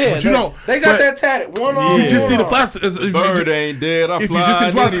together. But you know, they got that tatted. One on. You just see the flag. Bird ain't dead. I fly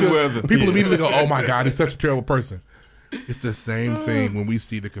in any weather. People immediately go, "Oh my God, he's such a terrible person." It's the same thing when we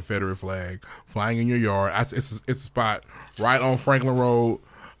see the Confederate flag flying in your yard. It's a spot right on Franklin Road,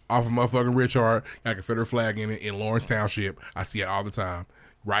 off of motherfucking Richard. Got a Confederate flag in it in Lawrence Township. I see it all the time.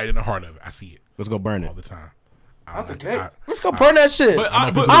 Right in the heart of it, I see it. Let's go burn it all the time. Let's go burn that shit.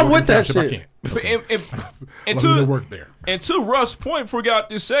 I'm with that shit. I can't. And to Russ' point, before we got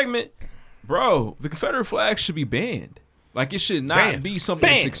this segment, bro, the Confederate flag should be banned. Like it should not be something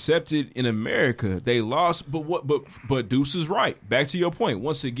that's accepted in America. They lost, but Deuce is right. Back to your point.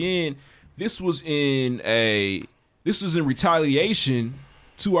 Once again, this was in retaliation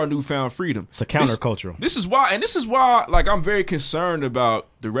to our newfound freedom. It's a countercultural. This is why, like, I'm very concerned about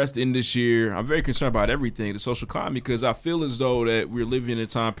the rest of this year. I'm very concerned about everything, the social climate, because I feel as though that we're living in a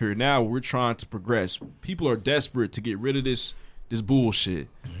time period now where we're trying to progress. People are desperate to get rid of this bullshit.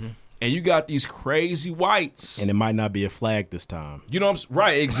 Mm-hmm. And you got these crazy whites. And it might not be a flag this time. You know what I'm saying?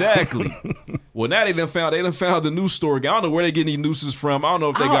 Right, exactly. Well, now they done found the news store. I don't know where they get these nooses from. I don't know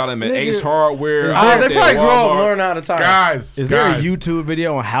if they got them at Ace Hardware. They probably grow up and learn how to tie. Guys, is there a YouTube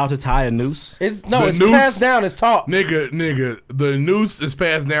video on how to tie a noose? It's passed down. It's taught. Nigga, the noose is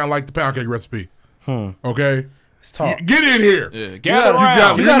passed down like the pound cake recipe. Okay? It's taught. Get in here. Yeah, gather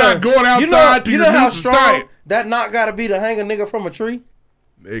around. You're not going outside to your how noose is strong tight. that knot got to be to hang a nigga from a tree?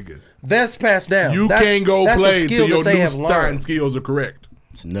 Nigga. That's passed down. You can't go play till your noose tying learned. skills are correct.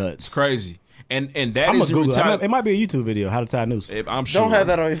 It's nuts. It's crazy. And that I'm is gonna Google it. It might be a YouTube video, how to tie a noose. I'm sure. Don't have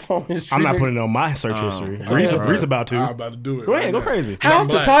that on your phone history. I'm not putting it on my search history. Bree's about to. I'm about to do it. Go ahead, go crazy. How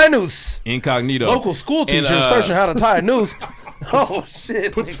to tie a noose. Incognito. Local school teacher searching how to tie a noose. Oh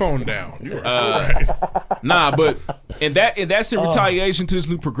shit! Put the phone down. You are nah, but and that's in retaliation to this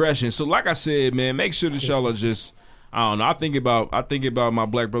new progression. So, like I said, man, make sure that y'all are just. I don't know. I think about my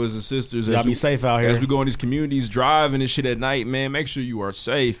black brothers and sisters. Y'all be safe out here as we go in these communities, driving and shit at night. Man, make sure you are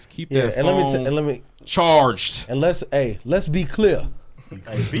safe. Keep that phone let me charged. And let's be clear.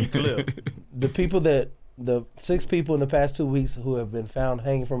 Be clear. The 6 people in the past 2 weeks who have been found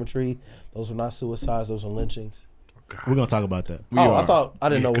hanging from a tree, those were not suicides. Those were lynchings. We're gonna talk about that. I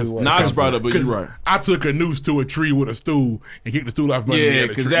didn't know we were. Nah, I just brought it up, but you're right. I took a noose to a tree with a stool and kicked the stool off my head. Yeah,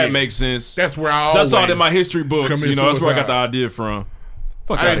 because that makes sense. That's where I saw it in my history books. You know, that's where I got the idea from.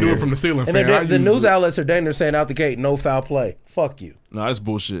 I didn't do it from the ceiling. And the news outlets are dangerous, saying out the gate, no foul play. Fuck you. Nah, that's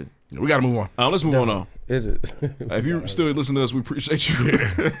bullshit. We gotta move on. Let's move on. Is it? If you still listening to us, we appreciate you.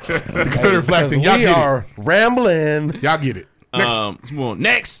 The Confederate flag thing, y'all get it. Rambling. Y'all get it. Let's move on.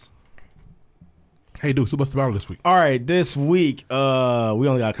 Next. Hey, dude, so what's the battle this week? All right, this week, we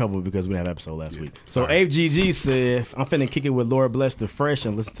only got a couple because we didn't have an episode last week. So Abe GG said, I'm finna kick it with Lord Bless the Fresh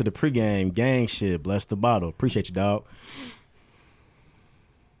and listen to the pregame gang shit. Bless the bottle. Appreciate you, dog.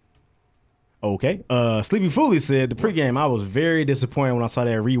 Okay. Sleepy Foolie said, the pregame, I was very disappointed when I saw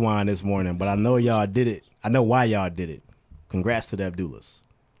that rewind this morning, but I know y'all did it. I know why y'all did it. Congrats to the Abdullahs.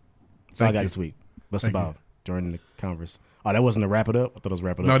 That's all I got this week. Bless the bottle during the converse. Oh, that wasn't a wrap it up? I thought it was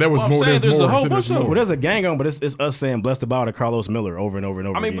wrap it up. No, that was more. There's a whole bunch of them. Well, there's a gang on, but it's us saying bless the ball to Carlos Miller over and over and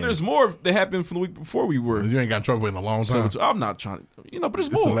over again. But there's more that happened from the week before we were. You ain't got in trouble in a long time. So I'm not trying to, but there's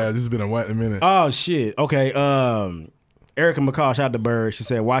more. This has been a minute. Oh, shit. Okay. Erica McCall, shout out to Bird. She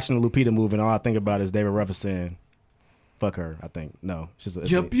said, watching the Lupita movie, and all I think about is David Ruffin saying, fuck her, I think. No.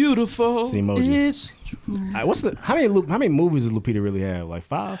 You're beautiful. It's an emoji. How many movies does Lupita really have? Like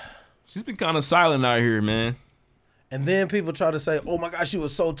 5? She's been kind of silent out here, man. And then people try to say, "Oh my God, she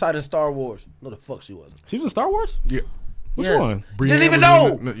was so tight in Star Wars." No, the fuck she wasn't. She was in Star Wars? Yeah. Which one? Didn't even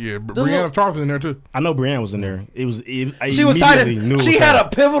know. Brianna Charles was in there too. I know Brianna was in there. She was tight. She had a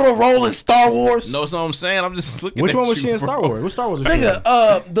pivotal role in Star Wars. No, that's what I'm saying. I'm just looking. Which at one was you, she in bro. Star Wars? Which Star Wars was she in?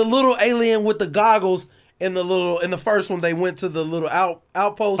 Nigga, the little alien with the goggles in the first one. They went to the little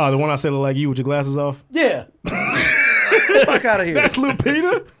outpost. Oh, the one I said look like you with your glasses off. Yeah. Fuck out of here. That's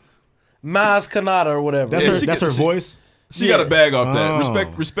Lupita. Maz Kanata or whatever. That's her voice. She got a bag off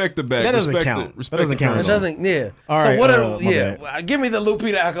that. Respect the bag. That doesn't respect count. Respect that doesn't the count. It doesn't. Yeah. All so right, what? my Give me the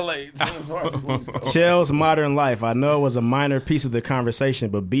Lupita accolades. Chell's Modern Life. I know it was a minor piece of the conversation,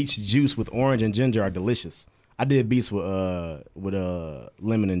 but beets juice with orange and ginger are delicious. I did beets with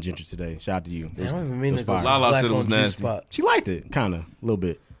lemon and ginger today. Shout out to you. I don't even mean to go Lala said it was nasty. She liked it, kind of, a little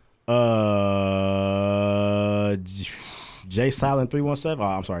bit. J Silent 317.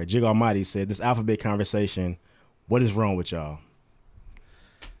 I'm sorry. Jig Almighty said this alphabet conversation. What is wrong with y'all?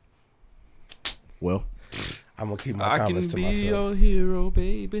 Well, I'm gonna keep my comments to myself. I can be your hero,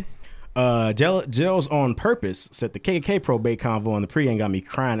 baby. Gels on Purpose said the KKK probate convo on the pregame got me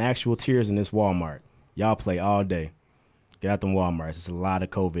crying actual tears in this Walmart. Y'all play all day. Get out them Walmarts. There's a lot of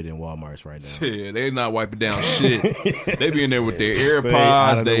COVID in Walmarts right now. Yeah, they not wiping down shit. They be in there with their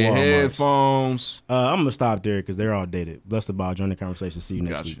AirPods, their headphones. I'm going to stop there because they're all dated. Bless the ball. Join the conversation. See you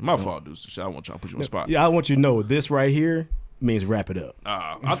next week. My fault, dude. I want y'all to put you on the spot. Yeah, I want you to know this right here means wrap it up.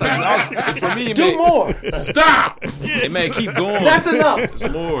 For me, do more. Stop. It may keep going. That's enough. It's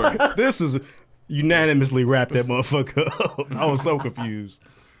more. This is unanimously wrap that motherfucker up. I was so confused.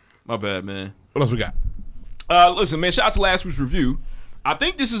 My bad, man. What else we got? Listen, man, shout out to last week's review. I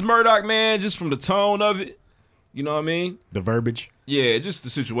think this is Murdoch, man, just from the tone of it. You know what I mean? The verbiage. Yeah, just the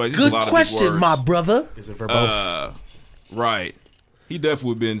situation. Good a lot question, of my brother. Is it verbose? Right. He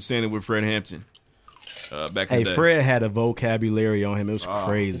definitely been standing with Fred Hampton back in the day. Fred had a vocabulary on him. It was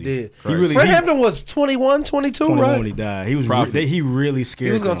crazy. He did. Fred Hampton was 21, 22, 21 right? when he died. He was he really scared.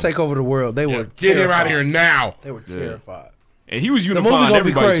 He was going to take over the world. They were Get him out of here now. They were terrified. And he was The movie unifying gonna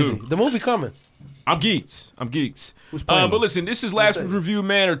be everybody, crazy. too. The movie coming. I'm geeked. Who's playing But listen, this is last week's review,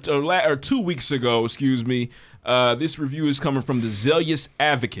 man, or 2 weeks ago, excuse me. This review is coming from the Zealous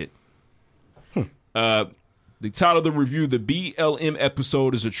Advocate. The title of the review, the BLM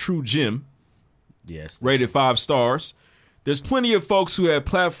episode is a true gem. Yes. Rated 5 stars. There's plenty of folks who have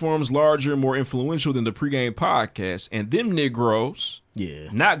platforms larger and more influential than the pregame podcast, and them Negroes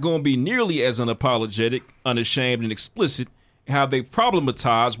not going to be nearly as unapologetic, unashamed, and explicit how they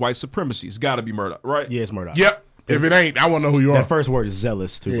problematize white supremacy. It's got to be Murdoch, right? Yeah, it's Murdoch. Yep. If it ain't, I want to know who you are. That first word is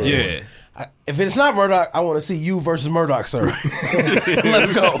zealous, too. Yeah. If it's not Murdoch, I want to see you versus Murdoch, sir.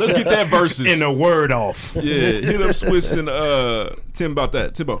 Let's go. Let's get that versus. In a word off. Yeah, hit up Swiss and Tim about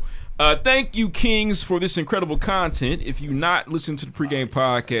that. Timbo. Thank you, Kings, for this incredible content. If you not listen to the pregame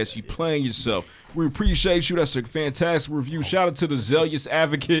podcast, you playing yourself. We appreciate you. That's a fantastic review. Shout out to the Zealous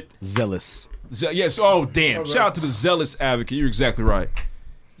Advocate. Zealous. Yes. Oh, damn. Shout out to the Zealous Advocate. You're exactly right.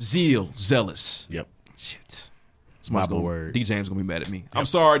 Zealous. Yep. Shit. Bible word. D. James gonna be mad at me. Yep. I'm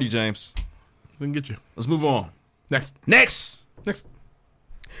sorry, D. James. Didn't get you. Let's move on. Next.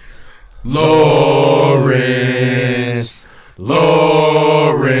 Lawrence.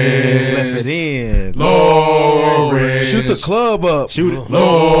 Left it in. Lawrence. Shoot the club up. Shoot it.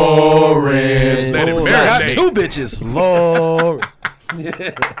 Lawrence. Let it Got marinate. 2 bitches. Lord.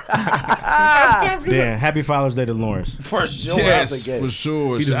 Damn, happy Father's Day to Lawrence. For sure. Yes, for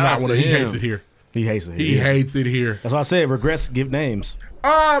sure. He does Shout not out want to to. He him. hates it here. He hates it. He hates it here. That's why I said regrets give names.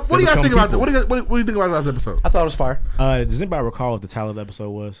 What do you guys become think about that? people. What do you think about the last episode? I thought it was fire. Does anybody recall what the title of the episode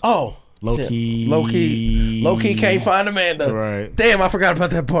was? Oh. Low key. Low key can't find Amanda. Right. Damn, I forgot about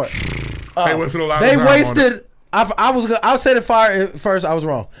that part. They wasted a lot of They time on wasted. I said it fire at first. I was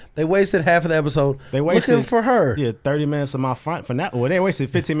wrong. They wasted half of the episode looking for her. Yeah, 30 minutes of my finale. Well, they wasted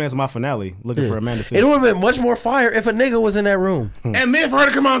 15 minutes of my finale looking for Amanda. It would have been much more fire if a nigga was in that room. And then for her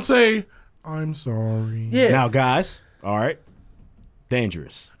to come out and say, "I'm sorry." Yeah. Now, guys, all right,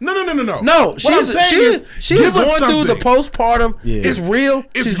 dangerous. No. No, What I'm saying she's give us going through the something. postpartum. Yeah. It's real.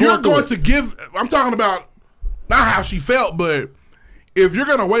 If She's you're going going through to give, I'm talking about not how she felt, but if you're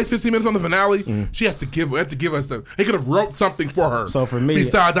going to waste 15 minutes on the finale, she has to give us the. He could have wrote something for her. So for me,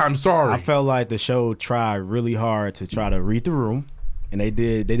 besides "I'm sorry," I felt like the show tried really hard to try to read the room, and they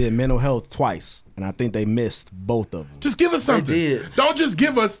did mental health twice, and I think they missed both of them. just give us something. did. Don't just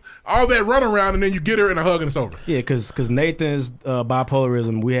give us all that runaround and then you get her in a hug and it's over. Yeah, because Nathan's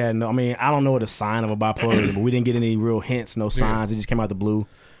bipolarism, we had no. I mean, I don't know what a sign of a bipolarism, but we didn't get any real hints, no signs. It just came out the blue.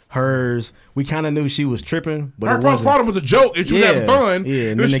 Hers, we kind of knew she was tripping, but Her it wasn't. postpartum was a joke and she was having fun.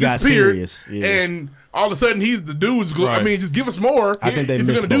 Yeah, and then then she they got disappeared, serious. Yeah. And all of a sudden he's the dude's. I Right. mean, just give us more. I think they if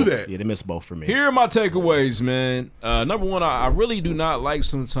you're missed gonna both. do that. Yeah, they missed both for me. Here are my takeaways, man. Number one, I really do not like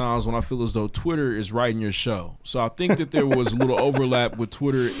sometimes when I feel as though Twitter is writing your show. So I think that there was a little overlap with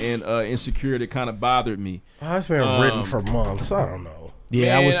Twitter and Insecure that kind of bothered me. It's been written for months. I don't know.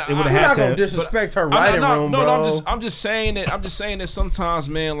 Yeah, Man, it would You're have not had gonna to. disrespect her writing room, no, bro. I'm just saying that. I'm just saying that sometimes,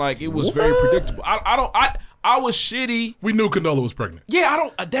 man, like it was very predictable. I was shitty. We knew Condola was pregnant, Yeah, I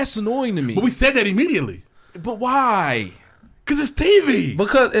don't. That's annoying to me. but we said that immediately. But why? Because it's TV.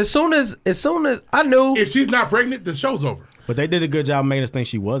 Because as soon as I knew, if she's not pregnant, the show's over. But they did a good job making us think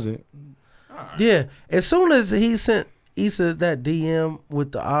she wasn't. Yeah, as soon as he sent Issa that DM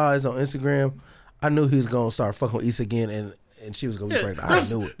with the eyes on Instagram, I knew he was gonna start fucking with Issa again, and she was gonna be pregnant. I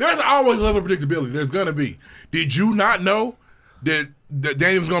knew it. There's always a level of predictability. There's gonna be. Did you not know that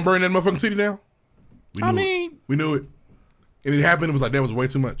Daniel was gonna burn that motherfucking city down? We knew it. And it happened. It was like that was way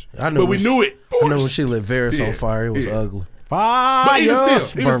too much. I knew, but we knew it. I know when she lit Varys on fire, it was ugly. Fire! But even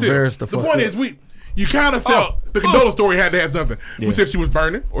She burned Varys the fuck point up. is you kind of felt the Condola story had to have something. We said she was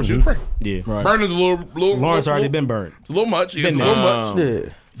burning or she was pregnant. Yeah, right. Burning's a little. Lawrence already been burned. It's a little much. It's Been a little much.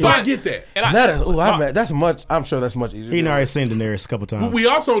 Yeah. So I get that. And that is, that's much. I'm sure that's much easier. He already seen Daenerys a couple times. We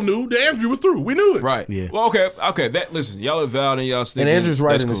also knew that Andrew was through. We knew it. Right. Yeah. Well, okay. That listen, y'all are valid and y'all still. And Andrew's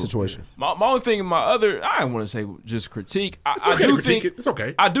right that's in this cool. situation. My only thing, I don't want to say just critique. It's I okay do to critique think it. It's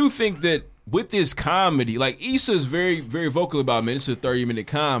okay. I do think that with this comedy, like Issa's very, very vocal about, man, it's a 30-minute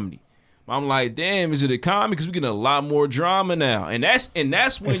comedy. I'm like, damn, is it a comedy? Because we're getting a lot more drama now, and that's when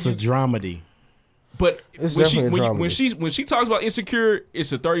It's a dramedy. But It's when definitely a when she talks about Insecure,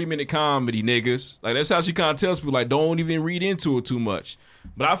 it's a 30-minute comedy, niggas. Like that's how she kind of tells people, like, don't even read into it too much.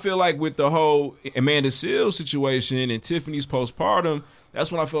 But I feel like with the whole Amanda Seales situation and Tiffany's postpartum,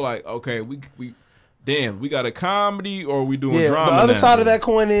 that's when I feel like, okay, we got a comedy or we doing drama. The other now? side of that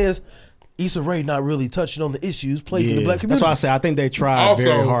coin is Issa Rae not really touching on the issues plaguing the black community. That's why I say I think they tried Also,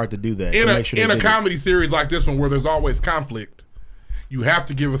 very hard to do that. In to make sure a they did it. comedy series like this one where there's always conflict, you have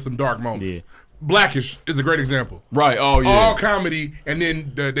to give us some dark moments. Yeah. Blackish is a great example. Right. Oh yeah. All comedy, and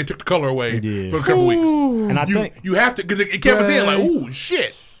then they took the color away did. for a couple weeks. And I think you have to, because it kept us in like, ooh,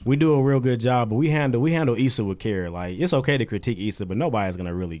 shit. we do a real good job, but we handle Issa with care. Like it's okay to critique Issa, but nobody's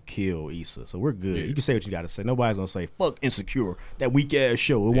gonna really kill Issa, so we're good. You can say what you got to say. Nobody's gonna say fuck Insecure, that weak ass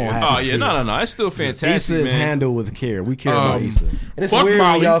show. It won't happen. Oh yeah, no. It's still fantastic, Issa is man. handled with care. We care about Issa. And it's Fuck weird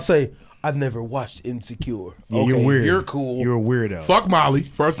Molly. when y'all say, I've never watched Insecure. Yeah, Okay, you're weird. You're cool. You're a weirdo. Fuck Molly,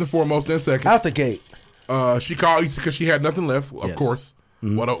 first and foremost, then second. Out the gate. She called Issa because she had nothing left, of Yes. course.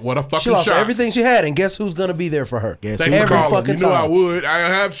 What a fucking She lost shot. everything she had, and guess who's gonna be there for her? Guess Thanks who? for Every calling. fucking You knew I time. would. I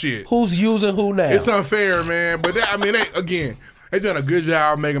don't have shit. Who's using who now? It's unfair, man. But they done a good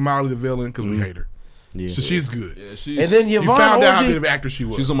job making Molly the villain because we hate her. Yeah. So she's good. Yeah, she's, and then You Yvonne found out how Orji- good of an actress she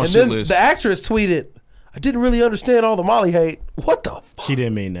was. she's on my and shit then list. the actress tweeted, I didn't really understand all the Molly hate. What the fuck? She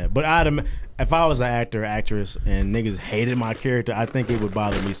didn't mean that. But if I was an actor or actress and niggas hated my character, I think it would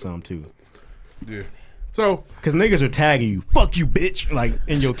bother me some too. Yeah. So, Because niggas are tagging you, fuck you, bitch, like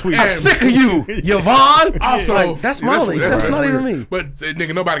in your tweets. I'm sick of you, Yvonne. also, Like, that's Molly. That's not even weird. me. But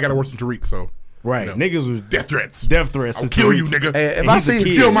nigga, nobody got it worse than Tariq. So, Right. you know, Niggas was death threats. I'll I'll kill you, nigga. Hey, if And I he's a see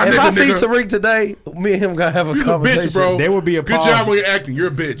kid. Kill my if nigga, I see nigga. Tariq today, me and him gotta have a You's a conversation. bitch, bro. There would be a good pause job when you're acting. You're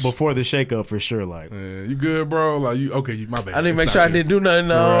a bitch. before the shakeup for sure. Like, You good, bro? Like you okay? You my bad. I need to make It's sure I not didn't do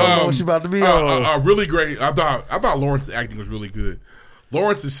nothing. I don't know what you about to be on. Really great. I thought Lawrence's acting was really good.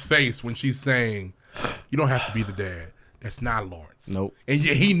 Lawrence's face when she's saying, "You don't have to be the dad." That's not Lawrence. Nope. And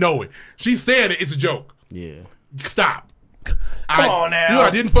yet he know it. She's saying it. It's a joke. yeah. Stop. Come on now. You know what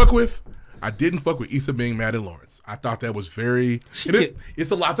I didn't fuck with? I didn't fuck with Issa being mad at Lawrence. I thought that was very.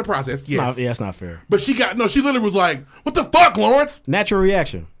 It's a lot to process. Yes. Yeah, that's not fair. But she literally was like, "What the fuck, Lawrence?" Natural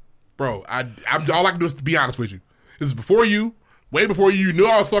reaction. Bro, I'm all I can do is to be honest with you. This is before you, way before you knew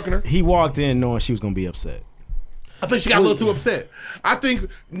I was fucking her. He walked in knowing she was going to be upset. I think she got a little too upset. I think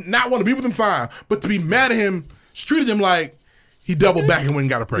not want to be with him, fine, but to be mad at him, she treated him like he doubled back and went and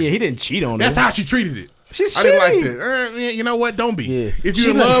got her pregnant. Yeah, he didn't cheat on her. That's how she treated it. She's I didn't like shitty. that. You know what? Don't be. Yeah. If She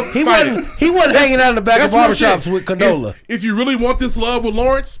you're in wasn't- love, he fight wasn't. it. He wasn't hanging out in the back of That's real barbershops shit. with Condola. If you really want this love with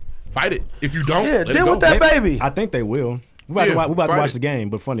Lawrence, fight it. If you don't, Yeah, let it deal go. with that baby. I think they will. We about to fight watch it. the game,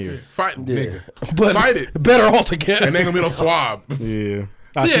 but funnier. Fight, nigga. But Fight it. better altogether. And ain't gonna be no swab. Yeah.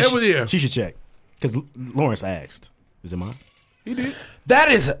 Yeah, She should check. Because Lawrence asked. Is it mine? He did.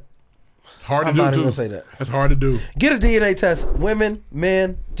 That is. It's hard I'm to do. not even too. gonna say that. That's hard to do. Get a DNA test. Women,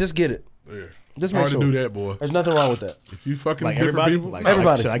 men, just get it. Yeah. Just hard make sure. to do that, boy. There's nothing wrong with that. If you fucking Like different everybody? people, Like,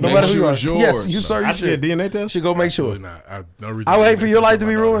 Everybody, should I no get- matter who sure you are. it's yours. Yes, you sir. I You should get a should. DNA test? Should go make sure. Absolutely not. I have no reason. I to wait do for that your life with to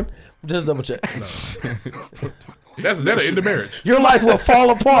my be daughter. ruined. Just double check. That'll end the marriage. Your life will fall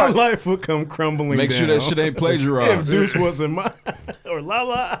My apart. life will come crumbling Make down. sure that shit ain't If plagiarized. Deuce wasn't mine. Or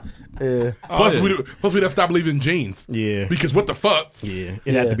La. Yeah. Plus, yeah. we'd have to stop believing in jeans. Yeah. Because what the fuck? Yeah.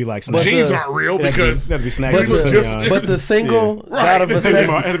 It had to be like But Jeans the- aren't real It had to be- because it had to be snacks But with just- Sunny on. But the single Yeah. god of Right. It'd be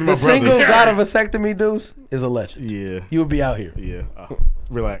my vasectomy, the brother. single god of vasectomy, Deuce, is a legend. Yeah. You would be out here. Yeah.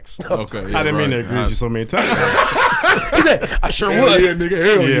 Relax. Okay, yeah, I didn't mean to right. agree with you so many times. He said, I sure Hell would. yeah, nigga.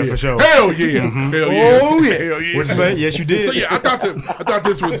 Hell yeah. For sure. Hell yeah. Hell yeah. Oh, yeah. Hell yeah. What'd you say? Yes, you did. So yeah, I thought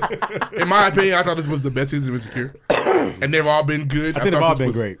this was, in my opinion, I thought this was the best season of Insecure, and they've all been good. I think they've thought all this been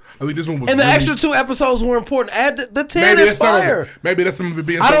was- great. I think this one was. And the really- extra 2 episodes were important. Add the 10 maybe is that's some of fire. it. Maybe that's some of it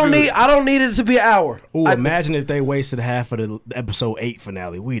being. I so don't good. need it to be an hour. Ooh, imagine if they wasted half of the episode 8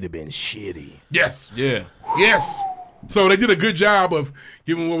 finale. We'd have been shitty. Yes. Yeah. Yes. So they did a good job of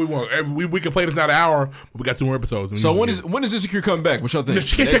giving what we want. We can play this not an hour, but we got 2 more episodes. So when is Insecure coming back? What y'all think?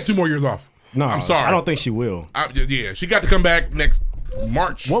 She can't take 2 more years off. No, I'm sorry. I don't think she will. Yeah, she got to come back next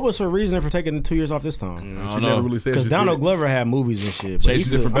March. What was her reason for taking the 2 years off this time? She never really said. Because she Donald did. Glover had movies and shit. But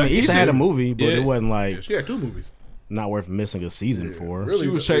Chasing different Issa back- had a movie, but Yeah. it wasn't like Yeah, she had 2 movies. not worth missing a season for. really. She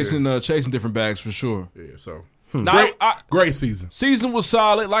was chasing different bags for sure. Yeah, so Now, great season. Season was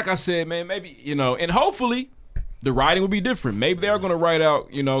solid. Like I said, man, maybe, and hopefully the writing will be different. Maybe they are going to write out,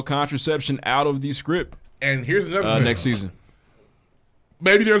 contraception out of the script And here's another thing. next season.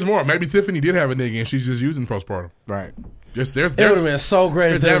 Maybe there's more. Maybe Tiffany did have a nigga and she's just using postpartum. Right. There's It would have been so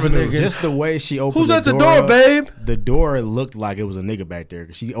great if there was a avenues. nigga. Just the way she opened Who's at the door, babe? The door looked like it was a nigga back there.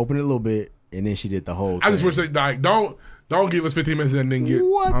 'Cause she opened it a little bit, and then she did the whole I just thing. wish they don't give us 15 minutes and then get.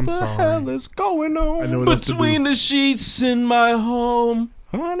 What I'm the sorry. hell is going I know on? what else to Between the sheets in my home.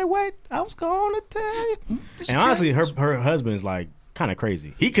 Honey, wait, I was going to tell you. And honestly, her husband's like kind of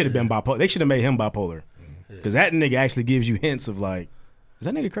crazy. He could have been bipolar. They should have made him bipolar. Because that nigga actually gives you hints of like, is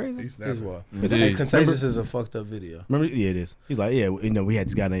that nigga crazy? He's Here's why. Indeed. Hey, Contagious is a fucked up video. Remember? Yeah, it is. He's like, yeah, we had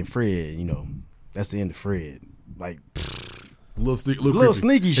this guy named Fred. That's the end of Fred. Like, Little Little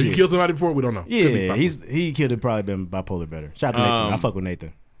sneaky If shit. he killed somebody before, we don't know. Could be yeah, bipolar. he could have probably been bipolar better. Shout out to Nathan. I fuck with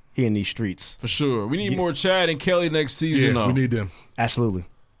Nathan. He in these streets. For sure. We need more Chad and Kelly next season, Yes, though. we need them. Absolutely.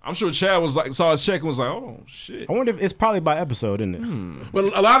 I'm sure Chad was like, saw his check and was like, oh, shit. I wonder if it's probably by episode, isn't it?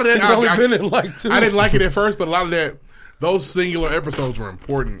 But a lot of that, He's only been in like 2. I didn't like it at first, but a lot of that, those singular episodes were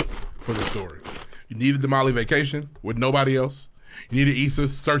important for the story. You needed the Molly vacation with nobody else. You needed Issa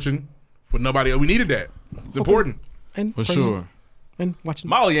searching for nobody else. We needed that. It's important. And For sure. And watching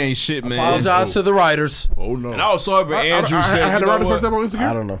Molly ain't shit, man. Apologize to the writers. Oh no! And I was sorry, but Andrew I said, had you the know writers what? fucked up on Instagram.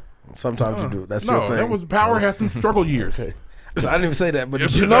 I don't know. Sometimes you do. That's your No, thing. that was Power had some struggle years. Okay. I didn't even say that, but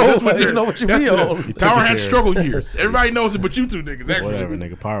Yes, you that's know, what you they're- know what you that's mean. it. on. Power had struggle years. Everybody knows it, but you two niggas. Actually, Whatever,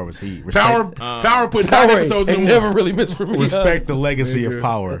 nigga. Power was heat. Power put 9 Power episodes ain't in never one. really missed for me. Respect the legacy of Nigga.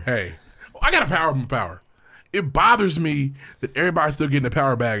 Power. Hey, I got a power. It bothers me that everybody's still getting the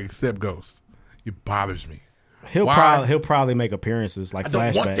power bag except Ghost. It bothers me. He'll Why? probably make appearances like I don't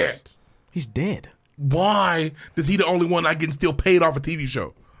flashbacks. want that. He's dead. Why is he the only one not getting still paid off a TV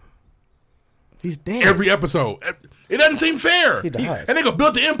show? He's dead. Every episode. It doesn't seem fair. He died. And nigga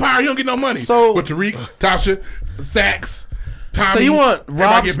built the empire. He don't get no money. So- but Tariq, Tasha, Sax, Tommy. So you want everybody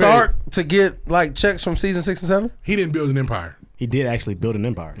Rob get Stark to get like checks from season 6 and 7? paid. He didn't build an empire. He did actually build an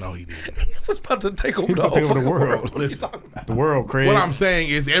empire. No, he didn't. He was about to take over He's the about to whole take over the fucking world. What are you talking about? The world, Craig. What I'm saying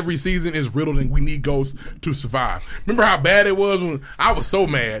is every season is riddled and we need Ghost to survive. Remember how bad it was when I was so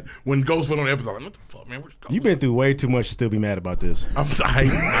mad when Ghost went on the episode. Like, what the fuck, man? Where's Ghost? You've been through way too much to still be mad about this. I'm sorry.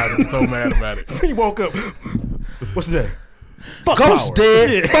 I'm so mad about it. He woke up. What's the day? Fuck Ghost Power.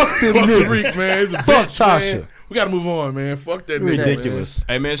 dead. Yeah. Fuck them Fuck niggas. Tariq, man. He's a Fuck bitch, Tasha. man. We got to move on, man. Fuck that nigga. Ridiculous.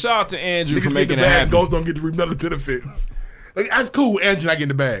 Hey, man, shout out to Andrew Niggas for get making the it bag. happen. Ghost don't get to reap none of the benefits. Like, that's cool. Andrew not getting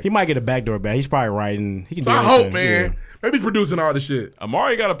the bag. He might get a backdoor back. He's probably writing. He can So do I anything. hope, man. Yeah. Maybe he's producing all this shit.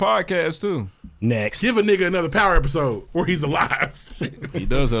 Amari got a podcast, too. Next. Give a nigga another Power episode where he's alive. He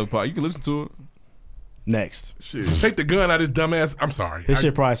does have a podcast. You can listen to it. Next. Shit. Take the gun out of his dumb ass. I'm sorry. His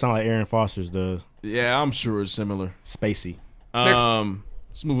shit probably sound like Aaron Foster's does. Yeah, I'm sure it's similar. Spacey.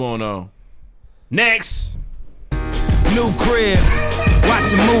 Let's move on, though. Next. New crib,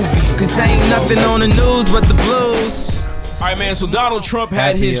 watch a movie, cause ain't nothing on the news but the blues. All right, man, so Donald Trump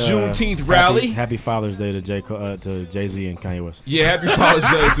had his Juneteenth rally. Happy Father's Day to Jay-Z and Kanye West. Yeah, happy Father's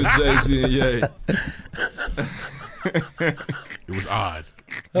Day to Jay-Z and Ye. It was odd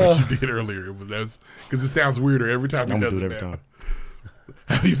what you did earlier. It was because it sounds weirder every time he I'm does gonna do it it every now. time.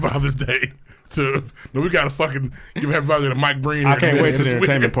 Happy Father's Day to we gotta fucking give Happy Father's Day to Mike Breen. I can't wait to the It's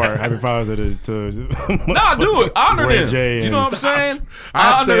entertainment weird. part. Happy Father's Day to Nah, do it. Honor Ray them. J You and- know what I'm saying? I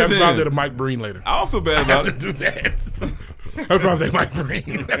have to say Honor Happy Father's Day to them. Mike Breen later. I don't feel bad I about have it. to do that. Happy Father's Day, Mike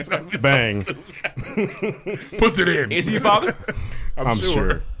Breen. That's gonna be so Bang. stupid. Puts it in. Is he a father? I'm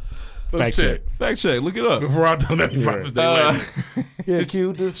sure. Let's Fact check. Fact check. Look it up. Before I tell Happy Father's Day later. Yeah,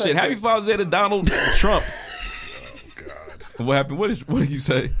 Q. do the Shit, fact happy check. Father's Day to Donald Trump. What happened? What did you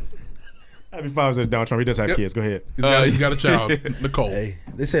say? Happy Father's Day to Donald Trump. He does have kids. Go ahead. He's got a child, Nicole. Hey,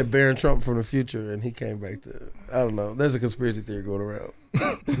 they said Barron Trump from the future, and he came back to. I don't know. There's a conspiracy theory going around.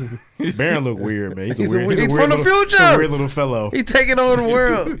 Barron look weird, man. He's a weird from the future. He's a weird little fellow. He taking over the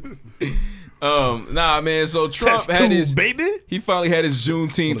world. Nah, man. So Trump He finally had his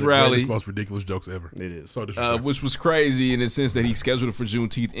Juneteenth rally. The most ridiculous jokes ever. It is so disrespectful. Which was crazy in the sense that he scheduled it for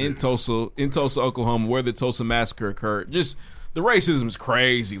Juneteenth in Tulsa, Oklahoma, where the Tulsa massacre occurred. Just the racism is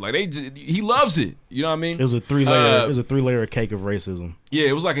crazy. Like he loves it. You know what I mean? It was a 3-layer. It was a 3-layer cake of racism. Yeah,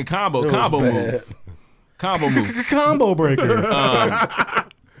 it was like a combo move. Combo move. Combo breaker.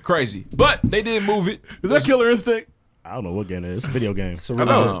 Crazy, but they didn't move it. Is that Killer Instinct? I don't know what game it is. It's a video game.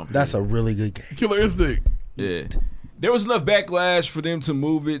 That's a really good game. Killer Instinct. Yeah. There was enough backlash for them to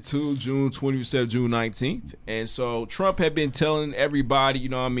move it to June 27th, June 19th. And so Trump had been telling everybody, you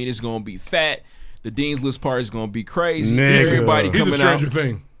know what I mean, it's going to be fat. The Dean's List party is going to be crazy. Nigga. Everybody He's coming a Stranger out.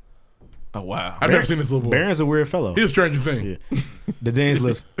 Thing. Oh, wow. I've never seen this little boy. Barron's a weird fellow. He's a Stranger Thing. Yeah. The Dean's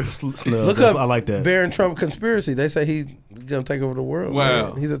List snub. Look up. I like that. Barron Trump conspiracy. They say he's gonna take over the world.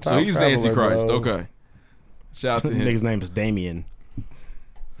 Wow. Man. He's a time So he's the traveler, Antichrist. bro. Okay. Shout out to him. Nigga's name is Damien.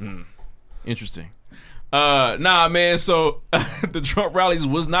 Interesting. Nah, man. So the Trump rallies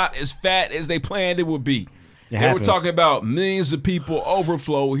was not as fat as they planned it would be. They were talking about millions of people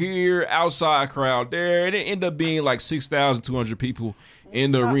overflow here, outside crowd there, and it ended up being like 6,200 people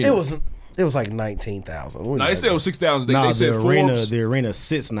in the arena. It was like 19,000. No, they said it was 6,000. They said the arena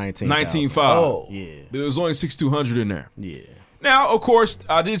sits 19,000. 19.5. Oh. Yeah. There was only 6,200 in there. Yeah. Now, of course,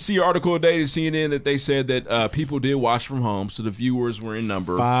 I did see an article today to CNN that they said that people did watch from home, so the viewers were in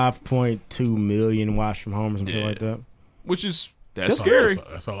number 5.2 million watched from home or something like that. Which is that's scary.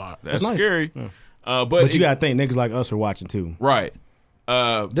 That's a lot. That's nice. scary. Yeah. But you gotta think niggas like us are watching too, right?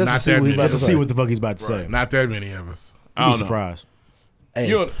 Not Just to see what he's about to see say. what the fuck he's about to say. Not that many of us. I'd be surprised. Hey,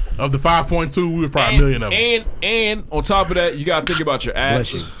 You know, Of the 5.2, we were probably a million of them. and on top of that, you gotta think about your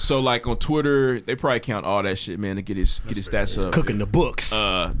Bless you. apps. So like on Twitter, they probably count all that shit, man, to get his stats up. Cooking the books.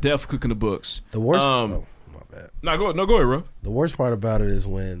 Def cooking the books. the worst. my bad. go ahead, bro. The worst part about it is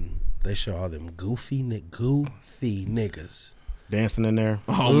when they show all them goofy niggas. Dancing in there.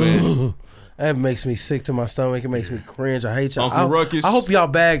 Oh man, That makes me sick to my stomach. It makes me cringe. I hate y'all. Uncle Ruckus. I hope y'all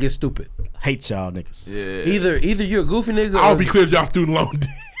bag is stupid. Hate y'all niggas. yeah. Either you're a goofy nigga. I'll or- be clear, y'all student loan.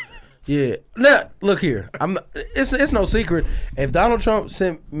 Yeah. Now, look here. It's no secret. If Donald Trump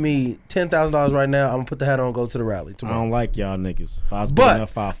sent me $10,000 right now, I'm gonna put the hat on and go to the rally I tomorrow. don't like y'all niggas. If I was big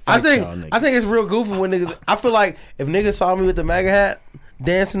enough, I'll fight y'all niggas. I think it's real goofy when niggas. I feel like if niggas saw me with the MAGA hat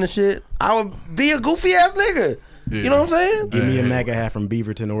dancing and shit, I would be a goofy ass nigga. You know what I'm saying? Give me a MAGA hat from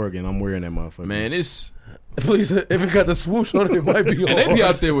Beaverton, Oregon. I'm wearing that motherfucker. Man, it's Please, if it got the swoosh on it, it might be. and they be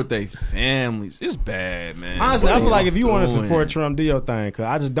hard. out there with their families. It's bad, man. Honestly, What I are feel like y'all if you want to doing? support Trump, do your thing. Cause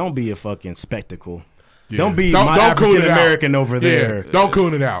I just don't be a fucking spectacle. Yeah. Don't be Don't my coon it African out. American over there. Yeah. Don't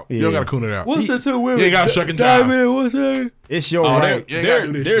coon it out. You don't Yeah. gotta coon it out. What's the two women? You ain't gotta shuck and jive. Diamond, what's that? It's your Oh, right. You ain't gotta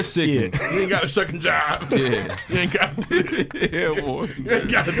do this they're shit. sickening. You ain't gotta shuck and jive. Yeah. You ain't gotta do this. Yeah, boy. You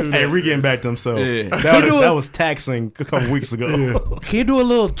ain't gotta do Hey, that. we getting back to himself. Yeah. That was taxing a couple weeks ago. Can you do a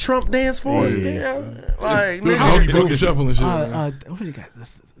little Trump dance for us? Yeah. Yeah. Like, Do the nigga. hokey pokey shuffle and shit. man. What do you got?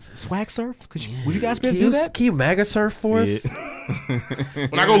 Swag surf? Would you guys be able Can to do that? you MAGA surf for us?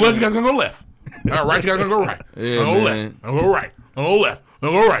 When I go left, you guys gonna go left. All right, you guys gonna go right. Yeah, I'm gonna go man. left. I'm gonna go right. I'm gonna go left. I'm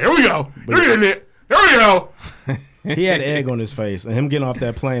gonna go right. Here we go. Here we go. Here we go. He had egg on his face, and him getting off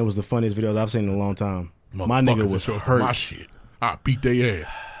that plane was the funniest videos I've seen in a long time. My nigga Motherfuckers was that show up for my hurt. shit. I beat their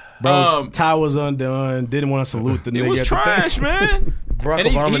ass. Bro, tie was undone. Didn't want to salute the nigga. It was at the trash, thing. man. Brock And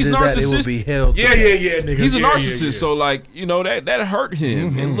Obama he's did that, it would narcissistic. be hell. Yeah, nigga. He's a Yeah, narcissist, yeah. so like that hurt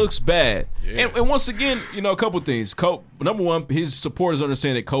him and looks bad. And once again, a couple things. Number one, his supporters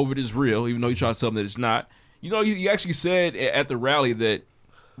understand that COVID is real, even though he tried to tell them that it's not. He actually said at the rally that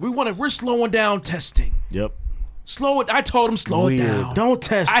we're slowing down testing. Yep. Slow it. I told him slow it down. Don't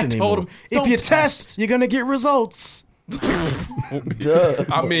test I anymore. told him if don't you test. test, you're gonna get results. Duh.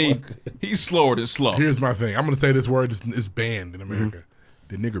 I mean, he's slower than slow. Here's my thing. I'm gonna say this word is banned in America.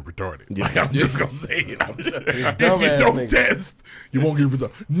 The nigga retarded. Yeah. Like, I'm just gonna say it. If you Dumbass don't nigga. test, you won't get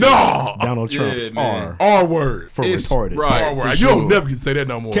results. No. Donald Trump. Yeah, man. R word. For It's retarded. right. R for word. sure. You'll never get to say that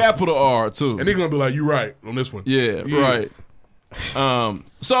no more. Capital R too. And they're gonna be like, "You right on this one." Yeah, right.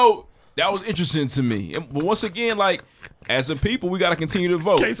 So that was interesting to me. But once again, like as a people, we got to continue to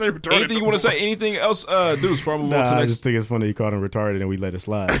vote. Can't say retarded Anything you no want to more. say? Anything else, Deuce? Before I move on to Nah, I next. just think it's funny you called him retarded and we let it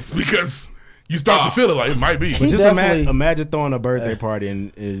slide. Because you start to feel it like it might be. But just definitely- imagine throwing a birthday party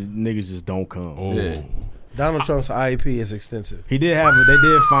and niggas just don't come. Oh. Yeah. Donald Trump's IEP is extensive. They did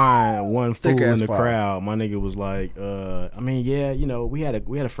find one fool Thick-ass in the file. crowd. My nigga was like, we had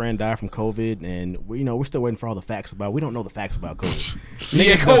a friend die from COVID, and we're still waiting for all the facts about it. We don't know the facts about COVID. He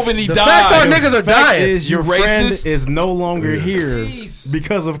had COVID and he the died. facts are niggas are dying. Is your You friend racist? is no longer here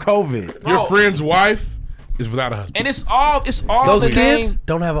because of COVID. Your friend's wife is without a husband. And it's all Those the kids name.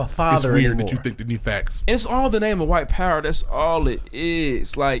 don't have a It's father weird anymore. that you think they need facts. And it's all the name of white power. That's all it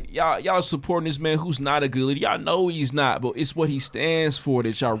is. Like y'all supporting this man who's not a good leader. Y'all know he's not, but it's what he stands for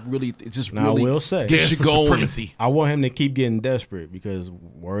that y'all really just Now, really I will say, get you going. Supremacy. I want him to keep getting desperate because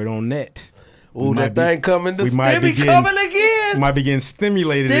word on net. Ooh, we that might thing coming. The we might stimmy be getting- coming again. We might be getting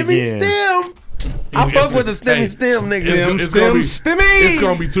stimulated Stimmy again. stem. I fuck with the stimmy stem, nigga. It's gonna be stimmy. It's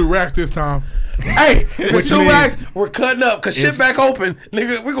gonna be 2 racks this time. Hey, if it's Which 2 means- racks, we're cutting up because shit It's- back open,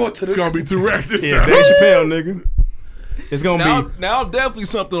 nigga. We're going to the. It's gonna be 2 racks this Yeah, time. Dave Chappelle, nigga. It's gonna be Now definitely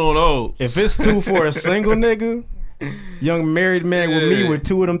something on those. if it's 2 for a single nigga, young married man with me with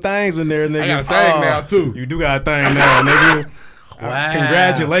 2 of them things in there, nigga. I got a thing now too. You do got a thing now, nigga. Wow.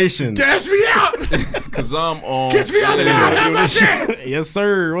 Congratulations. Cash me out. Cause I'm on. Catch me outside. How about that? Yes,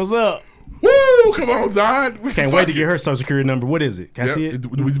 sir. What's up? Woo! Come on, Zion. Can't wait to get her social security number. What is it? Can I see it?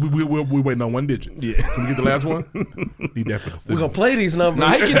 We waiting on 1 digit. Yeah. Can we get the last one? Need that for us. We're going to play these numbers.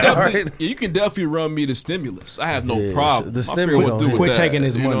 Nah, he can All definitely, right. you can definitely run me the stimulus. I have no Yeah, problem. the My stimmy fear would don't do hit. with Quit that. taking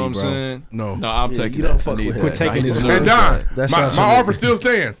his You know money, what I'm bro. saying? No. No, I'm Yeah, taking you that. don't fuck I need with that. him. Quit taking Nah, he his deserves And money. Don, that. That's my not offer something. still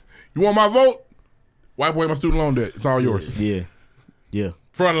stands. You want my vote? Wipe away my student loan debt. It's all yours. Yeah. Yeah.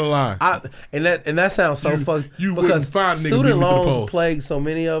 Front of the line. And that sounds so fucked. you wouldn't because find niggas beat student me to the loans polls. plague so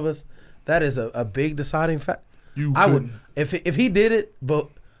many of us. That is a big deciding factor. You I would couldn't. if he did it, but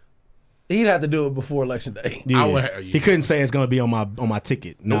he'd have to do it before election day. Yeah. I would He couldn't say it's gonna be on my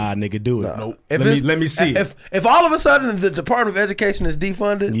ticket. Nah, nigga, do it. Nope. Let me see. If all of a sudden the Department of Education is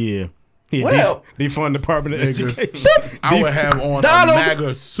defunded, Yeah. Yeah, Well- defund Department of Nigga. Education. I would have on Donald. a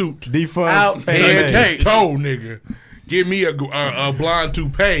MAGA suit. Defund Out Head Hey. to toe, nigga. Give me a blonde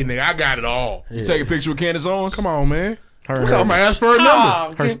toupee, nigga. I got it all. You take a picture with Candace Owens? Come on, man. Her, I'm gonna ask for her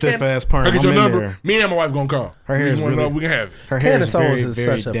number. her stiff ass perm. I get I'm your in number. there. Me and my wife gonna call. Her hair We is just wanna know really- if we can have it. Her hair Candace is very, Owens is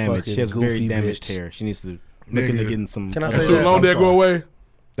very such a damaged. fucking She has very goofy damaged bitch. hair. She needs to look into Nigga. getting some. Can I The say that? student loan I'm debt go sorry. away.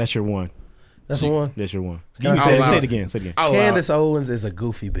 That's your one. That's the one. That's your one. Can I You can say say it? it again. Say it again. I'll allow Candace it. Owens is a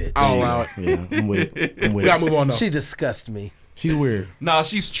goofy bitch. I'll allow it. Yeah, I'm with it. I'm with We gotta it. move on though. She disgusts me. She's weird. Nah,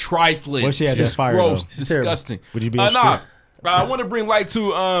 she's trifling. What she had that She's fire, gross, though? She's terrible. disgusting. Would you be Nah. interested? I want to bring light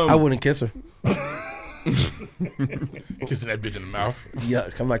to I wouldn't kiss her. Kissing that bitch in the mouth.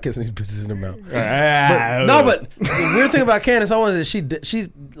 Yuck! I'm not kissing these bitches in the mouth. But The weird thing about Candace Owens is she's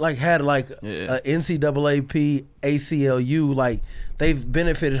like had like Yeah. a NCAAP ACLU, like they've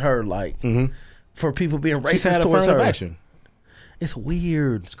benefited her like for people being she's racist had towards affirmative her. action. It's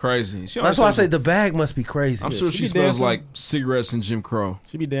weird. It's crazy. She That's why I always- say the bag must be crazy. I'm sure she she be smells dancing. like cigarettes and Jim Crow.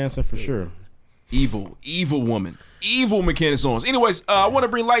 She be dancing for sure. Evil woman. Evil Candace Owens. Anyways, I want to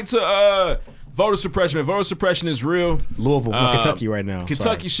bring light to voter suppression. Man, voter suppression is real. Louisville, Kentucky right now.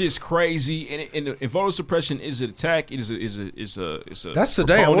 Kentucky shit's crazy, and voter suppression is an attack. It is a. That's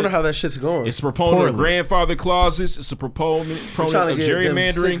today. I proponent- wonder how that shit's going. It's a proponent Poorly. of grandfather clauses. It's a proponent I'm trying of to get them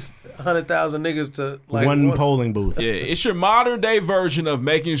gerrymandering. 600,000 niggas to like one polling booth. Yeah, it's your modern day version of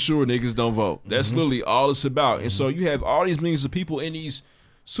making sure niggas don't vote. That's literally all it's about. And so you have all these millions of people in these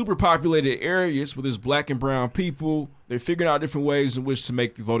super populated areas where there's black and brown people. They're figuring out different ways in which to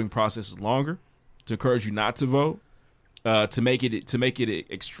make the voting process longer, to encourage you not to vote, to make it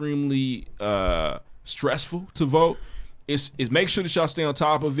extremely stressful to vote. It's make sure that y'all stay on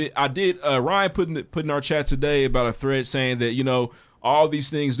top of it. I did Ryan put in our chat today about a thread saying that all these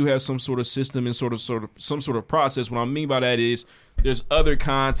things do have some sort of system and sort of some sort of process. What I mean by that is there's other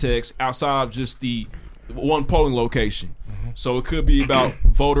context outside of just the one polling location. So it could be about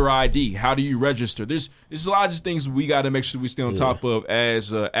voter ID. How do you register? There's a lot of just things we got to make sure we stay on top of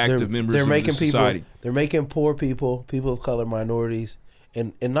as active members of the society. They're making poor people of color, minorities,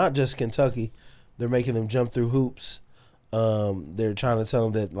 and not just Kentucky. They're making them jump through hoops. They're trying to tell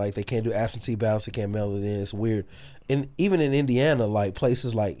them that like they can't do absentee ballots, they can't mail it in. It's weird. And even in Indiana, like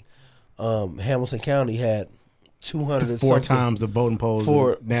places like Hamilton County had 200 4 times the voting polls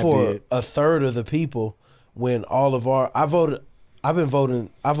for did. a third of the people. When all of I voted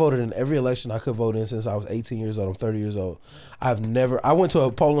in every election I could vote in since I was 18 years old. I'm 30 years old. I went to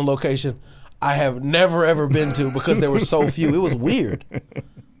a polling location I have never ever been to because there were so few. It was weird.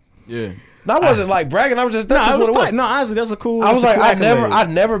 Yeah. No, I wasn't like bragging. I was just that's just what it was. No, honestly, that's a cool. I was like, accolade. I'd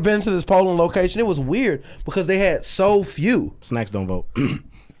never been to this polling location. It was weird because they had so few. Snacks don't vote.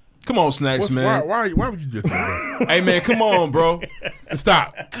 Come on, Snacks, man. Why would you do that? Hey, man, come on, bro.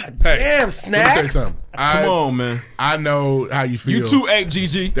 Stop. Damn, Let me Snacks. tell you something. Come on, man. I know how you feel. You too, Ape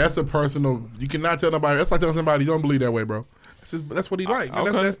GG. That's a personal. You cannot tell nobody. That's like telling somebody you don't believe that way, bro. That's what he like.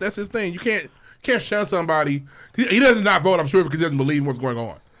 Okay. That's his thing. You can't shut somebody. He does not vote. I'm sure because he doesn't believe in what's going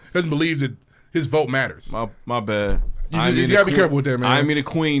on. He doesn't believe that his vote matters. My bad. You gotta be careful with that, man. I mean the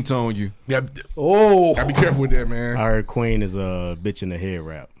queen tone you. Yeah. Oh, gotta be careful with that, man. I heard Queen is a bitch in the head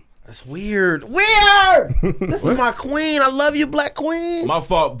rap. that's weird. Weird. This is my queen. I love you, Black Queen. My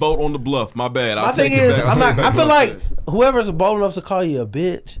fault. Vote on the bluff. My bad. My thing is, I feel like whoever's bold enough to call you a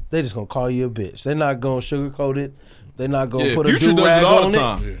bitch, they just gonna call you a bitch. They're not gonna sugarcoat it. They're not gonna put a Future does do-rag it all on the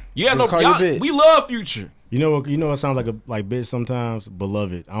time. it. Yeah, They'll call you a bitch. we love Future. You know what sounds like bitch sometimes?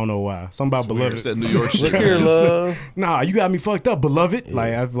 Beloved. I don't know why. Something about beloved. It's that New York shit. Look here, love. Nah, you got me fucked up, beloved. Yeah.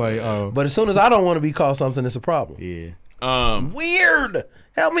 Like I was like, But as soon as I don't want to be called something, it's a problem. Yeah. Weird.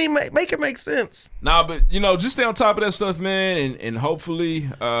 Help me make it make sense. Nah, but just stay on top of that stuff, man, and hopefully,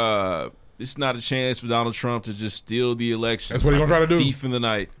 it's not a chance for Donald Trump to just steal the election. That's what he's gonna try to do. Thief in the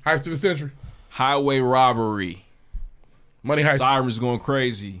night. Heist of the century. Highway robbery. Money heist. Sirens going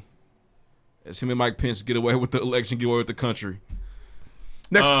crazy. As him and Mike Pence get away with the election, get away with the country.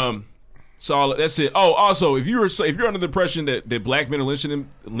 Next. So that's it. Oh, also, if you're under the impression that black men are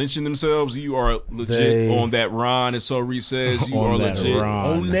lynching themselves, you are legit on that Ron. And so Reese says you are legit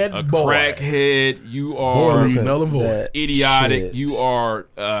on that a boy. Crackhead. You are null and void. idiotic. Shit. You are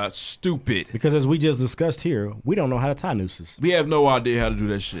stupid. Because as we just discussed here, we don't know how to tie nooses. We have no idea how to do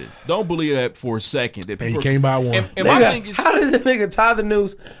that shit. Don't believe that for a second. That And he came by one. And my thing is, How did the nigga tie the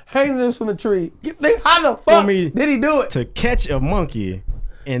noose, hang the noose from the tree? How the fuck did he do it? To catch a monkey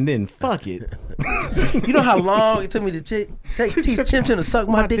and then fuck it. You know how long it took me to teach Chim Chim to suck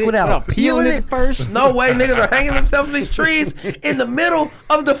my dick without peeling it first? No way, niggas are hanging themselves in these trees in the middle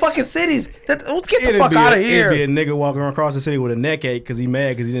of the fucking cities. Get the fuck out of here. It'd be a nigga walking across the city with a neck ache because he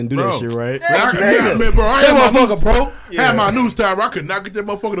mad because he didn't do that shit right. I had my news time. I could not get that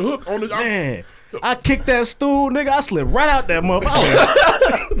motherfucker to hook on this. Man, I kicked that stool, nigga. I slipped right out that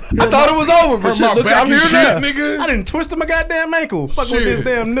motherfucker. I thought it was over, but shit, look, I'm here now. Nigga. I didn't twist my goddamn ankle. Fuck with this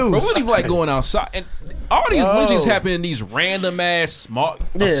damn noose. bro, what do you like going outside? And all these lynchings happen in these random ass small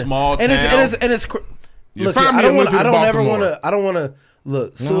towns. And it's look, here, I don't want to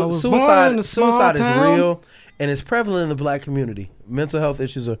look. Suicide is real, and it's prevalent in the black community. Mental health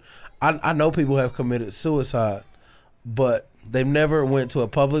issues are. I know people have committed suicide, but they've never went to a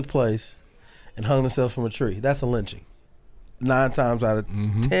public place and hung themselves from a tree. That's a lynching. 9 times out of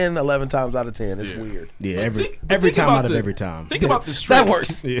 10, 11 times out of 10, it's weird. Yeah, every time out of every time. Think about the That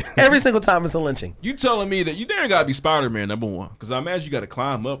works. Yeah. Every single time it's a lynching. You telling me that you there gotta be Spider-Man #1? Because I imagine you got to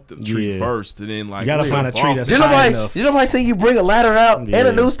climb up the tree first, and then like you gotta find a tree that's did high enough. nobody say you bring a ladder out and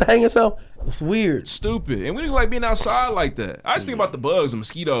a noose to hang yourself? It's weird. Stupid. And we didn't like being outside like that. I just think about the bugs and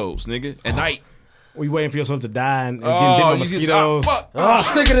mosquitoes, nigga, at night. Were you waiting for yourself to die and getting bit by mosquitoes? I'm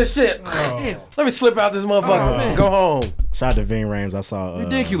sick of this shit. Let me slip out this motherfucker and go home. Shout out to Ving Rhames. I saw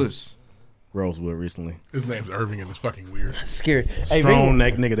ridiculous Rosewood recently. His name's Irving and it's fucking weird. Scary. Strong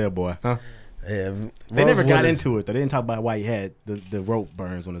neck nigga there, boy. Huh? Yeah, they never got into it though. They didn't talk about why he had the rope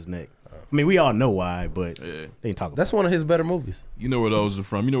burns on his neck. I mean, we all know why, but they didn't talk about it. That's one of his better movies. You know where those are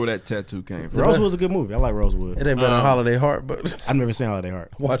from. You know where that tattoo came from. Rosewood's a good movie. I like Rosewood. It ain't better than Holiday Heart, but I've never seen Holiday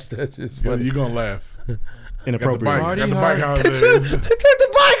Heart. Watch that. It's Yeah, funny. you're gonna laugh. Inappropriate. Got the bike holiday. It's the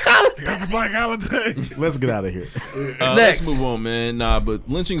bike holiday. Got the bike holiday. Let's get out of here. Let's move on, man. But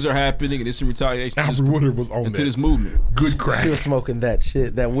lynchings are happening, and it's in retaliation Alfred Woodard was on to that. this movement. Good crack. She was smoking that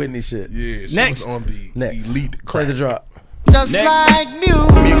shit, that Whitney shit. Yeah, she Next. was on the Next. elite Play crack. the drop. Just Next. like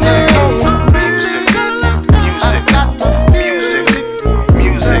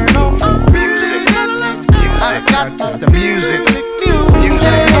the music.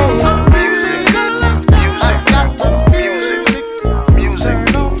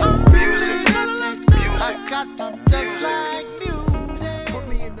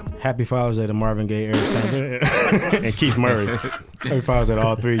 Happy Father's Day to Marvin Gaye, Eric Sermon, and Keith Murray. Happy Father's Day to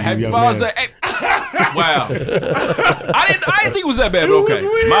all three of you Happy young Father's men. Day. Hey. Wow. I didn't think it was that bad, but It was okay.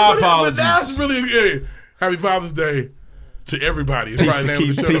 weird, My but apologies. that's really hey, Happy Father's Day to everybody. It's Peace probably to, the name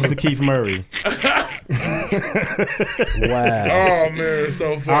of the show. Peace to Keith Murray. Wow. Oh man, it's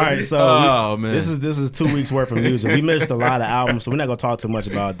so funny. All right, so man. this is 2 weeks worth of music. We missed a lot of albums, so we're not gonna talk too much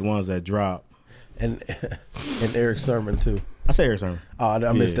about the ones that drop. And Eric Sermon too. I say Eric Sermon. Oh,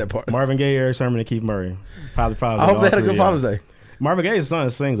 I missed that part. Marvin Gaye, Eric Sermon, and Keith Murray. Probably I hope they had a good Father's Day. Marvin Gaye's son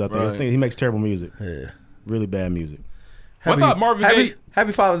sings. I think. Right. I think he makes terrible music. Yeah. Really bad music. I thought Marvin Gaye.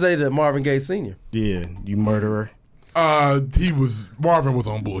 Happy Father's Day to Marvin Gaye Sr. Yeah, you murderer. Marvin was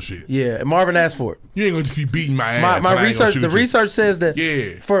on bullshit. Yeah, and Marvin asked for it. You ain't gonna just be beating my ass. My research, the research says that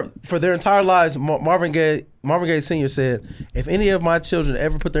Yeah. for their entire lives, Marvin Gaye Sr. said, if any of my children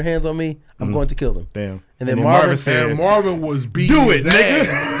ever put their hands on me, I'm going to kill them. Damn. And then Marvin said, said, Marvin was beating "Do it, his nigga."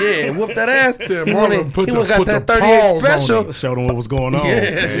 ass. yeah, whoop that ass. Said He Marvin went put he the- went got put that the 38 paws on special. him. Showed them what was going on. Yeah.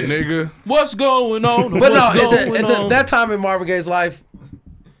 Hey, nigga. What's going on? But What's no, going at on? that time in Marvin Gaye's life,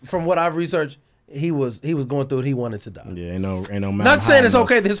 from what I've researched, he was going through it. He wanted to die. Yeah, ain't no mountain Not saying high it's enough.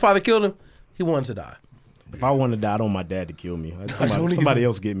 okay that his father killed him. He wanted to die. If I wanted to die, I don't want my dad to kill me. don't Somebody either.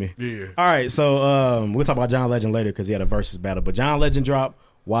 else get me. Yeah. All right, so we'll talk about John Legend later because he had a versus battle. But John Legend dropped.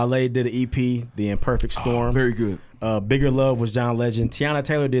 Wale did an EP, The Imperfect Storm. Very good. Bigger Love was John Legend. Tiana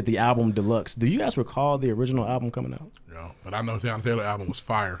Taylor did the album Deluxe. Do you guys recall the original album coming out? No, but I know Tiana Taylor album was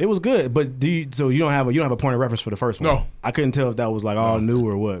fire. It was good, but so you don't have a point of reference for the first one? No. I couldn't tell if that was like all new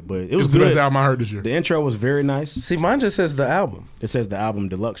or what, but it was It's the good. best album I heard this year. The intro was very nice. See, mine just says the album. It says the album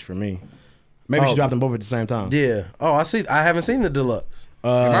Deluxe for me. Maybe she dropped them both at the same time. Yeah. Oh, I see. I haven't seen the deluxe.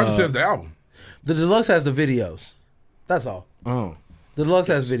 Mine just says the album. The deluxe has the videos. That's all. Oh. The deluxe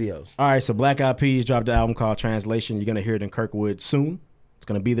has videos. All right, so Black Eyed Peas dropped the album called Translation. You're going to hear it in Kirkwood soon. It's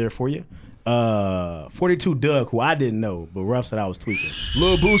going to be there for you. 42 Doug, who I didn't know, but Ruff said I was tweaking.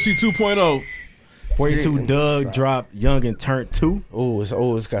 Lil Boosie 2.0. 42 Yeah, Doug stop. dropped Young and Turnt 2.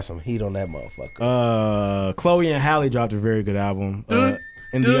 It's got some heat on that motherfucker. Chloe and Halle dropped a very good album.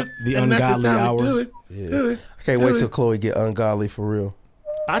 In Do the it. And that's Ungodly the time to Hour. do it. Yeah. Do it. I can't wait till Chloe get ungodly for real.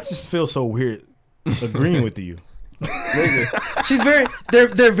 I just feel so weird agreeing with you. She's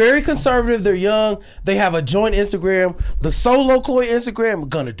they're very conservative. They're young. They have a joint Instagram. The solo Chloe Instagram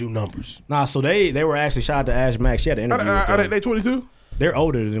gonna do numbers. Nah, so they were actually shout out to Ash Mack. She had an interview with Are them. they 22? They're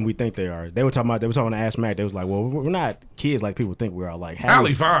older than we think they are. They were talking to Ash Mack. They was like, well, we're not kids like people think we are. Like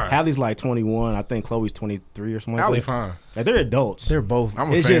Halle fine. Halle's like 21. I think Chloe's 23 or something like Halle that. fine. Like, they're adults. They're both.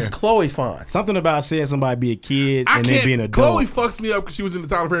 I'm a It's fan. just Chloe fine. Something about seeing somebody be a kid I and then can't. being an adult. Chloe fucks me up because she was in the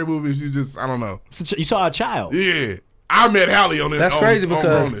Tyler Perry movie. She just, I don't know. You saw a child. Yeah. I met Halle on this. That's crazy on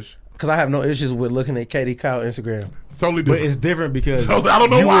because Grownish. I have no issues with looking at Katie Kyle Instagram. Totally But different. it's different because So, I don't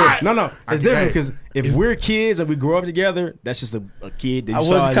know you why. No, I it's different can't. because if we're kids and we grow up together, that's just a kid that you I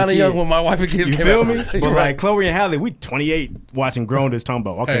saw was as a kind of kid. young when my wife and kids You came feel out. me? You're But right. like Chloe and Halle, we 28 watching grown this talking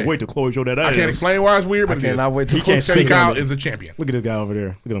about. I can't Hey, wait till Chloe show that ass. I can't explain why it's weird, but I it is. cannot wait till He can't Katie speak Kyle on it. is a champion. Look at this guy over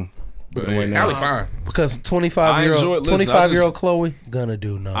there. Look at him. But Look at him right now. Halle fine. Because I 25-year-old enjoy- listen, I 25-year-old just- Chloe gonna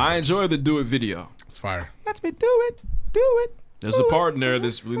do numbers. I enjoy the Do It video. It's fire. Let me do it. Do it. There's a part in there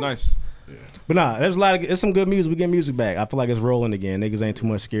that's really nice. But nah, there's some good music. We get music back. I feel like it's rolling again. Niggas ain't too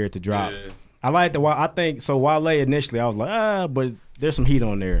much scared to drop. Yeah. I like the. I think so. Wale initially, I was like, but there's some heat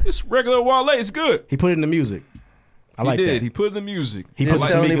on there. It's regular Wale. It's good. He put it in the music. I like he did. that. He put it in the music. He Didn't put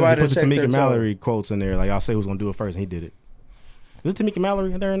the tell anybody to Tamika check their Mallory quotes in there. Like, I'll say who's gonna do it first, and he did it. Is it Tamika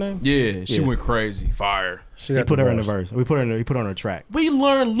Mallory in there name? Yeah, she Yeah. went crazy. Fire. She He got put the her in the bars. verse. He put her on her track. We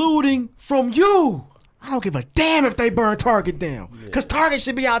learned looting from you. I don't give a damn if they burn Target down, cause Target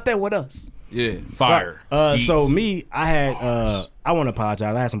should be out there with us. Yeah, fire. So me, I had I want to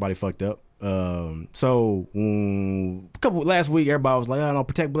apologize. I had somebody fucked up. Last week, everybody was like, "I don't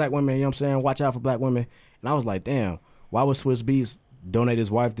protect black women." You know what I'm saying? Watch out for black women. And I was like, "Damn, why would Swiss Beats donate his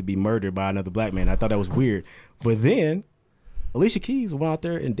wife to be murdered by another black man?" I thought that was weird. But then Alicia Keys went out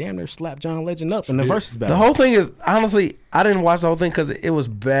there and damn near slapped John Legend up in the versus battle. The whole thing is, honestly, I didn't watch the whole thing because it was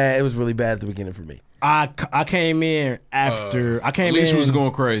bad. It was really bad at the beginning for me. I came in after I came Alicia in. was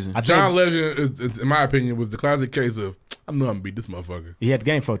going crazy. John Legend, in my opinion, was the classic case of I knew I'm gonna beat this motherfucker. He had the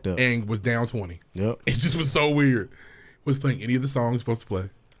game fucked up and was down 20. Yep. It just was so weird. Was playing any of the songs he's supposed to play.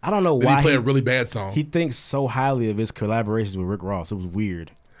 I don't know Then why he played a really bad song. He thinks so highly of his collaborations with Rick Ross. It was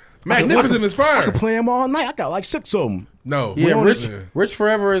weird. Magnificent is fire. I could play them all night. I got like 6 of them. No. Yeah, Rich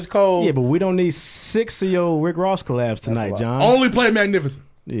Forever is cold. Yeah, but we don't need 6 of your Rick Ross collabs tonight, John. Only play Magnificent.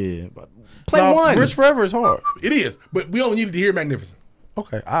 Yeah, but play one. Rich Forever is hard. It is, but we only needed to hear Magnificent.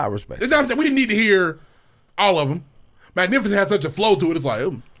 Okay, I respect. That's what I'm saying. We didn't need to hear all of them. Magnificent had such a flow to it. It's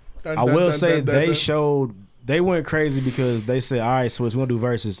like, I will say they went crazy because they said, all right, Swiss, we're going to do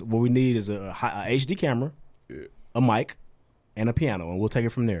verses. What we need is a HD camera, a mic, and a piano, and we'll take it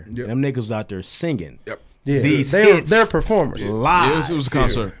from there. Yep. Them niggas was out there singing. Yep. Yeah, These they're performers. Live. Yeah, it was a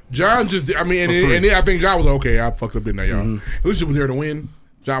concert. John just, I mean, and I think John was okay. I fucked up in there, y'all. Alicia was there to win.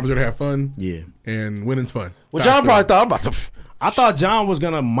 John was there to have fun. Yeah. And winning's fun. Well, John probably thought, I'm about to. I thought John was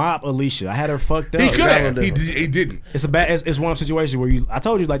gonna mop Alicia. I had her fucked up. He could have. He didn't. It's it's one of the situations where I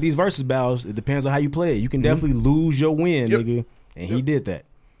told you, like, these versus battles, it depends on how you play it. You can definitely lose your win, nigga. And he did that.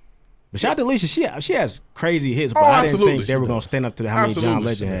 But shout out to Alicia. She has crazy hits, but I didn't think they were gonna stand up to how many John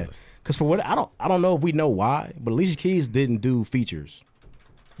Legend had. Because for what I don't know if we know why, but Alicia Keys didn't do features.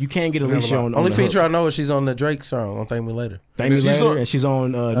 You can't get Alicia on only the feature hook. I know is she's on the Drake song on Thank Me Later. Thank Me Later, and she's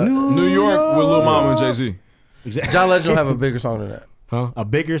on New York with Lil Mama and Jay-Z. Exactly. John Legend will have a bigger song than that. Huh? A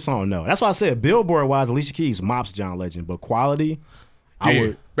bigger song? No. That's why I said Billboard wise, Alicia Keys mops John Legend, but quality,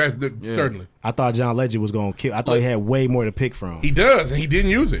 certainly. I thought John Legend was gonna kill. I thought he had way more to pick from. He does, and he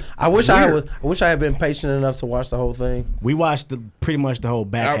didn't use it. I wish I had been patient enough to watch the whole thing. We watched pretty much the whole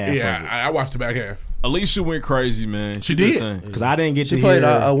back half. Yeah, of it. I watched the back half. Alicia went crazy, man. She did. Because I didn't get She to played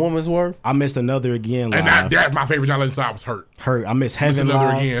hear a woman's worth. I missed Another Again live. And that's my favorite John Legend song was Hurt. I missed Heaven Another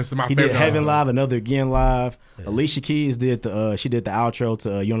live. Again. It's my he favorite did Heaven song. live, Another Again live. Yeah. Alicia Keys did the outro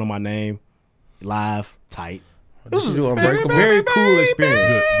to You Don't Know My Name live, tight. It was a very cool experience.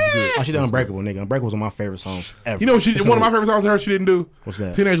 It was good. Oh, she did Unbreakable, nigga. Unbreakable was one of my favorite songs ever. You know what one of my favorite songs of her she didn't do? What's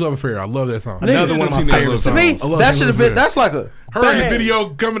that? Teenage Love Affair. I love that song. Another one of my favorite songs. To me, that should have been. That's like a her in the video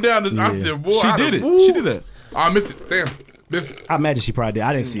coming down. This, I said, boy, She did it. She did that. I missed it. Damn. Missed it. I imagine she probably did.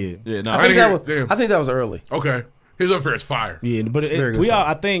 I didn't see it. Yeah, no. I think that was early. Okay. His Love Affair is fire. Yeah, but very good we all. song.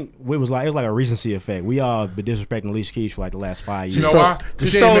 I think it was like a recency effect. We all been disrespecting Alicia Keys for like the last 5 years. You know why? She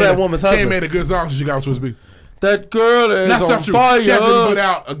stole that woman's She husband. ain't made a good song since she got with Swiss Beats. That girl is That's on not true. fire. She hasn't put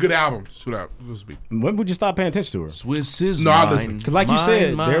out a good album. Swiss Beats. When would you stop paying attention to her? Swiss is No, I mine. listen. Because like you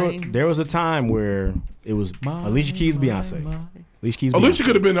said, Mine. there was a time where it was Alicia Keys, Beyonce. Alicia Keys, Alicia Beyonce.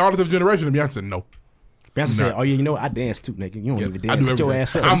 could have been the artist of the generation, and Beyonce said no. Beyonce said, "Oh yeah, you know what? I dance too, nigga. You don't even I dance. do Get your everything.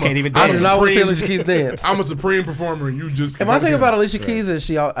 ass up. You can't even I dance." do not want to see Alicia Keys dance. I'm a supreme performer, and you just. And my thing about Alicia Keys is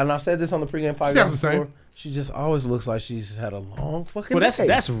and I've said this on the pregame podcast sounds the same. before. She just always looks like she's had a long fucking. Well, day.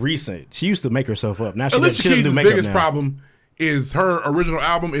 that's recent. She used to make herself up. Now she Alicia doesn't Keys' do makeup biggest now. problem is her original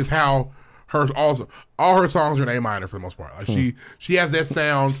album is how all her songs are in A minor for the most part. Like she has that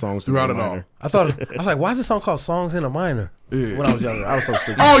sound Songs throughout in it A all. minor. I was like, why is this song called "Songs in a Minor"? Yeah. When I was younger, I was so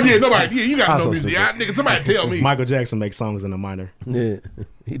stupid. Oh yeah, nobody. Yeah, you I got was no so music. stupid. Nigga, somebody tell me. Michael Jackson makes songs in a minor. Yeah,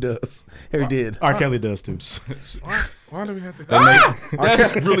 he does. He did. R. Kelly does too. Why do we have to?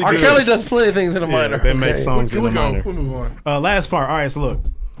 That's really R. good. Kelly does plenty of things in a minor. They make songs Here in we a go. minor. We'll move on. Last part. All right, so look.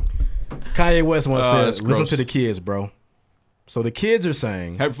 Kanye West once Oh, said, that's "Listen gross. to the kids, bro." So the kids are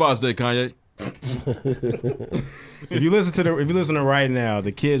saying, Happy Father's Day, Kanye. if you listen to right now,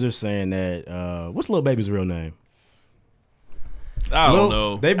 the kids are saying that what's Lil Baby's real name? I don't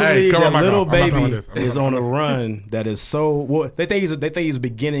know. They Hey, believe cover that my Lil mouth. I'm not talking Baby about this. I'm not is talking on a about this. run that is so. Well, they think he's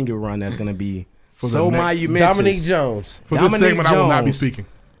beginning a run that's going to be the so next- monumentous. Dominique Jones. For this segment, I will not be speaking.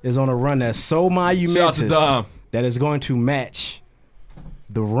 Is on a run that's so Shout out to monumentous Dom. that is going to match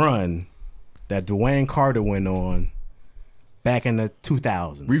the run that Dwayne Carter went on back in the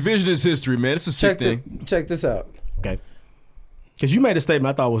 2000s. Revisionist history, man. It's a sick thing. Check this out. Okay. Because you made a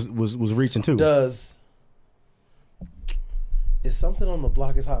statement I thought was reaching too. Is something on the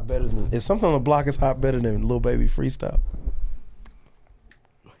block is hot better than? Is something on the block is hot better than Lil Baby freestyle?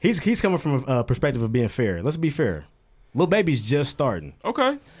 He's coming from a perspective of being fair. Let's be fair. Lil Baby's just starting.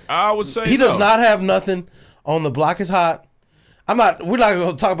 Okay. I would say He does no. not have nothing on the block is hot. We're not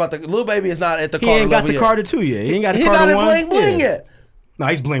going to talk about the Lil Baby is not at the He Carter ain't got level to yet. Carter 2 yet. He ain't got to He Carter not 1. at Bling Bling yet. No,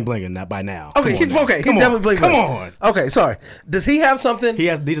 he's bling blinging not by now. Okay, he's definitely Bling Come Bling. on. Okay, sorry. Does he have something? He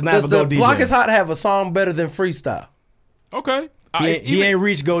does not Does have a Go the DJ. block is hot have a song better than freestyle? Okay. He ain't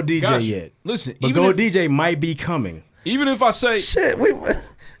reached Go DJ Gotcha. yet. Listen, but even Go if- DJ might be coming. Even if I say Shit,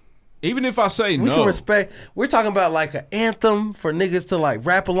 even if I say we no, can respect. We're talking about like an anthem for niggas to like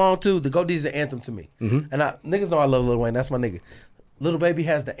rap along to. The Go DJ is an anthem to me, and niggas know I love Lil Wayne. That's my nigga. Little Baby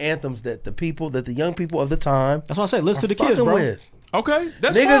has the anthems that the young people of the time. That's why I say listen to the kids, fucking bro. with. okay,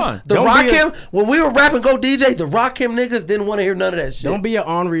 that's Niggas, fine. the Don't Rock be a- Him, when we were rapping Go DJ, the Rock Him niggas didn't want to hear none of that shit. Don't be an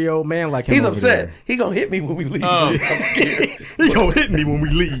ornery old man like him. He's over upset. there. He gonna hit me when we leave. Oh. I'm scared. He gonna hit me when we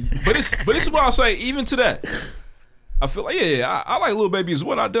leave. But this is what I'll say. Even to that, I feel like I like Lil Baby as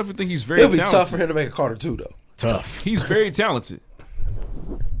well. I definitely think he's very It'll be talented. tough for him to make a Carter 2 though. Tough. He's very talented.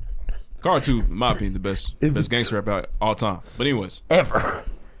 Carter 2, in my opinion, the best gangster rap out all time. But anyways, Ever.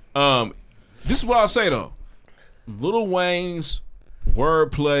 this is what I'll say though. Lil Wayne's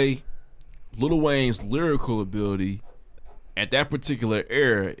wordplay, Lil Wayne's lyrical ability at that particular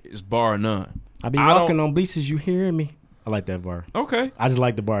era is bar none. I be I walking don't- on bleachers, you hearing me? I like that bar. Okay. I just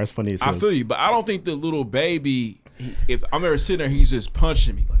like the bar. It's funny as I hell. feel you, but I don't think the Little Baby, if I'm ever sitting there, he's just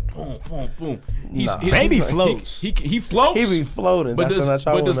punching me like boom, boom, boom. Baby floats. He floats. He be floating. But That's this, what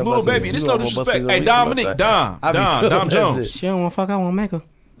I but this wanna Little bust Baby, it. and it's You no gonna bust disrespect. me Hey, on Dominic, the Dom I be feeling that Jones. shit. She don't want to fuck, I want to make her.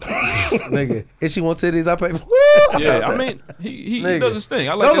 Nigga, if she wants titties, I pay for. Yeah, I mean, he Nigga. does his thing.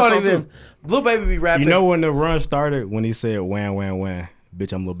 I like Those that aren't song even. too. Lil Baby be rapping. You know when the run started, when he said, wham, wham, wham,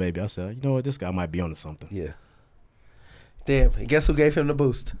 bitch, I'm Lil Baby. I said, you know what, this guy might be onto something. Yeah. Damn. And guess who gave him the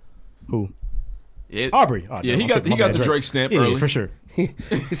boost? Who? It, Aubrey. Oh, yeah, no, he got the Drake stamp yeah, early. for sure. He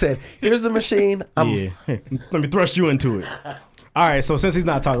said, "Here's the machine." Yeah. Let me thrust you into it. All right, so since he's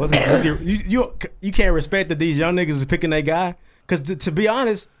not talking, let's get, you can't respect that these young niggas is picking that guy because to be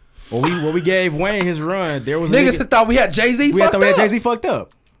honest, when we gave Wayne his run, there was niggas that thought we had Jay-Z. We thought we had Jay-Z fucked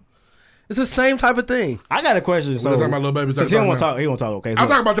up. It's the same type of thing. I got a question. So talking about Lil Baby. Since he don't want to talk, he won't talk. Okay, so I'm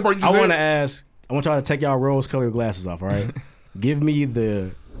talking about the part you I said. want to ask. I want y'all to take y'all rose-colored glasses off. All right, give me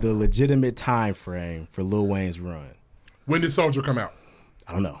the legitimate time frame for Lil Wayne's run. When did Soldier come out?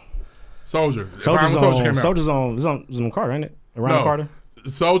 I don't know. Soldier. Soldier's Soldier came out. Soldier's on Carter, ain't it? Around Carter.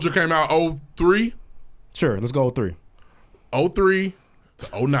 Soldier came out 03. Sure, let's go 03. 03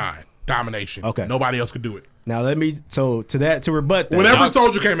 to 09. Domination. Okay. Nobody else could do it. Now let me to rebut that. Whenever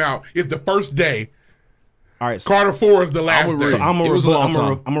Soldier came out, it's the first day. All right. So Carter 4 is the last day. So I'm a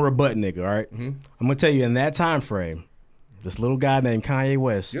time. rebut nigga, all right? Mm-hmm. I'm gonna tell you in that time frame, this little guy named Kanye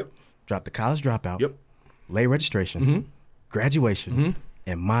West dropped the College Dropout, late registration, graduation,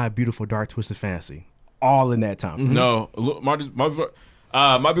 and My Beautiful Dark Twisted Fantasy, all in that time frame. No, look, my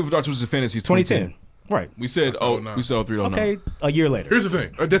Beautiful Dark Twisted Fantasy is 2010. Right. We said 03 to 09. Okay, a year later. Here's the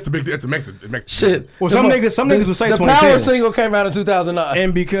thing. That's a big. That's a Mexican. Shit. Well, some niggas would say the 2010. Power single came out in 2009,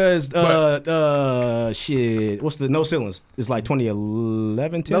 and because shit, what's the No Ceilings? It's like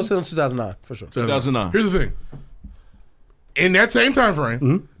 2011. No Ceilings 2009 for sure. 2009. Here's the thing. In that same time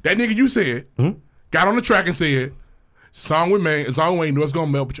frame, that nigga you said got on the track and said, "Song Wayne knew it's gonna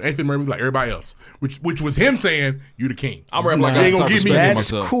melt, but you ain't finna marry me like everybody else." Which was him saying, "You the king." I'm rapping like you ain't gonna give me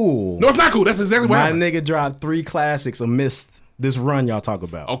That's cool. No, it's not cool. That's exactly what My happened. nigga dropped 3 classics amidst this run y'all talk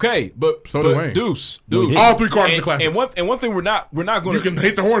about. Okay, but did Wayne. Deuce. All 3 Carters are classics. And one thing we're not going to. You can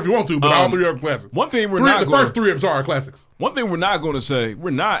hit the horn if you want to, but all 3 are classics. One thing The first 3 are classics. One thing we're not going to say,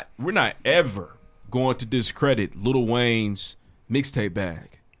 we're not ever going to discredit Lil Wayne's mixtape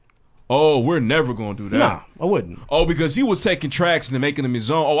bag. Oh, we're never going to do that. Nah, I wouldn't. Oh, because he was taking tracks and making them his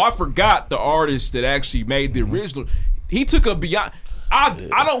own. Oh, I forgot the artist that actually made the original. He took a Beyonce.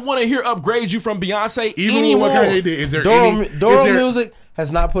 I don't want to hear Upgrade You from Beyonce Even anymore. what Kanye did, is there Doro Music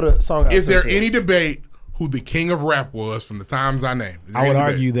has not put a song out. Is there since any debate who the king of rap was from the times I named? I would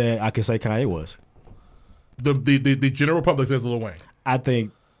argue that I could say Kanye was. The general public says Lil Wayne. I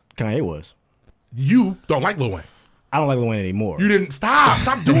think Kanye was. You don't like Lil Wayne. I don't like Lil Wayne anymore. You didn't stop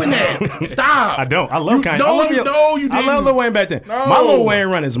doing that. Stop. I don't. I love Kanye. No, I you didn't. love Lil Wayne back then. No. My Lil Wayne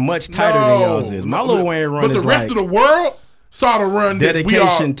run is much tighter than y'all's is. My Lil Wayne run but is the rest of the world saw the run.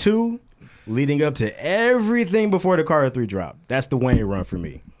 Dedication 2, leading up to everything before the Carter 3 drop. That's the Wayne run for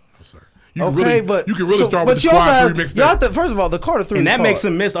me. You can really start with the you also Squad have, 3 mixtape. you have to, first of all, the Carter 3 And is that hard. makes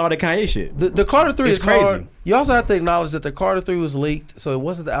him miss all the Kanye shit. The Carter 3 It's is crazy. hard. You also have to acknowledge that the Carter 3 was leaked, so it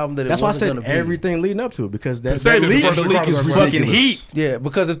wasn't the album that That's it why I wasn't said going to be. everything leading up to it because that say that leak, the leak is fucking ridiculous. heat. Yeah,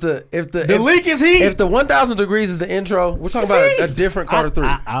 because if the leak is heat. If the 1,000 Degrees is the intro, we're talking about a different Carter 3.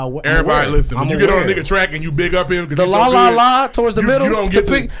 Everybody listen. When you get on a nigga track and you big up him, The La La La towards the middle. You don't get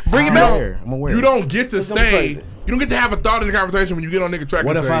to bring it back. I'm aware. You don't get to say. You don't get to have a thought in the conversation when you get on nigga track.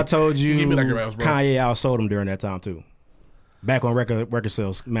 What and if say, I told you give me like else, bro. Kanye outsold him during that time too? Back on record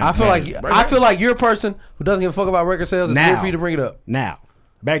sales. I feel like you're a person who doesn't give a fuck about record sales. It's weird for you to bring it up. Now,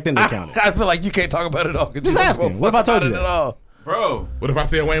 back then they counted. I feel like you can't talk about it all. Just asking. What if I told you that? At all? Bro. What if I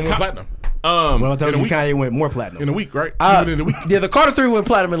said Wayne went platinum? What if I told you Kanye went more platinum? In a week, right? In a week. Yeah, the Carter 3 went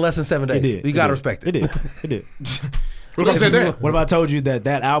platinum in less than 7 days. It did. You gotta respect it. It did. What if I said that? What if I told you that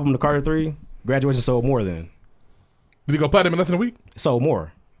album, the Carter 3, Graduation sold more than? Did he go platinum in less than a week? Sold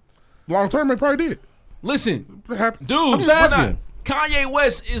more. Long term, it probably did. Listen, What happens? dudes, just asking. Kanye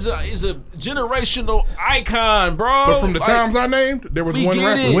West is a generational icon, bro. But from the times I named, there was we one get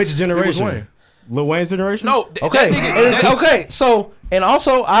rapper. it. Which It was generation? Wayne. Lil Wayne's generation? No, Okay. that nigga, Okay. So, and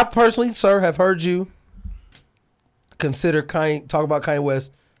also, I personally, sir, have heard you consider talk about Kanye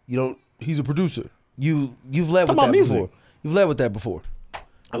West. You don't. He's a producer. You've led with about that music. before. You've led with that before.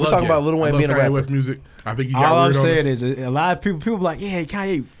 I We're love talking that. about Lil Wayne I love being a Kanye rapper. West music. I think he got All I'm weird on saying this. is a lot of people be like, yeah,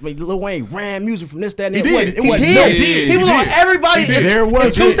 Kanye, Lil Wayne ran music from this, that, and He that. did. It wasn't He no- did. He was on everybody. He did. There In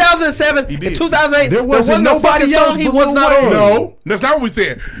was 2007, in 2008, There wasn't no nobody fucking else song he but was Lil not Wayne. on. No, that's not what we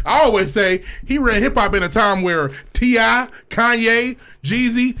said. I always say he ran hip hop in a time where T.I., Kanye,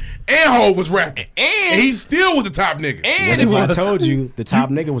 Jeezy, and Hov was rapping. And he still was the top nigga. and What if if I told you the top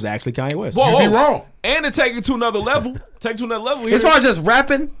nigga was actually Kanye West? Whoa, You'd be wrong. And to take it to another level. Here. As far as just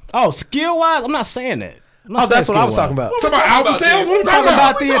rapping, Oh, skill wise, I'm not saying that. I'm not oh, that's saying what I was skill-wise. talking about. Talking about album sales? What are we Talking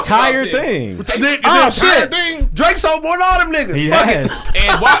about the What we talking entire about then? thing. Oh Is the entire shit! thing? Drake sold more than all them niggas. He Fuck has. it.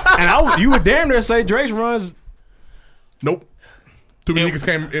 And why? And you would damn near say Drake's runs. Nope. Too many niggas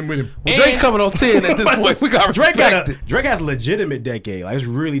came in with him. Well, Drake coming on 10 at this point. We got Drake respect it. Drake coming on 10 at this point. We got respect it. Drake has a legitimate decade. Like it's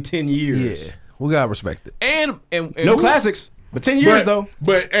really 10 years. Yeah, we got respect it. And no classics, but 10 years though.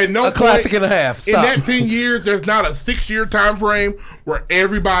 But at no A classic and a half. In Stop. that 10 years, there's not a 6-year time frame where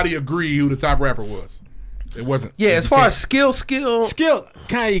everybody agreed who the top rapper was. It wasn't. Yeah, as far as skill,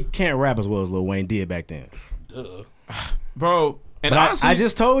 Kanye can't rap as well as Lil Wayne did back then. bro. And But honestly, I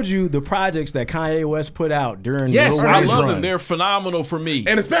just told you the projects that Kanye West put out during yes, Lil I Wayne's love run. them. They're phenomenal for me.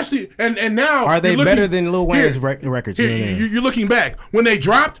 And especially, and now. Are they you're better looking- than Lil Wayne's Here, records? Here, Yeah. you're looking back. When they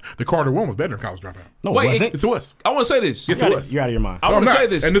dropped, the Carter 1 was better than College Dropout. No, Wait, it wasn't. Yes, it was. I want to say this. Yes, it was. You're out of your mind. I No, want I'm to not. say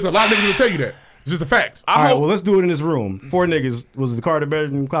this. And there's a lot of niggas that tell you that. It's just a fact. All right, well, let's do it in this room. 4 niggas. Was the Carter better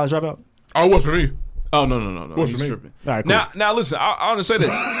than College Dropout? Oh, it was for me. Oh no. What's He's for me? tripping. All right, cool. Now listen. I want to say this.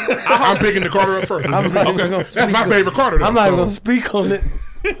 I'm picking the Carter up first. I'm not even gonna That's speak my on- favorite Carter. Though, I'm not even so- going to speak on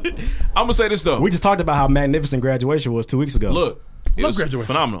it. I'm gonna say this though. We just talked about how magnificent Graduation was 2 weeks ago. Look, it was Graduation.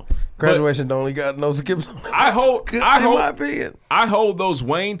 phenomenal. Graduation don't only got no skips on it. I hold. In my opinion. I hold those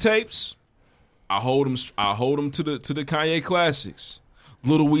Wayne tapes. I hold them to the Kanye classics.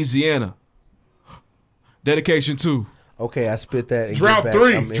 Little Louisiana. Dedication 2. Okay, I spit that. And Drought get back.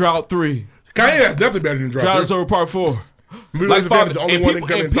 3. I mean, Drought 3. Kanye has definitely better than Drought Drought 3. is over Part 4. Like Father, the only and one people,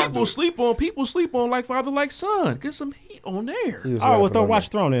 that come and and talk people to. sleep on Like Father Like Son. Get some heat on there. he was All right, well, rapping throw on Watch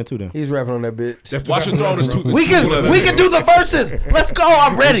that. Throne in too then. He's rapping on that bitch. That's Watch the Throne is too. We can do the verses. Let's go.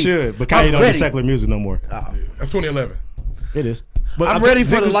 I'm ready. We should, but I'm Kanye don't do ready. secular music no more. That's 2011. It is. But I'm ready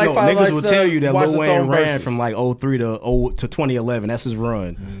for the niggas- Like no, Father Niggas Like will Son, tell you that Watch Lil the Wayne Throne ran verses. from like 03 to 2011. That's his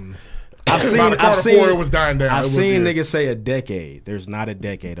run. I've By the Carter 4, it was dying down. It I've was seen good. niggas say a decade. There's not a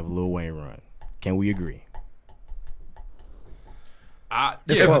decade of Lil Wayne run. Can we agree? As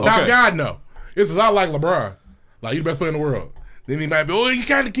a top guy, no. It's a lot like LeBron. Like, he's the best player in the world. Then he might be, he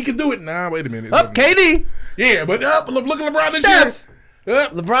can do it. Nah, wait a minute. KD. Yeah, but look at LeBron Steph. this year.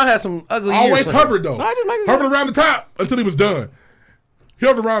 LeBron had some ugly Always years. for him. hovered, though. Hovered around the top until he was done. He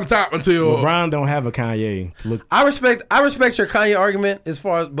hovered around the top until... LeBron don't have a Kanye to look. I respect your Kanye argument as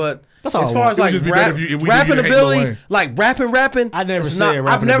far as, but That's all as I far want. as It would like just be rap, better if we rapping didn't hate Lil ability, Wayne. like rapping. I never it's said not, rapping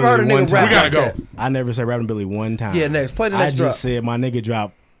I've never heard a ability one nigga time. rap. We gotta like go. that. I never said Rapping Billy one time. Yeah, next. Play the next I drop. just said my nigga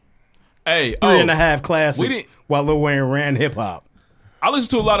dropped Hey, 3.5 we classics didn't. while Lil Wayne ran hip hop. I listen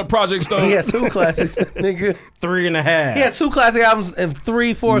to a lot of projects though. He had 2 classics, nigga. 3.5. He had 2 classic albums and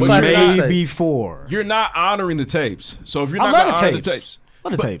 3-4 But classic albums. Maybe 4. You're not honoring the tapes. So if you're I not love gonna the honor the tapes. tapes,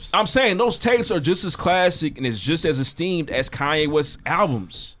 Love the but tapes. I'm saying those tapes are just as classic and it's just as esteemed as Kanye West's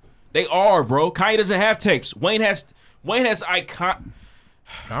albums. They are, bro. Kanye doesn't have tapes. Wayne has icon.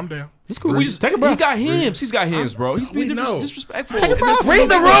 Calm down. It's cool. We just, Take a breath. He got hymns. He's got hymns, bro. He's being We know. disrespectful. Take a And breath. that's Read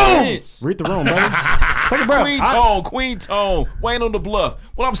the what makes room. sense. Read the room, brother. Take a breath. Queen Tone, Wayne on the Bluff.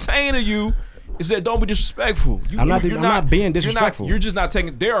 What I'm saying to you is that don't be disrespectful. I'm not being disrespectful. You're just not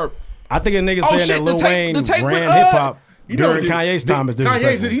taking. There are. I think a nigga Oh, saying shit, that Lil the tape- Wayne the tape with, ran hip hop You know, during Kanye's time is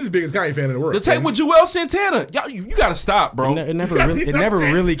disrespectful. He's the biggest Kanye fan in the world. The tape with Joel Santana. Y'all, you gotta stop, bro. It never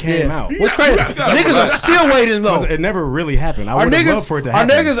really came out. What's crazy? Niggas are still waiting though. It never really happened. I Our would have niggas, loved for it to our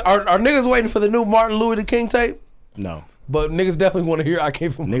happen. niggas, are niggas waiting for the new Martin Louis the King tape. No. But niggas definitely want to hear I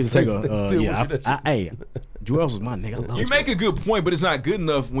came from. Niggas take They a still yeah. want that shit. Hey, Joel's was my nigga. I love You make a good point, but it's not good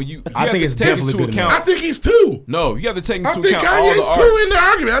enough when you. I have think to it's take definitely into good account. I think he's 2. No, you have to take I into think account all the Kanye's art. 2 in the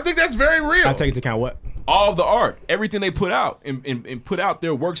argument. I think that's very real. I take into account what? All of the art, everything they put out, and put out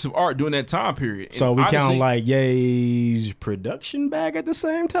their works of art during that time period. And So we honestly, count like Ye's production bag at the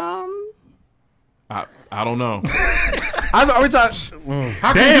same time. I don't know. Every time, How can we do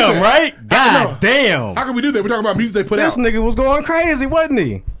Damn, that? right? God damn. How can we do that? We're talking about music they put This out. nigga was going crazy, wasn't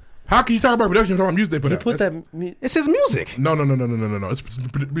he? How can you talk about production? You're talking about music they put out. put That's- that. It's his music. No. It's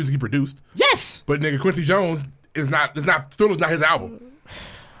music he produced. Yes. But nigga, Quincy Jones is not his album.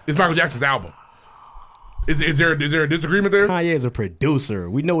 It's Michael Jackson's album. Is there a disagreement there? Kanye is a producer.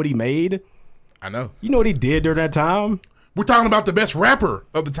 We know what he made. I know. You know what he did during that time? We're talking about the best rapper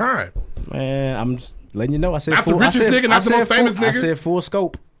of the time. Man, I'm just letting you know. I said Not the full, richest I said, nigga, not I the said most famous full, I nigga. said full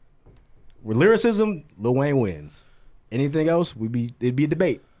scope. With lyricism, Lil Wayne wins. Anything else, it'd be a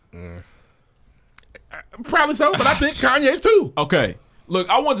debate. Probably so, but I think Kanye's too. Okay, look,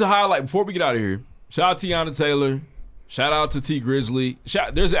 I want to highlight before we get out of here. Shout out to Tiana Taylor. Shout out to T Grizzly.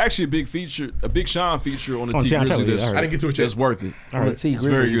 There's actually a big Sean feature on the On T Tiana Grizzly. Taylor, that's, yeah, I heard I didn't get to it yet. that's worth it. All right. T It's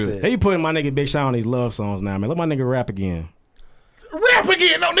very Grizzly good. said. They putting my nigga Big Sean on these love songs now, man. Let my nigga rap again. Rap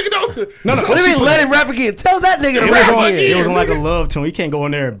again. No, nigga, don't. No. What do you mean? Let him rap again. Tell that nigga to It rap was, again. it was on like a love tune. He can't go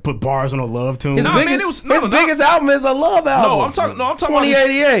in there and put bars on a love tune. His, Nah, biggest, man, it was- his biggest album is a love album. No, I'm talking. No, I'm talking about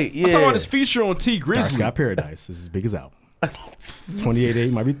 2088. I'm talking about Yeah. his feature on T Dark Grizzly. Sky Paradise is his biggest album.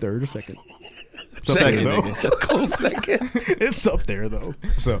 2088 might be third or second. Second, though. nigga. Close second. It's up there though.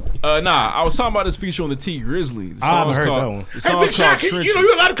 So I was talking about this feature on the T Grizzly. The I haven't song's heard called, that one. The song's Big called Shaq, Trenches.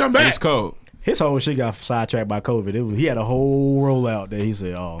 you're allowed to come back. It's cold. his whole shit got sidetracked by COVID. He had a whole rollout that he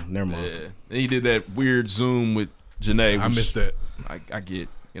said, "Oh, never mind." Yeah. And he did that weird Zoom with Janae. I which missed that. I get.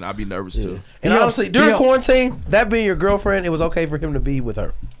 I'd be nervous too. And honestly, during quarantine, that being your girlfriend, it was okay for him to be with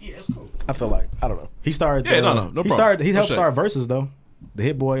her. Yeah, it's cool. I feel like I don't know. He started. Yeah, no problem. He helped No start Versus though. The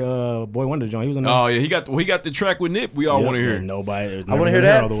Hit Boy, Boy Wonder joint. He was in there. Oh yeah, he got the track with Nip. We all want to hear. Nobody. I want to hear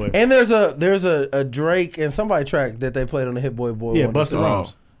that. And there's a Drake and somebody track that they played on the Hit Boy Yeah, Wonder. Busta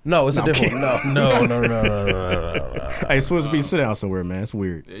Rhymes. No, it's a different one. No. Hey, Swiss B, sit down somewhere, man. It's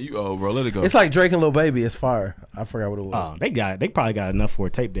weird. Yeah, you bro, let it go. It's like Drake and Lil Baby. It's fire. I forgot what it was. Oh, they probably got enough for a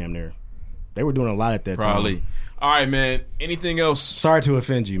tape damn near. They were doing a lot at that Probably. time. All right, man. Anything else? Sorry to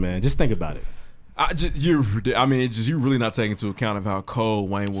offend you, man. Just think about it. You're really not taking into account of how cold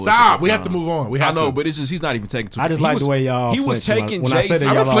Wayne was. Stop. We have to move on. I know, but it's just he's not even taking into account. I just like the way y'all. He was taking when I said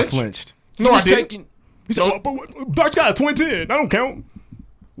that y'all all flinched. No, I didn't. He said, "Dark Sky is 2010. I don't count."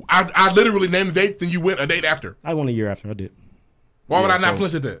 I literally named the dates and you went a date after. I went a year after. I did. Why would I not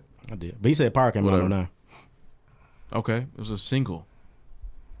flinch at that? I did. But he said Power came out in 09. Okay, it was a single.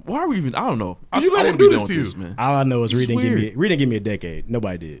 Why are we even? I don't know. You let him do this to you, man. All I know is Reed didn't give me a decade.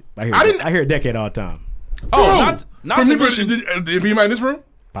 Nobody did. I hear a decade all the time. Oh, not to mention. Did he might in this room?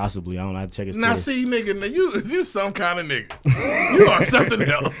 Possibly. I don't know. I have to check his Now Twitter. see, nigga, you some kind of nigga. You are something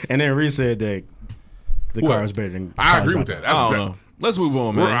else. And then Reed said that the car was better than. I agree with that. I don't know. Let's move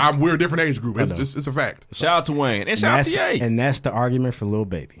on, man. We're a different age group. It's a fact. Shout out to Wayne and shout out to Ye. And that's the argument for Lil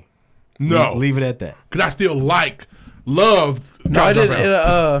Baby. No, leave it at that. Because I still love. No,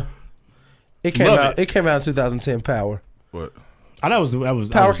 it came out. It came out in 2010. Power. What? I know that was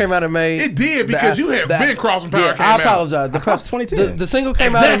Power came out in May. It did because you have been crossing Power. Yeah, came I out. apologize. crossed 2010. The single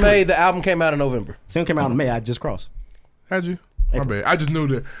came out in May. The album came out in November. Single came out in May. I just crossed. How'd you? My bad. I just knew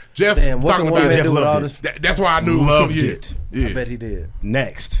that Jeff Damn, what talking can one about man Jeff do with all loved this? it. That's why I knew Loved it. it. Yeah. I bet he did.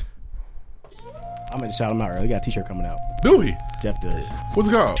 Next. I'm going to shout him out early. He got a t-shirt coming out. Do he? Jeff does. What's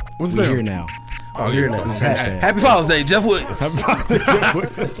it called? What's We it? here now. Oh, here now. Happy Father's Day, Jeff Williams. Happy Father's Day, Jeff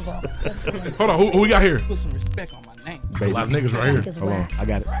Williams. Hold on, who we got here? Put some respect on my name. A lot of niggas right here. Hold on, I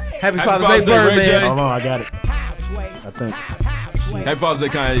got it. Happy Father's Day, Birdman. Hold on, I got it. I think. Happy Father's Day,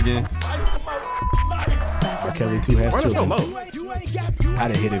 Kanye again. R. Kelly 2 has Why to. is it so low? I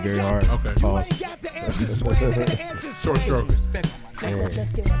done hit it very hard. Okay. Pause. Short stroke.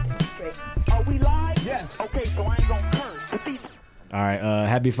 All right.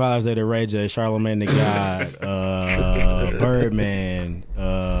 Happy Father's Day to Ray J, Charlamagne the God, Birdman,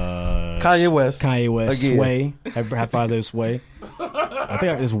 Kanye West. Again. Sway. Happy Father's Day to Sway. I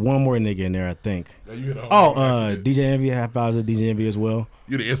think there's one more nigga in there, I think. DJ Envy. Happy Father's Day, DJ Envy as well.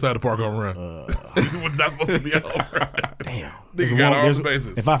 You're the inside the park on run. Was not supposed to be over. Damn. Nigga got all the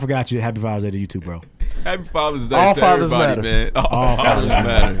bases. If I forgot you, Happy Father's Day to you too, bro. Happy Father's Day All to fathers everybody, matter. man. All fathers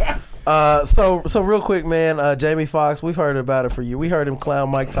matter. So real quick, man. Jamie Foxx, we've heard about it for you. We heard him clown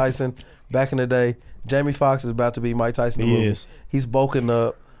Mike Tyson back in the day. Jamie Foxx is about to be Mike Tyson. He is. He's bulking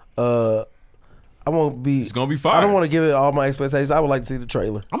up. I won't be. It's gonna be fire. I don't want to give it all my expectations. I would like to see the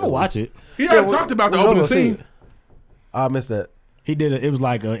trailer. I'm gonna watch it. He already talked about the we're gonna opening see scene. it. I missed that. He did it. It was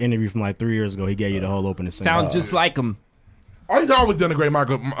like an interview from like 3 years ago. He gave you the whole opening scene. Sounds just like him. Oh, he's always done a great Mike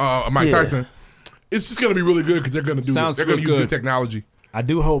Tyson. It's just going to be really good because they're going to do. Sounds They're going to use good. good technology. I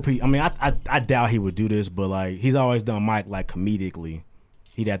do hope he. I mean, I doubt he would do this, but like he's always done Mike like comedically.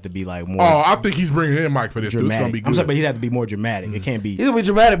 He'd have to be like more. Oh, I think he's bringing in Mike for this. Too. It's dramatic. going to be good. I'm saying, but he'd have to be more dramatic. It can't be. He's gonna be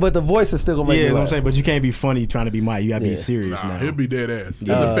dramatic, but the voice is still gonna make Yeah, me you know what I'm laugh. saying, but you can't be funny trying to be Mike. You gotta be serious now. He'll be dead ass. He's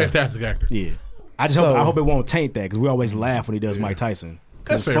a fantastic actor. Yeah, I just hope, I hope it won't taint that because we always laugh when he does Mike Tyson.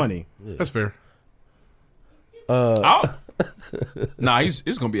 That's It's fair. funny. That's fair. Nah,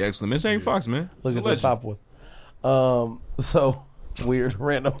 it's gonna be excellent. Man, Jamie Foxx, man. Look He's at a the legend. top one. So weird,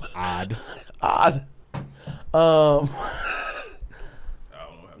 random, Odd.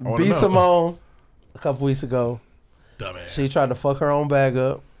 B. Simone, a couple weeks ago, Dumbass. she tried to fuck her own bag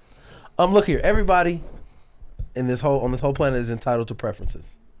up. Look here, everybody on this whole planet is entitled to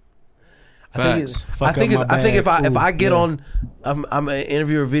preferences. Facts. I think if I get on, I'm an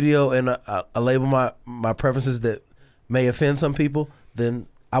interview or video and I label my preferences that may offend some people, then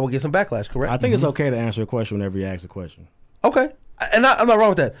I will get some backlash. Correct? I think it's okay to answer a question whenever you ask a question. Okay, and I'm not wrong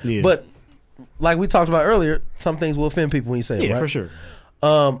with that. Yeah. But like we talked about earlier, some things will offend people when you say it. Yeah, right? for sure.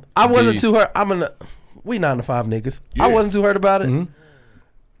 I wasn't too hurt. We 9 to 5 niggas. Yeah. I wasn't too hurt about it.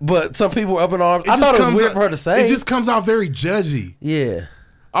 But some people were up in arms. I thought it was weird for her to say. It just comes out very judgy. Yeah.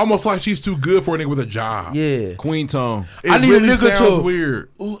 Almost like she's too good for a nigga with a job. Yeah. Queen tone. I need really a nigga sounds weird.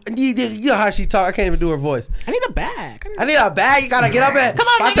 You know how she talk? I can't even do her voice. I need a bag. I need a bag. You gotta get up at. Come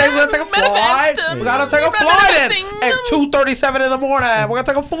on, I say we're gonna take a flight. We gotta take a flight at 2:37 in the morning. We're gonna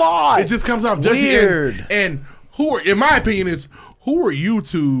take a flight. It just comes off judgy. Weird. And who are, in my opinion, who are you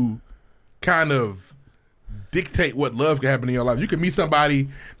to kind of dictate what love can happen in your life? You can meet somebody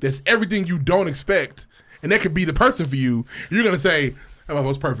that's everything you don't expect, and that could be the person for you. You're gonna say, "Oh,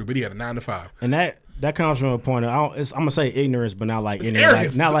 was perfect," but he had a 9 to 5. And that comes from a point of I'm gonna say ignorance, but not like It's ignorance,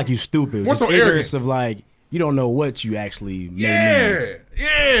 arrogance. not like you stupid. What's Just so ignorance arrogant? of like you don't know what you actually may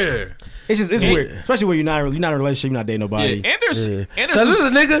Yeah. It's weird, especially when you're not in a relationship, you're not dating nobody. Yeah. And there's Because this is a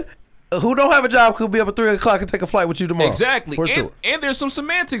nigga who don't have a job could be up at 3 o'clock and take a flight with you tomorrow. Exactly. For and, sure. and there's some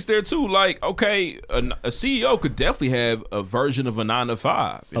semantics there too. Like, okay, a CEO could definitely have a version of a 9 to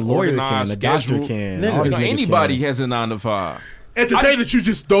 5. A lawyer can, a doctor schedule. can, You all these know, niggas anybody can. has a 9 to 5. And to say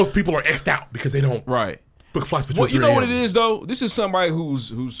that those people are X'd out because they don't book flights for 2 Well, you know what it 3 a.m. is though. This is somebody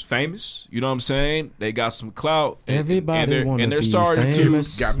who's famous. You know what I'm saying? They got some clout. Everybody wanna they're be starting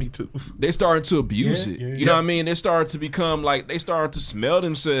famous. to got me too. They're starting to abuse Yeah, it. yeah, You yeah. know what I mean? They're starting to become like they starting to smell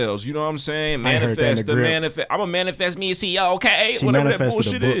themselves. You know what I'm saying? I heard that in Manifest the the grip. manifest. I'm a manifest me a CEO. Okay, She whatever that manifested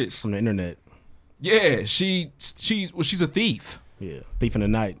a bullshit book is. from the internet. Yeah, she's a thief. Yeah, thief in the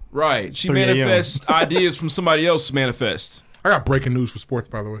night. Right. She 3 a.m. manifests ideas from somebody else's manifest. I got breaking news for sports,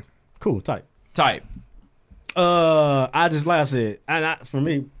 by the way. Cool, type. I just like I said, for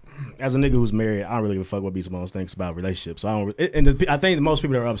me, as a nigga who's married, I don't really give a fuck what B. Simone thinks about relationships. So I don't. I think most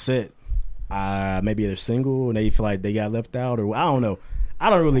people that are upset, maybe they're single and they feel like they got left out, or I don't know. I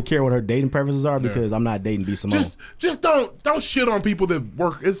don't really care what her dating preferences are because I'm not dating B. Simone. Just don't shit on people that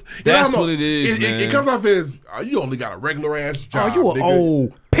work. That's what it is, man. It comes off as you only got a regular ass job. Oh, you an nigga.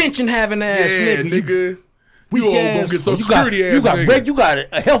 old pension having ass nigga. You all gonna get Social Security ass nigga. You got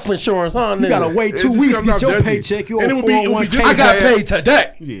a health insurance, huh, nigga? You gotta wait 2 weeks to get your paycheck. You owe 401k. I got paid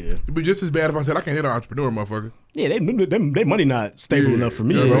today. Yeah. It'd be just as bad if I said I can't hit an entrepreneur, motherfucker. Yeah, they money not stable enough for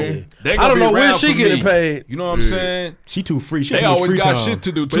me, bro. They I don't know when around she for getting me. paid. You know what I'm saying? She too free. She They had too much always free got time. shit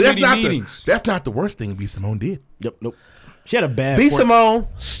to do. But Too many that's meetings. that's not the worst thing B. Simone did. Yep, nope. She had a bad. B. Simone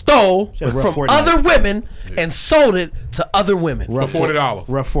stole She had a rough from fortnight. other women and sold it to other women. For $40.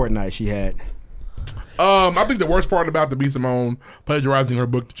 Rough fortnight she had. I think the worst part about the B. Simone plagiarizing her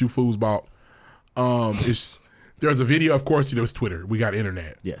book that you fools bought is there's a video, of course, it's Twitter. We got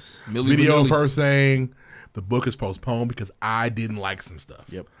internet. Yes. Video of her saying the book is postponed because I didn't like some stuff.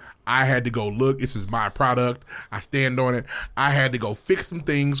 Yep. I had to go look. This is my product. I stand on it. I had to go fix some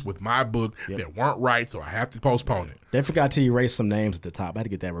things with my book that weren't right, so I have to postpone it. They forgot to erase some names at the top. I had to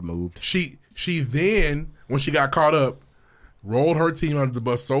get that removed. She then, when she got caught up, rolled her team under the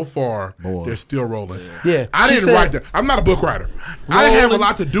bus so far, they're still rolling. Yeah. I She didn't said- write that. I'm not a book writer. I didn't have a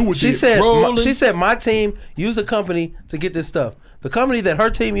lot to do with She this. said my team used the company to get this stuff. The company that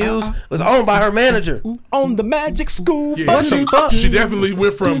her team used was owned by her manager. On the Magic School Yeah, bus. she definitely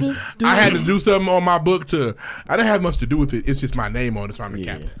went from I had to do something on my book to I didn't have much to do with it. It's just my name on it, so I'm the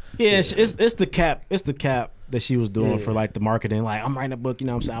captain. Yeah, it's the cap. It's the cap that she was doing for like the marketing. Like, I'm writing a book, you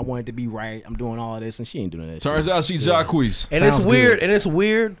know what I'm saying? I want it to be right. I'm doing all of this, and she ain't doing that. Turns out she's Jacquees. And it's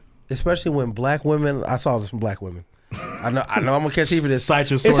weird, especially when black women. I saw this from black women. I know. I'm gonna catch you for this. Cite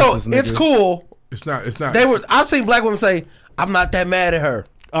your It's sources, so, it's nigga. cool. It's not. I've seen black women say, "I'm not that mad at her."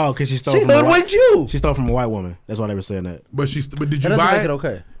 Oh, because she stole She from a white, hoodwinked you. She stole from a white woman. That's why they were saying that. But did That you doesn't buy make it? it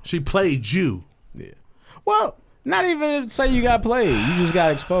okay. She played you. Yeah. Well, not even say you got played. You just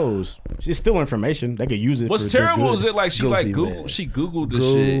got exposed. It's still information. They could use it. What's for their terrible good. is that like she like Googled the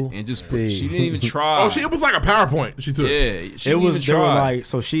shit and just put, she didn't even try. It was like a PowerPoint she took. Yeah, she It didn't was even there were try.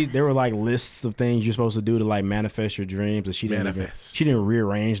 like there were like lists of things you're supposed to do to like manifest your dreams, and she didn't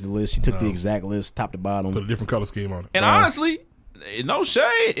rearrange the list. She took the exact list top to bottom, put a different color scheme on it. And honestly, no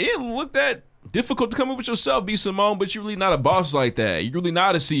shade, it didn't look that difficult to come up with yourself, B. Simone, but you're really not a boss like that. You're really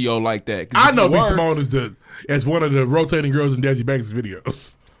not a CEO like that. 'Cause I if know you B. were- Simone as one of the rotating girls in Desi Banks'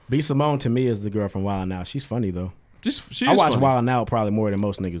 videos. B. Simone to me is the girl from Wild 'N Out. She's funny though. She I is watch funny. Wild 'N Out probably more than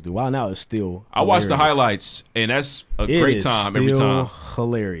most niggas do. Wild 'N Out is still. I watch the hilarious. highlights, and that's a It great is time every still time.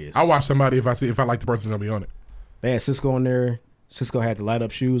 Hilarious. I watch somebody if I like the person gonna be on it. They had Cisco in there. Cisco had the light up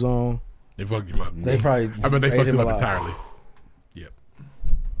shoes on. They fucked him up. They probably. I bet they ate fucked him up alive. entirely. Yep.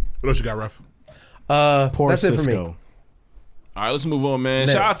 What else you got, Ruff? Poor That's it Cisco. for me. All right, let's move on, man.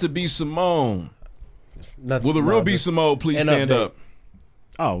 Next. Shout out to B. Simone. Nothing, Will the real no, B. just Simone please an stand update. up?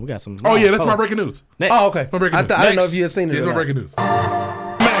 Oh, we got some. Oh yeah, that's my breaking news. Next. Oh, okay. My breaking I news. didn't know Next. if you had seen it. Here's or my not. breaking news.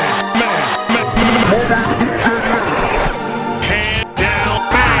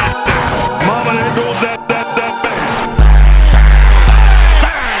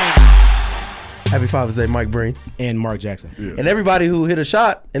 Father's Day, Mike Breen. And Mark Jackson. Yeah. And everybody who hit a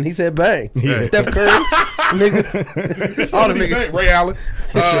shot and he said bang. Yeah. Steph Curry, nigga. All the niggas. Ray Allen.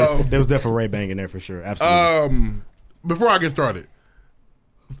 For sure. There was definitely Ray Bang in there for sure. Absolutely. Before I get started,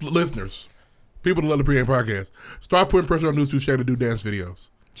 listeners, people that love the Pregame Podcast, start putting pressure on News Touche to do dance videos.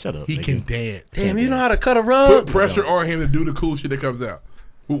 Shut up. He nigga. can dance. Damn, you know how to cut a rug? Put pressure on him to do the cool shit that comes out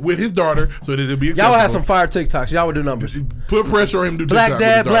with his daughter, so that it'll be acceptable. Y'all would have some fire TikToks. Y'all would do numbers. Put pressure on him to do Black TikTok with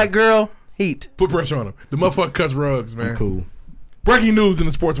his dad, daughter. black girl, heat. Put pressure on him. The motherfucker cuts rugs, man. Cool. Breaking news in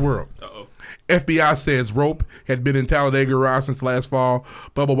the sports world. Uh-oh. FBI says rope had been in Talladega garage since last fall.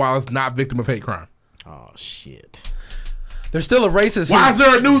 Bubba Wallace not victim of hate crime. Oh, shit. There's still a racist. Why is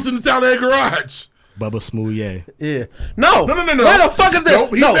there a noose in the Talladega garage? Bubba Smooth, yeah. Yeah. No. No. Why the fuck is there?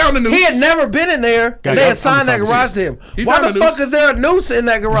 Nope, he found the noose. He had never been in there. Guys, They I'm had signed that talking garage shit. to him. He Why found the the fuck noose. is there a noose in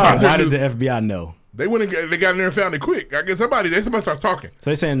that garage? Why did the FBI know? They went and they got in there and found it quick. I guess somebody starts talking. So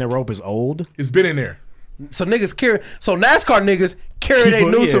they saying the rope is old? It's been in there. So niggas carry. So NASCAR niggas carry Keep their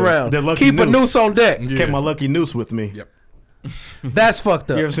a- noose yeah, around. their lucky Keep a noose. noose on deck. Yeah. Kept my lucky noose with me. Yep. That's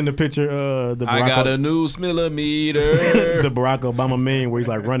fucked up. You ever seen the picture? The I Barack got a noose millimeter. the Barack Obama meme where he's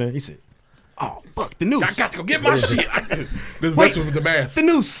like running. He said, "Oh fuck the noose! I got to go get my shit." This Wait, version with the math. the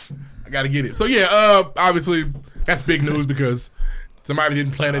noose." I got to get it. So yeah, obviously that's big news because somebody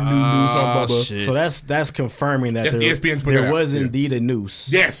didn't plant a new noose on Bubba. Shit. So that's confirming that That's there, ESPN's put that there out. was Yeah. indeed a noose.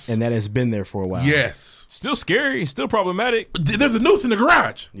 Yes. and that has been there for a while. Yes. Still scary. Still problematic. There's a noose in the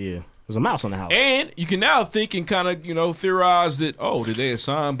garage. yeah. There's a mouse in the house. And you can now think and kind of, theorize that, did they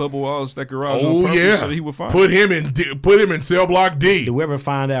assign Bubba Wallace that garage on Oh purpose yeah. so that he would find Put him in cell block D. Did we ever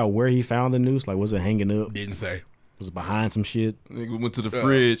find out where he found the noose? Like, was it hanging up? Didn't say. Was it behind some shit? Nigga went to the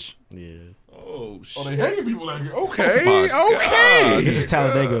fridge. Yeah. Oh, shit. Oh, they hanging people like okay, Oh, my okay. This is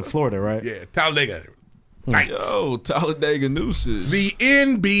Talladega, Florida, right? Yeah, Talladega. Nice. Yo, Talladega Nooses. The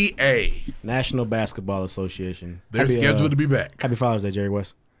NBA. National Basketball Association. They're scheduled to be back. Happy Father's Day, Jerry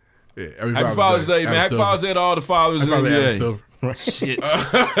West. Yeah, Happy Father's Day, man. Happy Father's Day to all the fathers in the NBA. Shit.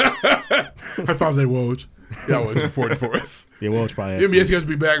 Happy Father's Day, Woj. That was important for us. Yeah, Woj probably has NBA scheduled to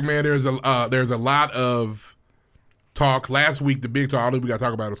be back, man. There's a lot of talk. Last week, the big talk, all we got to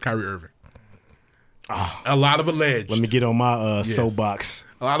talk about was Kyrie Irving. A lot of alleged. Let me get on my Yes. soapbox.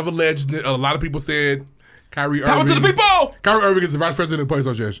 A lot of alleged. A lot of people said Kyrie Power Irving. to the people! Kyrie Irving is the vice president of the Players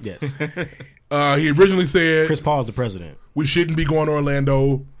Association. Yes. He originally said Chris Paul is the president. we shouldn't be going to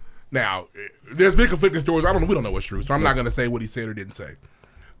Orlando. Now, there's been conflicting stories. We don't know what's true, so I'm not going to say what he said or didn't say.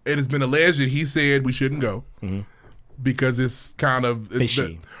 It has been alleged that he said we shouldn't go because it's kind of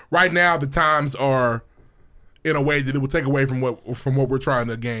Fishy. right now. The times are in a way that it will take away from what we're trying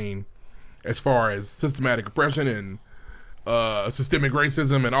to gain, as far as systematic oppression and systemic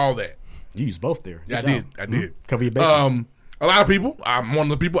racism and all that. You used both there. Yeah, Good I job. did. Cover your bases. A lot of people. I'm one of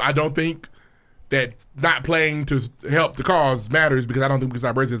the people. I don't think that not playing to help the cause matters because I don't think we can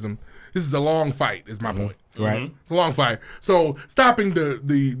stop racism. This is a long fight. Is my point. Right. It's a long fight. So stopping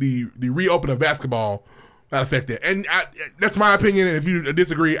the reopen of basketball not affect that. And that's my opinion. And if you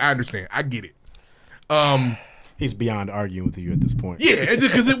disagree, I understand. I get it. He's beyond arguing with you at this point. Yeah, it's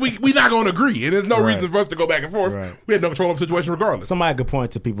just because we not going to agree, and there's no Right. reason for us to go back and forth. Right. We had no control of the situation regardless. Somebody could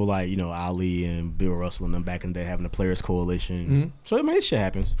point to people like, Ali and Bill Russell and them back in the day having a players coalition. So, this shit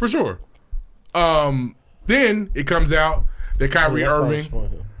happens. For sure. Then it comes out that Kyrie Irving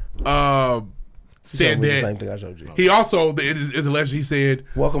said the that same thing I showed you. he also, it is alleged, he said,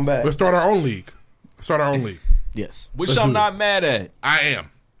 welcome back. Let's start our own league. Yes. Which Let's I'm do not it. mad at. I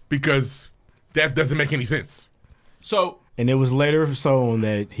am. Because that doesn't make any sense. So, And it was later shown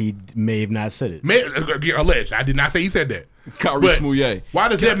that he may have not said it. Again, alleged. I did not say he said that. Kyrie But Smouye. Why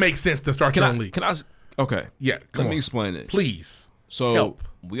does that make sense to start your own league? Okay. Yeah, Let me explain this. Please. So Help.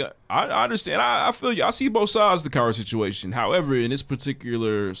 I understand. I feel you. I see both sides of the Kyrie situation. However, in this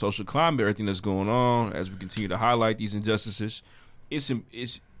particular social climate, everything that's going on, as we continue to highlight these injustices, it's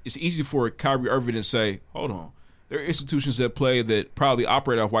easy for Kyrie Irving to say, hold on, there are institutions at play that probably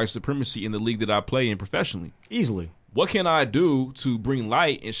operate off white supremacy in the league that I play in professionally. Easily. What can I do to bring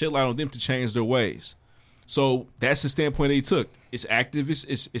light and shed light on them to change their ways? So that's the standpoint that he took. It's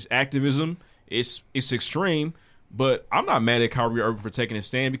activist. It's activism. It's extreme. But I'm not mad at Kyrie Irving for taking a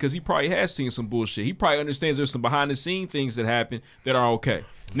stand because he probably has seen some bullshit. He probably understands there's some behind the scene things that happen that are okay.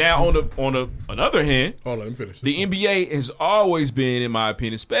 Now, on the other hand, hold on, let me finish. The NBA has always been, in my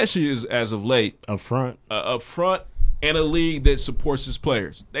opinion, especially as of late, up front, and a league that supports its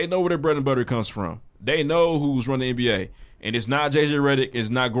players. They know where their bread and butter comes from. They know who's running the NBA, and it's not JJ Redick, it's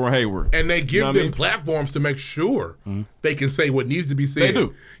not Gordon Hayward, and they give You know what them I mean? platforms to make sure they can say what needs to be said They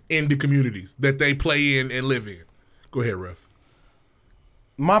do. in the communities that they play in and live in. Go ahead, Ruff.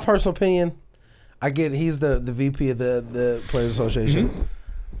 My personal opinion, I get he's the VP of the Players Association. Mm-hmm.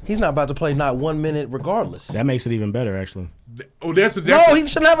 He's not about to play not 1 minute regardless. That makes it even better, actually. Oh, that's no, he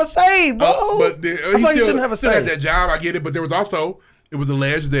shouldn't have a say, bro. But I thought he shouldn't have a still say. had that job. I get it, but there was also it was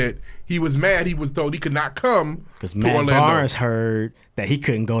alleged that he was mad. He was told he could not come Because to Matt Orlando. Barnes heard that he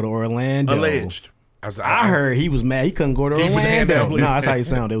couldn't go to Orlando. Alleged. I heard he was mad. He couldn't go to Keep his hand Orlando. down, No, please. that's how he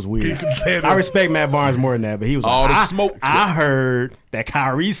sounded. It was weird. Keep his hand I down. respect Matt Barnes more than that, but he was All like, the smoke. I heard that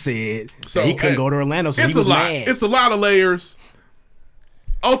Kyrie said that he couldn't go to Orlando, so it's he was a lot. mad. It's a lot of layers.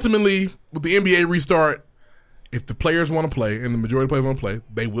 Ultimately, with the NBA restart, if the players want to play and the majority of players want to play,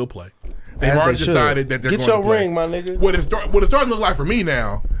 they will play. They've As already they should. decided that they're Get going your to play. ring, my nigga. What it's starting to look like for me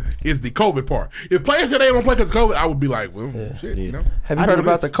now is the COVID part. If players said they don't play because of COVID, I would be like, well, shit, you know. Have you heard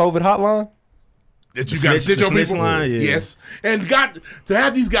about the COVID hotline? That you got to stitch on people? line? Yeah. Yes. And to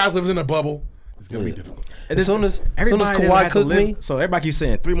have these guys living in a bubble, it's going to be difficult. As soon as Everybody that Kawhi had to cooked live- me, So everybody keeps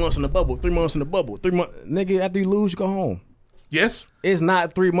saying 3 months in the bubble, 3 months in the bubble, 3 months. Nigga, after you lose, you go home. Yes. It's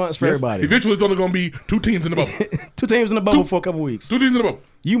not 3 months for Yes. everybody. Eventually, it's only going to be 2 teams in the bubble. 2 teams in the bubble for a couple weeks. 2 teams in the bubble.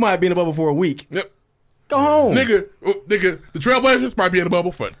 You might be in the bubble for a week. Yep. Go home. Nigga, the Trailblazers might be in the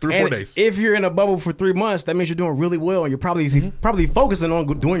bubble for 3 or 4 And days. if you're in a bubble for 3 months, that means you're doing really well, and you're probably focusing on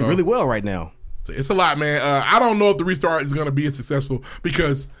doing really well right now. It's a lot, man. I don't know if the restart is going to be as successful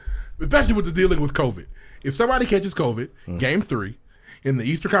because, especially with the dealing with COVID, if somebody catches COVID, Game 3 in the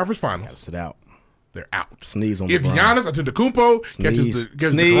Eastern Conference Finals, sit out. They're out. Sneeze on If LeBron. Giannis Antetokounmpo catches the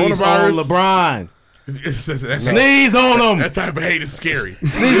Sneeze coronavirus, on LeBron. That's- Sneeze on him. That type of hate is scary.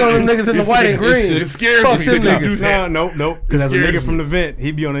 Sneeze on them niggas in the white and green. It scares Fuck me them that you do niggas. that. No. Because as a scares nigga from me. the vent,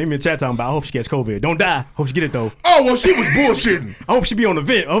 he be on the chat talking about, I hope she gets COVID. Don't die. Hope she get it though. Oh, well, she was bullshitting. I hope she be on the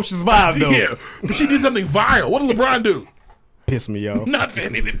vent. I hope she survived though. Yeah, but she did something vile. What did LeBron do? Piss me off.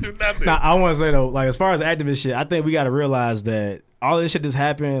 Nothing. He didn't do nothing. Now, I want to say though, like as far as activist shit, I think we got to realize that all this shit that's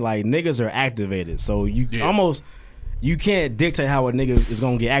happening, like niggas are activated. So you can't dictate how a nigga is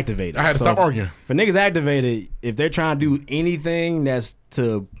gonna get activated. I had to So stop arguing. For niggas activated, if they're trying to do anything that's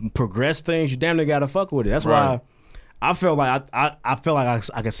to progress things, you damn near gotta fuck with it. That's Right. why I felt like I felt like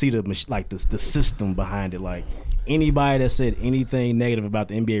I could see the system behind it. Like anybody that said anything negative about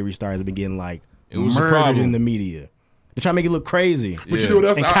the NBA restart has been getting like It was a murdered problem. in the media. They try to make it look crazy. But you know what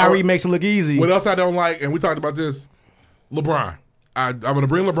else? And Kyrie makes it look easy. What else I don't like, and we talked about this, LeBron. I'm going to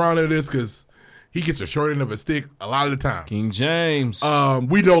bring LeBron into this because he gets the short end of a stick a lot of the times. King James.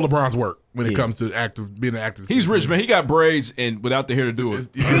 We know LeBron's work when it comes to being an active. He's rich, man. He got braids and without the hair to do it.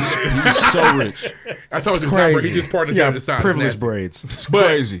 He's so rich. I told you, It's he's not rich. crazy. He just partners Yeah, at the side. privileged It's braids. nasty. It's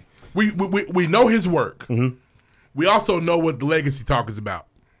crazy. We know his work. We also know what the legacy talk is about.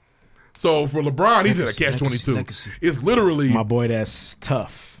 So for LeBron, he's in a catch-22. legacy. It's literally My boy, that's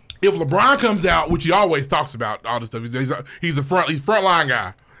tough. if LeBron comes out, which he always talks about all this stuff. He's frontline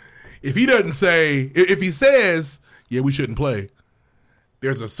guy. If he doesn't say, if he says, yeah, we shouldn't play,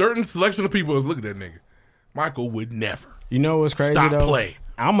 there's a certain selection of people that look at that nigga. Michael would never. You know what's crazy Stop though? play.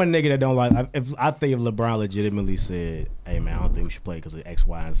 I'm a nigga that don't like. I think if LeBron legitimately said, "Hey man, I don't think we should play because of X,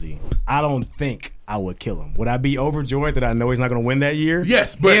 Y, and Z," I don't think I would kill him. Would I be overjoyed that I know he's not going to win that year?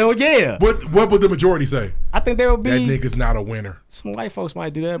 Yes, but hell yeah. What would the majority say? I think there would be That nigga's not a winner. some white folks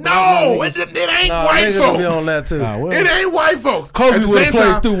might do that. but No, I don't it know ain't Nah, white niggas folks. will be on that too. niggas. Well, It ain't white folks. Kobe At the would same have played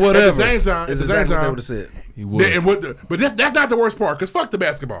time- through whatever. At the same time, It's exactly what they would have said. He would. But that's not the worst part, because fuck the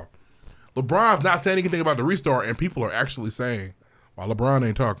basketball. LeBron's not saying anything about the restart, and people are actually saying, while LeBron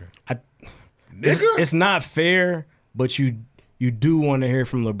ain't talking. Nigga? It's not fair, but you do want to hear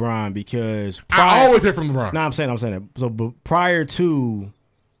from LeBron because I always hear from LeBron. No, I'm saying that. So, but prior to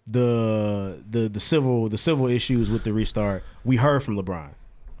the civil issues with the restart, we heard from LeBron.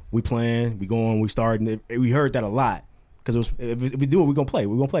 We playing, we going, we starting. We heard that a lot because it was if we do it, we gonna play.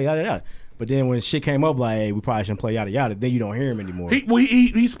 We gonna play yada yada. But then when shit came up, like hey, we probably shouldn't play yada yada. Then you don't hear him anymore.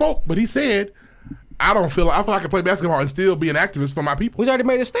 He spoke, but he said, I feel like I can play basketball and still be an activist for my people. He's already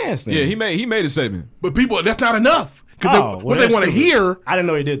made a stance. Then. Yeah, he made a statement. But people, that's not enough. Because what they want to hear, I didn't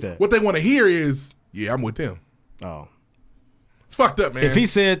know he did that. what they want to hear is, yeah, I'm with them. Oh. It's fucked up, man. If he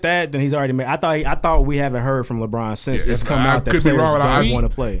said that, then he's already made. I thought we haven't heard from LeBron since it's come out that could be players wrong. don't want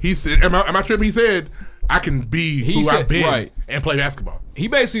to play. He said, am I tripping? He said, I can be who I've been and play basketball. He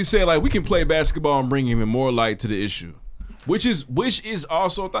basically said like we can play basketball and bring even more light to the issue, which is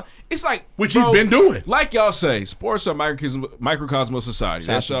also it's like Which he's been doing. Like y'all say, sports are microcosm of society.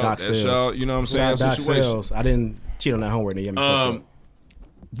 That's y'all. You know what I'm saying? Shout out Doc Situation. Sales. I didn't cheat on that homework. They get me fucked up.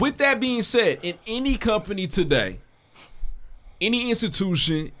 With that being said, in any company today, any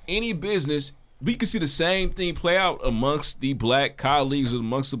institution, any business, we can see the same thing play out amongst the black colleagues,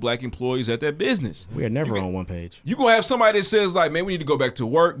 amongst the black employees at that business. We are never on one page. You're going to have somebody that says, like, man, we need to go back to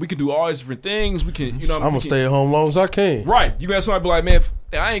work. We can do all these different things. We can, I'm going to stay at home long as I can. Right. You got somebody be like, man,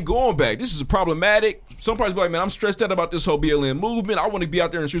 I ain't going back. This is problematic. Some parts be like, man, I'm stressed out about this whole BLM movement. I want to be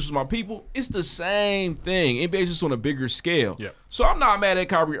out there in the streets with my people. It's the same thing. NBA's just on a bigger scale. Yep. So I'm not mad at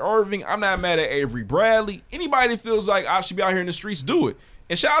Kyrie Irving. I'm not mad at Avery Bradley. Anybody that feels like I should be out here in the streets, do it.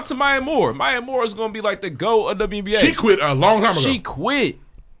 And shout out to Maya Moore. Maya Moore is going to be like the GOAT of WNBA. She quit a long time ago. She quit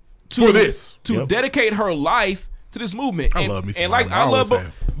for this to dedicate her life to this movement. I love me some and like Maya. I love,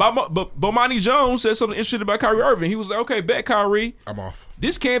 but Bomani Jones said something interesting about Kyrie Irving. He was like, "Okay, bet Kyrie, I'm off.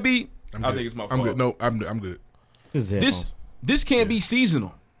 This can't be. I think it's my fault. I'm good. No, I'm good. This can't be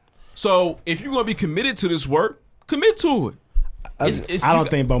seasonal. So if you're going to be committed to this work, commit to it. I don't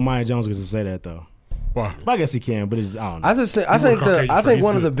think Bomani Jones gets to say that though. Why? I guess he can, but it's, I don't know. I think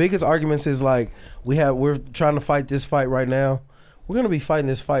one of the biggest arguments is like we're trying to fight this fight right now. We're going to be fighting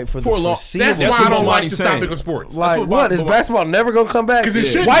this fight for the foreseeable. That's why I don't like the topic of sports. Like what? Is basketball never going to come back?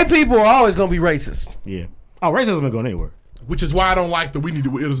 White people are always going to be racist. Yeah. Oh, racism ain't going anywhere. Which is why I don't like that we need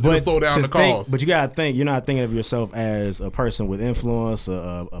to it'll slow down the cause. But you got to think, you're not thinking of yourself as a person with influence,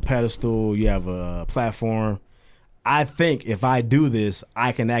 a pedestal, you have a platform. I think if I do this,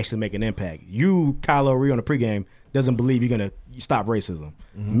 I can actually make an impact. You, Kylo Ren on the pregame, doesn't believe you're going to stop racism.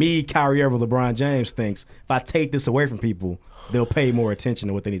 Mm-hmm. Me, Kyrie Irving, LeBron James thinks if I take this away from people, they'll pay more attention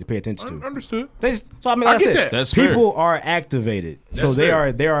to what they need to pay attention to. Understood. So I mean, like I said, That's people fair. are activated, That's so they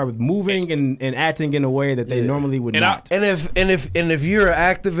fair. are moving and acting in a way that they normally would not. And if you're an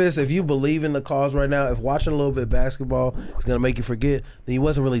activist, if you believe in the cause right now, if watching a little bit of basketball is gonna make you forget, then you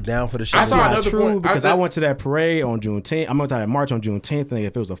wasn't really down for the shit. That's not true because I went to that parade on Juneteenth. I'm going to that march on Juneteenth, and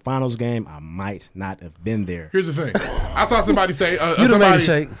if it was a finals game, I might not have been there. Here's the thing: I saw somebody say, somebody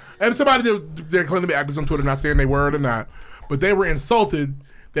that claimed to be activists on Twitter, not saying they were or not. But they were insulted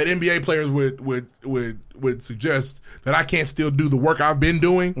that NBA players would suggest that I can't still do the work I've been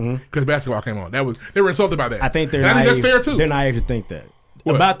doing because basketball came on. They were insulted by that. I think I think that's fair too. They're naive to think that.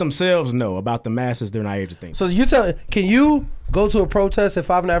 What? About themselves, no. About the masses, they're naive to think. So can you go to a protest at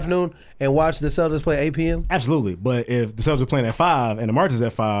 5 in the afternoon and watch the Celtics play at 8 p.m.? Absolutely. But if the Celtics are playing at 5 and the march is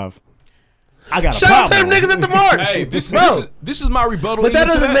at 5, I got a Shout out to them problem. niggas at the march. Hey, this is my rebuttal. But that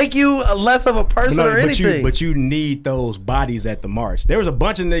doesn't make you less of a person or anything. But you need those bodies at the march. There was a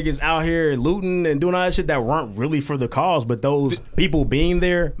bunch of niggas out here looting and doing all that shit that weren't really for the cause, but those people being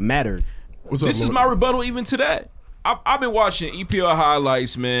there mattered. This is my rebuttal even to that. I've been watching EPL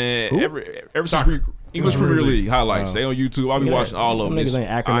highlights, man. Ever since English Premier League highlights. They on YouTube. I've been watching all of them.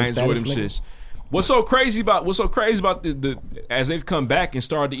 I enjoy them shits. What's so crazy about the as they've come back and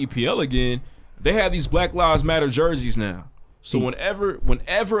started the EPL again, they have these Black Lives Matter jerseys now. So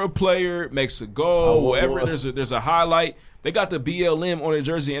whenever a player makes a goal, wherever there's a highlight, they got the BLM on their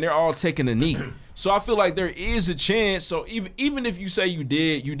jersey and they're all taking a knee. So I feel like there is a chance. So even if you say you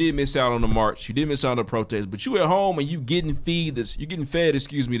did miss out on the march, you did miss out on the protest, but you at home and you getting fed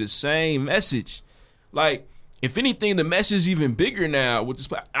the same message. Like, if anything, the message is even bigger now with this.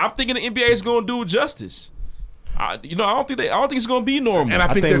 I'm thinking the NBA is going to do it justice. I don't think it's going to be normal. And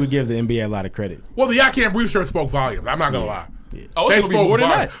I think we give the NBA a lot of credit. Well, the I Can't Breathe shirt spoke volumes. I'm not going to lie. Yeah. Oh, it's going to be more than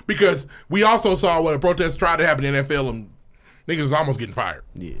that. Because we also saw when a protest tried to happen in the NFL and niggas was almost getting fired.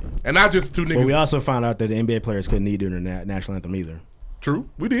 Yeah. And not just two niggas. But we also found out that the NBA players couldn't kneel during the national anthem either. True.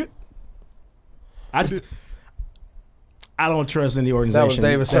 We did. I don't trust any organization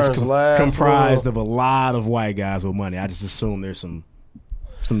that's comprised of a lot of white guys with money. I just assume there's some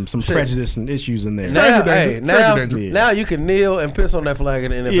prejudice and issues in there. Now you can kneel and piss on that flag in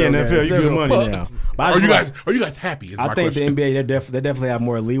the NFL. Yeah, NFL, you get money now. Are you guys happy? I think the NBA they definitely have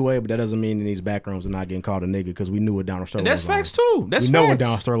more leeway, but that doesn't mean in these back rooms are not getting called a nigga because we knew what Donald Sterling was on. That's facts too. We know what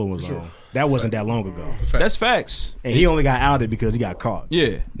Donald Sterling was on. That wasn't that long ago. That's facts. And he only got outed because he got caught.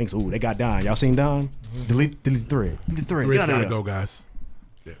 Yeah. Thinks, ooh, they got Don. Y'all seen Don? Delete the thread. Delete the thread. Thread's gotta go, guys.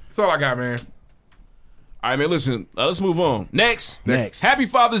 Yeah. That's all I got, man. All right, man, listen, let's move on. Next. Happy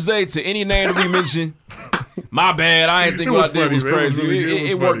Father's Day to any name that we mentioned. My bad. I ain't think what I did was crazy.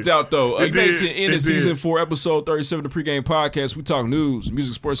 It worked out, though. You made it to the end of Season 4, Episode 37 of the Pregame Podcast. We talk news,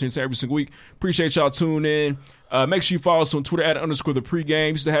 music, sports, and every single week. Appreciate y'all tuning in. Make sure you follow us on Twitter @_the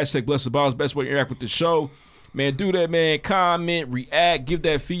pregame. Use the hashtag #BlessedBalls. Best way to interact with the show. Man, do that, man. Comment, react, give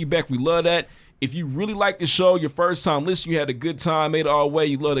that feedback. We love that. If you really like the show, your first time listening, you had a good time, made it all the way,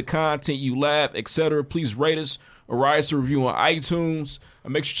 you love the content, you laugh, etc., please rate us or write us a review on iTunes.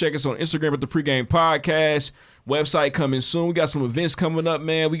 Make sure you check us on Instagram at the PreGame Podcast. Website coming soon. We got some events coming up,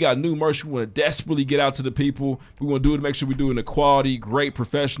 man. We got new merch we want to desperately get out to the people. We want to do it to make sure we do it in a quality, great,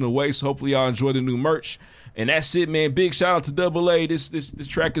 professional way. So hopefully y'all enjoy the new merch. And that's it, man. Big shout out to Double A. This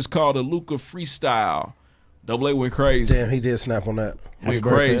track is called a Luca Freestyle. Double A went crazy. Damn, he did snap on that. Went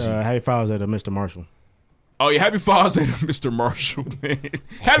crazy. Happy Father's Day to Mr. Marshall. Oh, yeah, happy Father's Day to Mr. Marshall, man.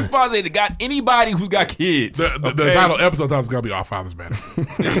 Happy Father's Day to anybody who's got kids. The title episode title is going to be Our Fathers Matter.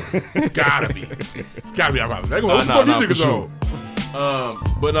 Gotta be Our Fathers Matter. What the fuck these niggas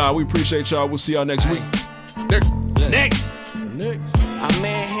on? But nah, we appreciate y'all. We'll see y'all next week. Next. I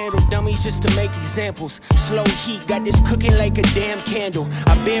manhandle dummies just to make examples. Slow heat, got this cooking like a damn candle.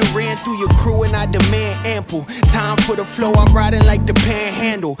 I been ran through your crew and I demand ample time for the flow. I'm riding like the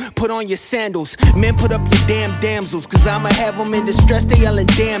panhandle. Put on your sandals, men, put up your damn damsels, cause I'ma have them in distress. They yelling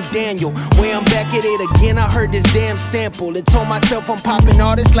damn Daniel. Way I'm back at it again, I heard this damn sample and told myself I'm popping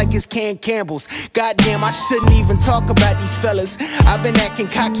artists like it's Canned Campbell's. Goddamn, I shouldn't even talk about these fellas. I've been acting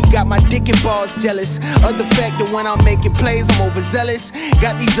cocky, got my dick and balls jealous of the fact that when I'm making plays I'm overzealous.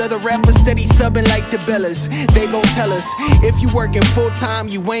 Got these other rappers steady subbing like the Bellas. They gon' tell us, if you working full time,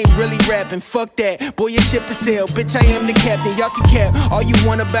 you ain't really rapping. Fuck that, boy, your ship is sailed. Bitch, I am the captain, y'all can cap all you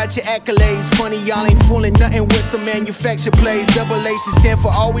want about your accolades. Funny, y'all ain't fooling nothing with some manufactured plays. Double A should stand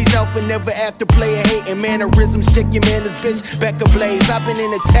for always alpha, never after player hating mannerisms. Check your man, this bitch back ablaze. I've been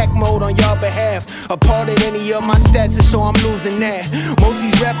in attack mode on y'all behalf. A part of any of my stats, and so I'm losing that. Most of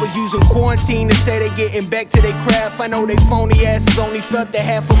these rappers using quarantine to say they getting back to their craft. I know they phony asses only felt the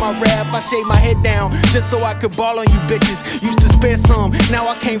half of my wrath. I shaved my head down just so I could ball on you bitches. Used to spare some, now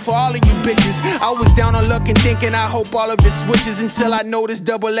I came for all of you bitches. I was down on luck and thinking I hope all of it switches, until I noticed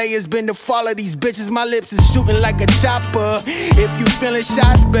Double A has been the fall of these bitches. My lips is shooting like a chopper. If you feeling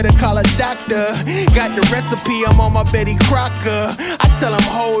shots, better call a doctor. Got the recipe, I'm on my Betty Crocker. I tell them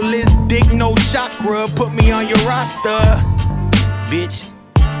hold this dick, no chakra. Put me on your roster, bitch.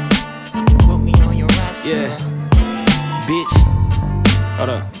 Put me on your roster, yeah, bitch.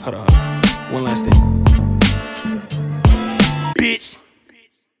 Hold up. One last thing.